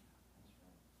playing.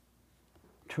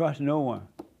 Trust no one.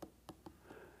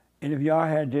 And if y'all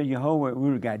had done your homework, we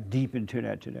would have got deep into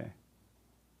that today.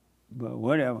 But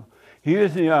whatever.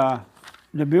 Here's the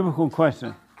biblical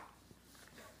question.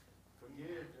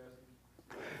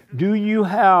 Do you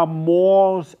have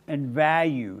morals and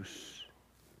values?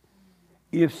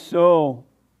 If so,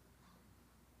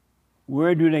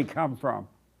 where do they come from?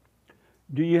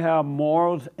 Do you have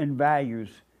morals and values?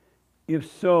 If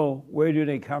so, where do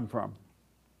they come from?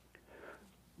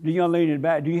 The young lady in the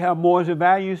back, do you have morals and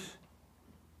values?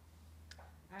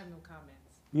 I have no comments.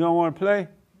 You don't want to play?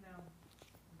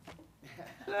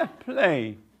 No. Let's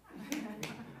play.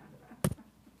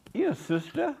 You a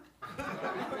sister?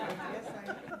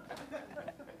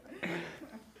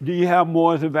 Do you have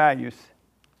morals and values?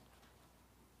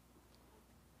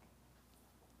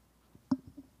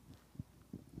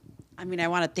 I mean, I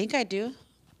want to think I do.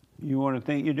 You want to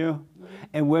think you do?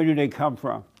 And where do they come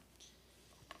from?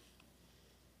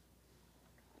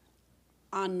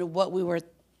 On what we were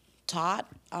taught,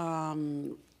 my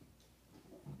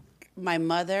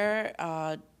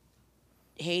mother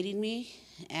hating me,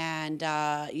 and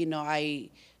I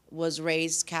was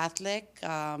raised Catholic.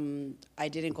 I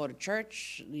didn't go to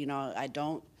church, I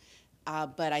don't,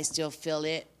 but I still feel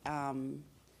it, and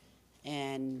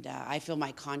I feel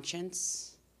my conscience,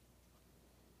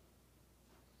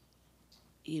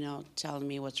 telling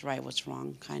me what's right, what's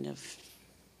wrong, kind of.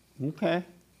 Okay.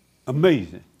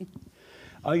 Amazing.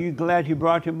 Are you glad you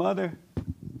brought your mother?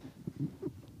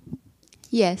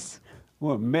 Yes.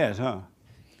 What a mess, huh?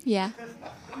 Yeah.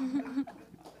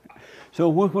 So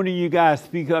which one of you guys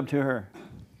speak up to her?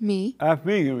 Me. I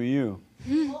figure with you.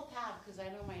 We both have, because I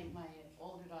know my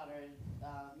older daughter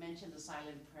mentioned the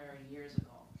silent prayer years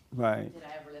ago. Right. Did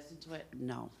I ever listen to it?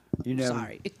 No. You never.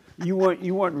 Sorry. You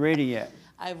weren't ready yet.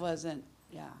 I wasn't.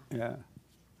 Yeah. Yeah.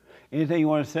 Anything you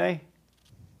want to say?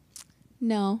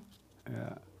 No.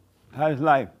 Yeah. How's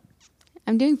life?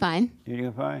 I'm doing fine. You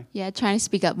doing fine? Yeah, trying to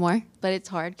speak up more, but it's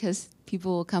hard because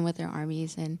people will come with their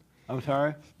armies and I'm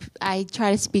sorry? I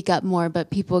try to speak up more, but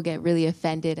people get really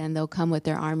offended and they'll come with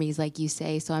their armies like you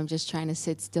say, so I'm just trying to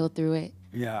sit still through it.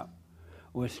 Yeah.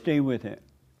 Well, stay with it.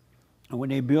 And when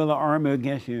they build an army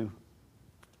against you,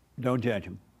 don't judge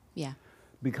them. Yeah.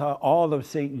 Because all of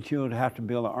Satan's children have to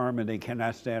build an army. They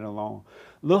cannot stand alone.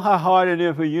 Look how hard it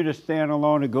is for you to stand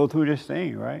alone and go through this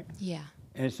thing, right? Yeah.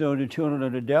 And so the children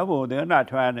of the devil, they're not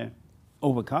trying to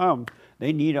overcome.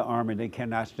 They need an army. They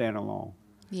cannot stand alone.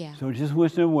 Yeah. So just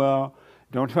wish them well.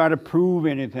 Don't try to prove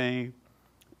anything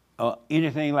or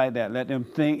anything like that. Let them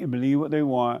think and believe what they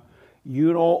want.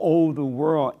 You don't owe the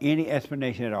world any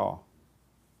explanation at all.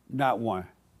 Not one.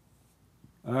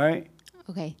 All right?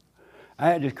 Okay. I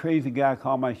had this crazy guy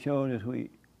call my show this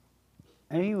week,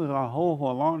 and he was on hold for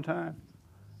a long time.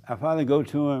 I finally go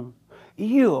to him,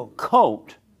 "You a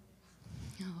cult."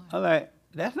 I'm like,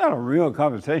 that's not a real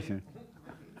conversation.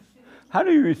 How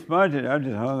do you respond to that? I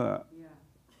just hung up.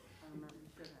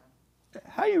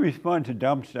 How do you respond to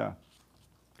dumb stuff?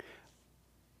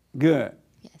 Good.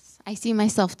 Yes. I see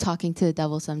myself talking to the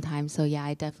devil sometimes, so yeah,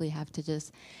 I definitely have to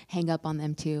just hang up on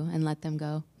them too and let them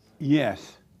go.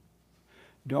 Yes.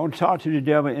 Don't talk to the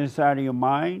devil inside of your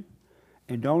mind,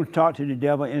 and don't talk to the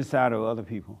devil inside of other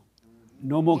people.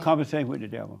 No more conversation with the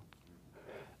devil.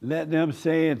 Let them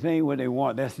say and think what they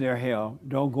want. That's their hell.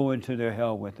 Don't go into their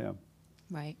hell with them.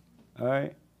 Right. All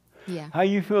right? Yeah. How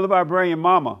you feel about bringing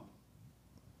mama?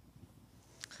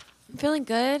 I'm feeling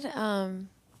good. Trying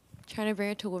to bring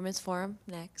her to Women's Forum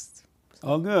next.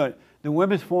 Oh, good. The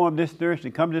Women's Forum this Thursday.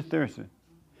 Come this Thursday.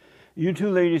 You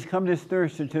two ladies, come this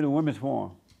Thursday to the Women's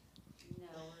Forum. No,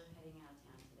 we're heading out of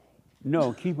town today.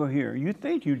 No, keep her here. You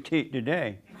think you take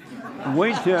today.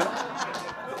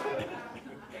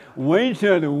 Wait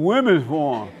till the Women's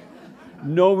Forum.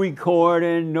 No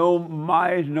recording, no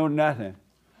mics, no nothing.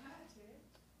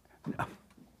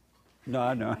 No,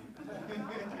 I know.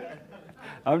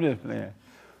 I'm just playing.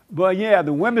 But yeah,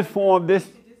 the Women's Forum this...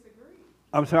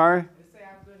 I'm sorry? I'm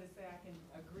going to say I can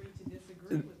agree to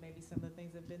disagree with maybe some of the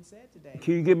things that have been said today.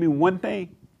 Can you give me one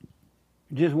thing?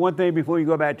 Just one thing before you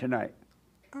go back tonight.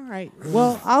 All right.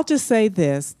 Well, I'll just say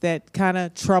this that kind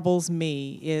of troubles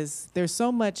me is there's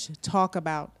so much talk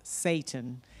about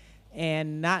Satan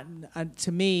and not,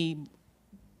 to me,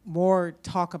 more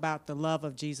talk about the love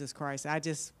of Jesus Christ. I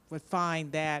just would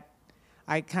find that,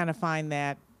 I kind of find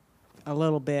that a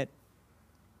little bit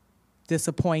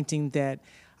disappointing that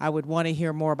I would want to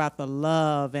hear more about the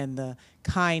love and the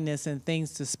kindness and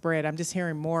things to spread. I'm just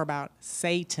hearing more about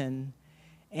Satan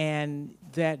and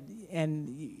that, and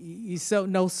you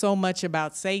know so much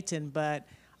about Satan, but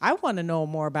I want to know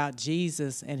more about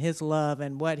Jesus and his love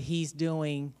and what he's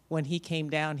doing when he came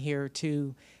down here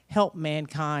to help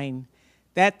mankind.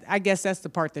 That, I guess that's the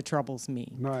part that troubles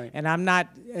me. Right. And I'm not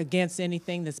against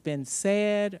anything that's been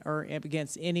said or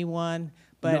against anyone,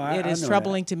 but No, it I is know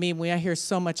troubling to me when I hear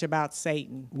so much about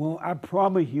Satan. Well, I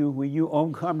promise you, when you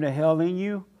overcome the hell in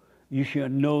you, you shall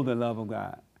know the love of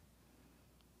God.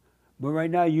 But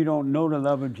right now, you don't know the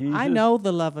love of Jesus. I know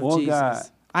the love of or Jesus. God.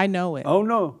 I know it. Oh,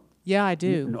 no. Yeah, I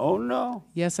do. Oh, no.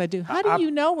 Yes, I do. How do you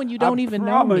know when you don't even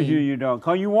know I promise me? you don't,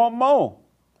 because you want more.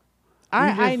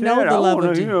 I know the love of Jesus. I want to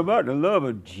Jesus. hear about the love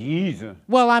of Jesus.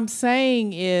 Well, I'm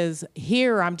saying is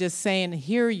here, I'm just saying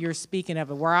here you're speaking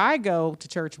of it. Where I go to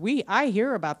church, I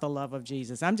hear about the love of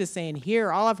Jesus. I'm just saying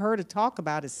here, all I've heard to talk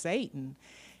about is Satan.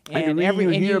 And the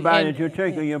reason you hear about it at your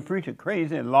church, because your preacher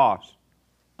crazy and lost.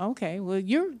 Okay, well,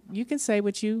 you can say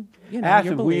what you know, Ask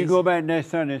your him, when you beliefs. go back next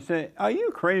Sunday and say, are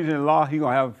you crazy and lost? He's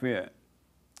going to have a fit.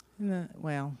 No,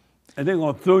 well, And they're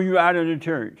going to throw you out of the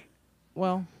church.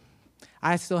 well,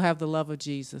 I still have the love of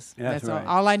Jesus. That's right.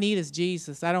 all I need is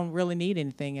Jesus. I don't really need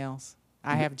anything else.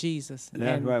 I have Jesus.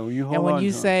 That's right. Well, you hold and when on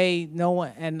you to him. say no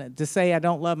one, and to say I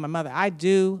don't love my mother, I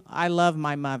do. I love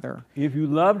my mother. If you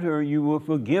loved her, you would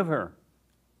forgive her.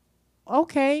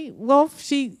 Okay, well,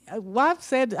 I've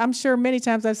said, I'm sure many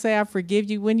times I say I forgive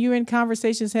you. When you're in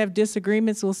conversations, have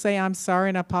disagreements, we'll say I'm sorry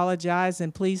and apologize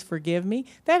and please forgive me.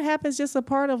 That happens, just a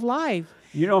part of life.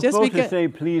 You don't Just supposed to because- say,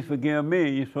 please forgive me.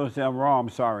 You're supposed to say, I'm wrong, I'm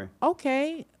sorry.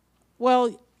 Okay,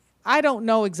 well, I don't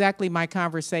know exactly my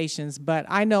conversations, but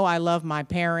I know I love my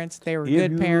parents. They were If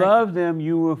good you parents. love them,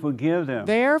 you will forgive them.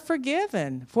 They're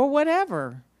forgiven for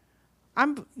whatever.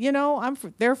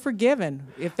 They're forgiven.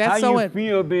 If that's How so, you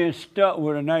feel being stuck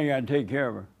with her, now you got to take care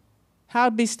of her. how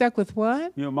I'd be stuck with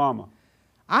what? Your mama.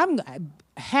 I'm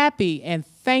happy and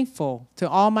thankful to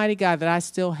Almighty God that I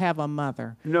still have a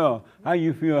mother. No, how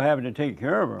you feel having to take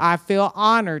care of her. I feel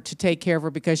honored to take care of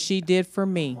her because she did for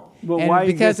me. But And why you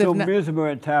get because so if not- miserable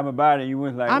at the time about it? You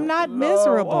was like, I'm not "Lord,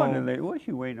 miserable." wonder, lady, what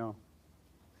you waiting on?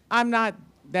 I'm not,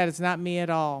 that is not me at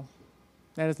all.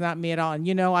 That is not me at all. And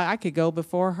I could go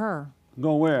before her.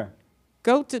 Go where?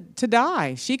 Go to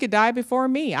die. She could die before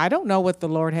me. I don't know what the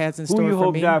Lord has in Who store you for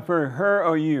hope me. die first, her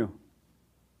or you?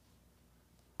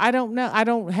 I don't know. I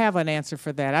don't have an answer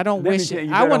for that. I don't Let me wish tell it. you,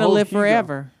 you I better want to hope live she go.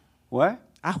 forever. What?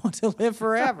 I want to live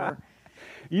forever.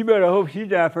 You better hope she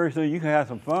dies first so you can have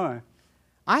some fun.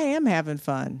 I am having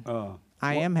fun. Oh.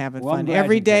 I am having well, I'm fun. glad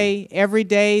Every you came.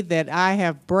 day that I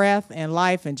have breath and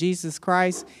life and Jesus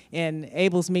Christ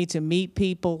enables me to meet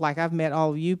people like I've met all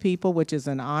of you people, which is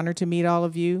an honor to meet all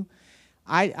of you.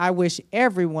 I wish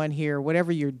everyone here,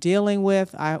 whatever you're dealing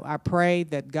with, I pray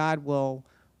that God will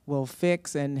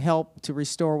fix and help to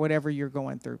restore whatever you're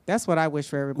going through. That's what I wish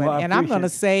for everybody. Well, I and I'm going to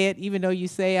appreciate say it, even though you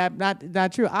say I'm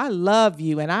not true. I love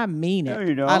you, and I mean it. No,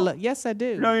 you don't. Yes, I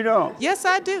do. No, you don't. Yes,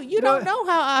 I do. You don't know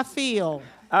how I feel.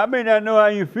 I may not know how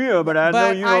you feel, but I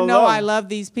know you don't love I love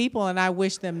these people, and I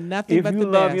wish them nothing If but you the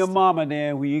love best. your mama,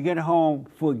 then when you get home,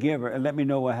 forgive her and let me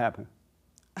know what happened.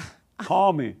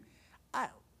 Call me.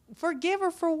 Forgive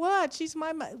her for what? She's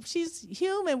she's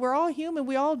human. We're all human.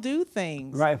 We all do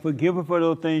things. Right, forgive her for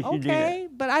those things she Okay,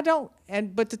 did. but I don't.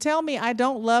 But to tell me I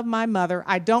don't love my mother,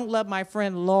 I don't love my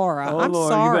friend Laura. Oh, I'm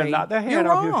Lord, sorry. you better knock that hand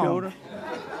You're off your wrong. shoulder.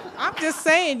 I'm just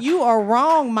saying you are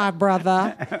wrong, my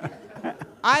brother.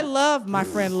 I love my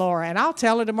friend Laura, and I'll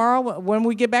tell her tomorrow when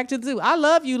we get back to the zoo. I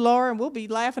love you, Laura, and we'll be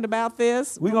laughing about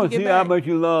this. We're when going we to get see how back. much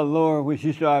you love Laura when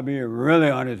she starts being really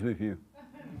honest with you.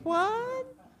 What?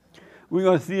 We're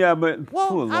going to see how much. Well,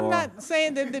 Poor I'm Laura. not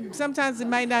saying that sometimes it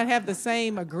might not have the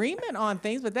same agreement on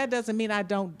things, but that doesn't mean I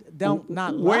don't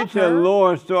not Wait love till her.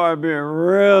 Laura starts being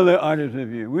really honest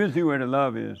with you. We'll see where the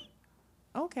love is.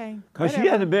 Okay. Because she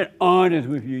whatever. hasn't been honest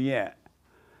with you yet.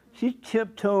 She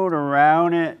tiptoed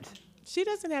around it. She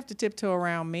doesn't have to tiptoe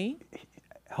around me.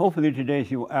 Hopefully today,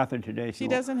 after today, She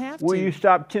won't. doesn't have Will to. you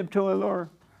stop tiptoeing, Laura?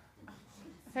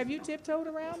 Have you tiptoed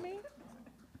around me?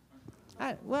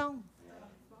 Well,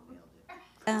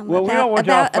 Well, we don't want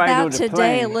y'all fighting on the today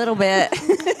plane. a little bit.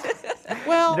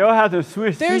 well, They'll have to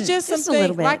switch there's seats. just some Just a little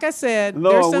things, bit. like I said,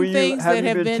 Laura, there's will some you- things have that you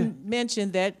have been been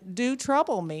mentioned that do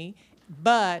trouble me,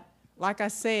 but like I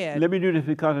said, Let me do this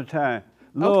because of time.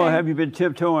 Laura, Okay. have you been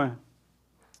tiptoeing?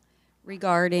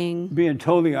 Regarding Being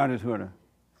totally honest with her.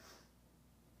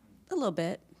 a little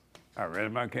bit. I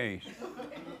read my case.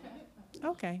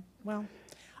 okay, well,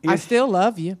 I still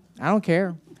love you. I don't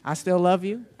care. I still love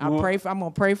you. Well- I'm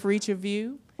gonna pray for each of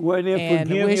you. Well, then and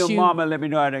forgive wish your you- mama. Let me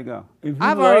know how that go. If you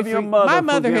I've love already your mother, my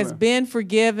mother forgive has her. been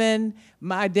forgiven.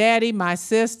 My daddy, my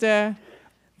sister,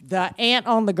 the aunt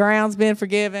on the ground's been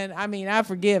forgiven. I mean, I've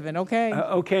forgiven. Okay.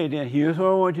 Okay, then here's what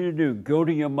I want you to do. Go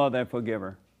to your mother and forgive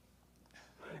her.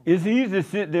 It's easy to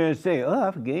sit there and say, oh, I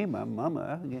forgave my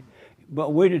mama. I forgave.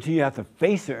 But wait until you have to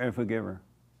face her and forgive her.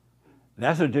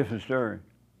 That's a different story.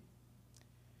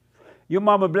 Your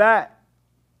mama black?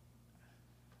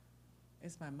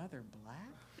 Is my mother black?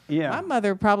 Yeah. My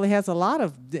mother probably has a lot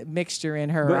of mixture in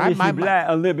her. But is she black?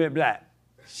 A little bit black.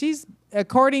 She's,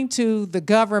 according to the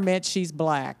government, she's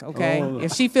black. Okay. Oh.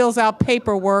 If she fills out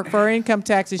paperwork for her income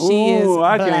taxes, she is Ooh,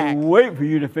 I black. can't wait for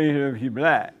you to face her if she's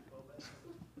black.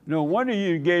 No wonder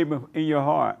you gave her in your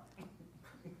heart.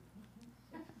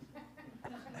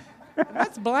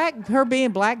 What's black? Her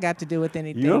being black got to do with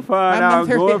anything? You'll find out.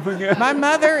 Go and forget. My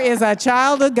mother is a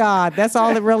child of God. That's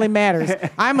all that really matters.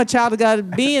 I'm a child of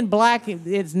God. Being black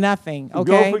is nothing.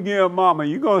 Okay. Go forgive mama.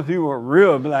 You're going to see what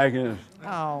real black is.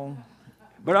 Oh.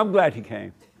 But I'm glad you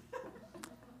came.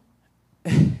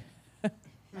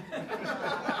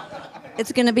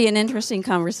 It's going to be an interesting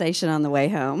conversation on the way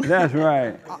home. That's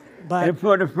right. But and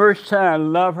for the first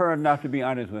time, love her enough to be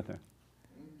honest with her.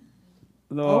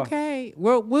 Lord, okay,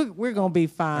 we're gonna be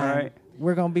fine. All right.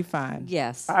 We're gonna be fine.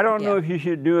 Yes. I don't know if you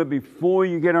should do it before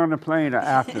you get on the plane or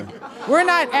after. We're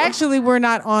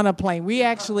not on a plane. We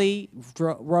actually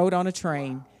rode on a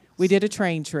train. We did a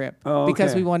train trip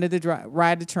because okay. we wanted to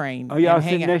ride the train. Oh, y'all and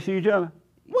hang sitting out. next to each other?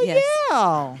 Well, Yes.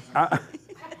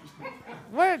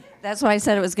 yeah. That's why I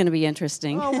said it was going to be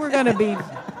interesting. Oh, we're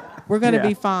gonna Yeah.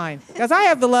 be fine. Because I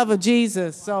have the love of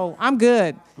Jesus, so I'm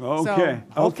good. Okay.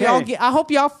 So, Okay. I hope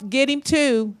y'all get him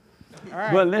too. All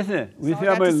right. But listen, we That's see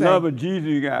all I how got much to say. love of Jesus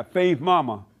you got. Faith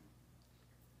mama.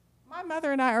 My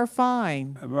mother and I are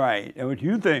fine. Right. And what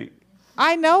you think?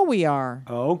 I know we are.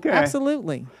 Okay.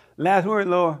 Absolutely. Last word,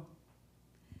 Laura.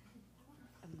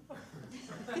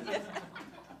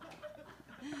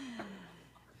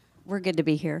 We're good to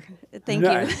be here. Thank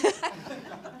Nice. you.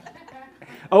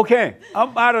 Okay,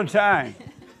 I'm out of time.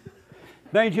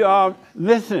 Thank you all.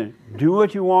 Listen, do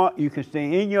what you want. You can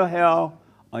stay in your hell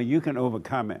or you can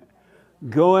overcome it.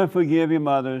 Go and forgive your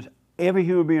mothers, every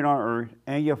human being on earth,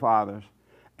 and your fathers,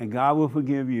 and God will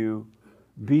forgive you.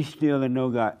 Be still and know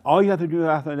God. All you have to do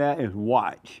after that is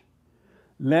watch.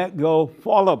 Let go,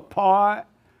 fall apart.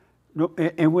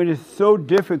 And when it's so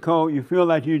difficult, you feel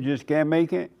like you just can't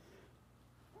make it,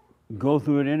 Go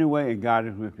through it anyway, and God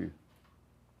is with you.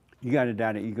 You got to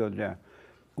die to ego down.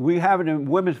 We have it in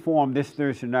Women's Forum this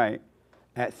Thursday night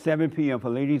at 7 p.m. for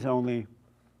ladies only.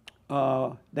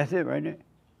 That's it, right there?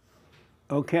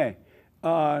 Okay.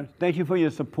 Thank you for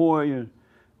your support, your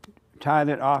tithe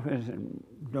at office and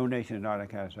donations and all that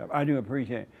kind of stuff. I do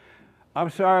appreciate it. I'm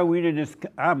sorry we didn't just,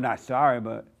 I'm not sorry,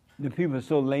 but the people are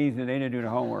so lazy they didn't do the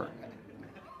homework.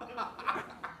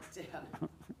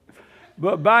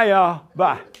 But bye, y'all.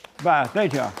 Bye. Bye.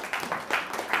 Thank y'all.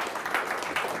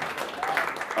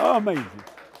 Oh, amazing.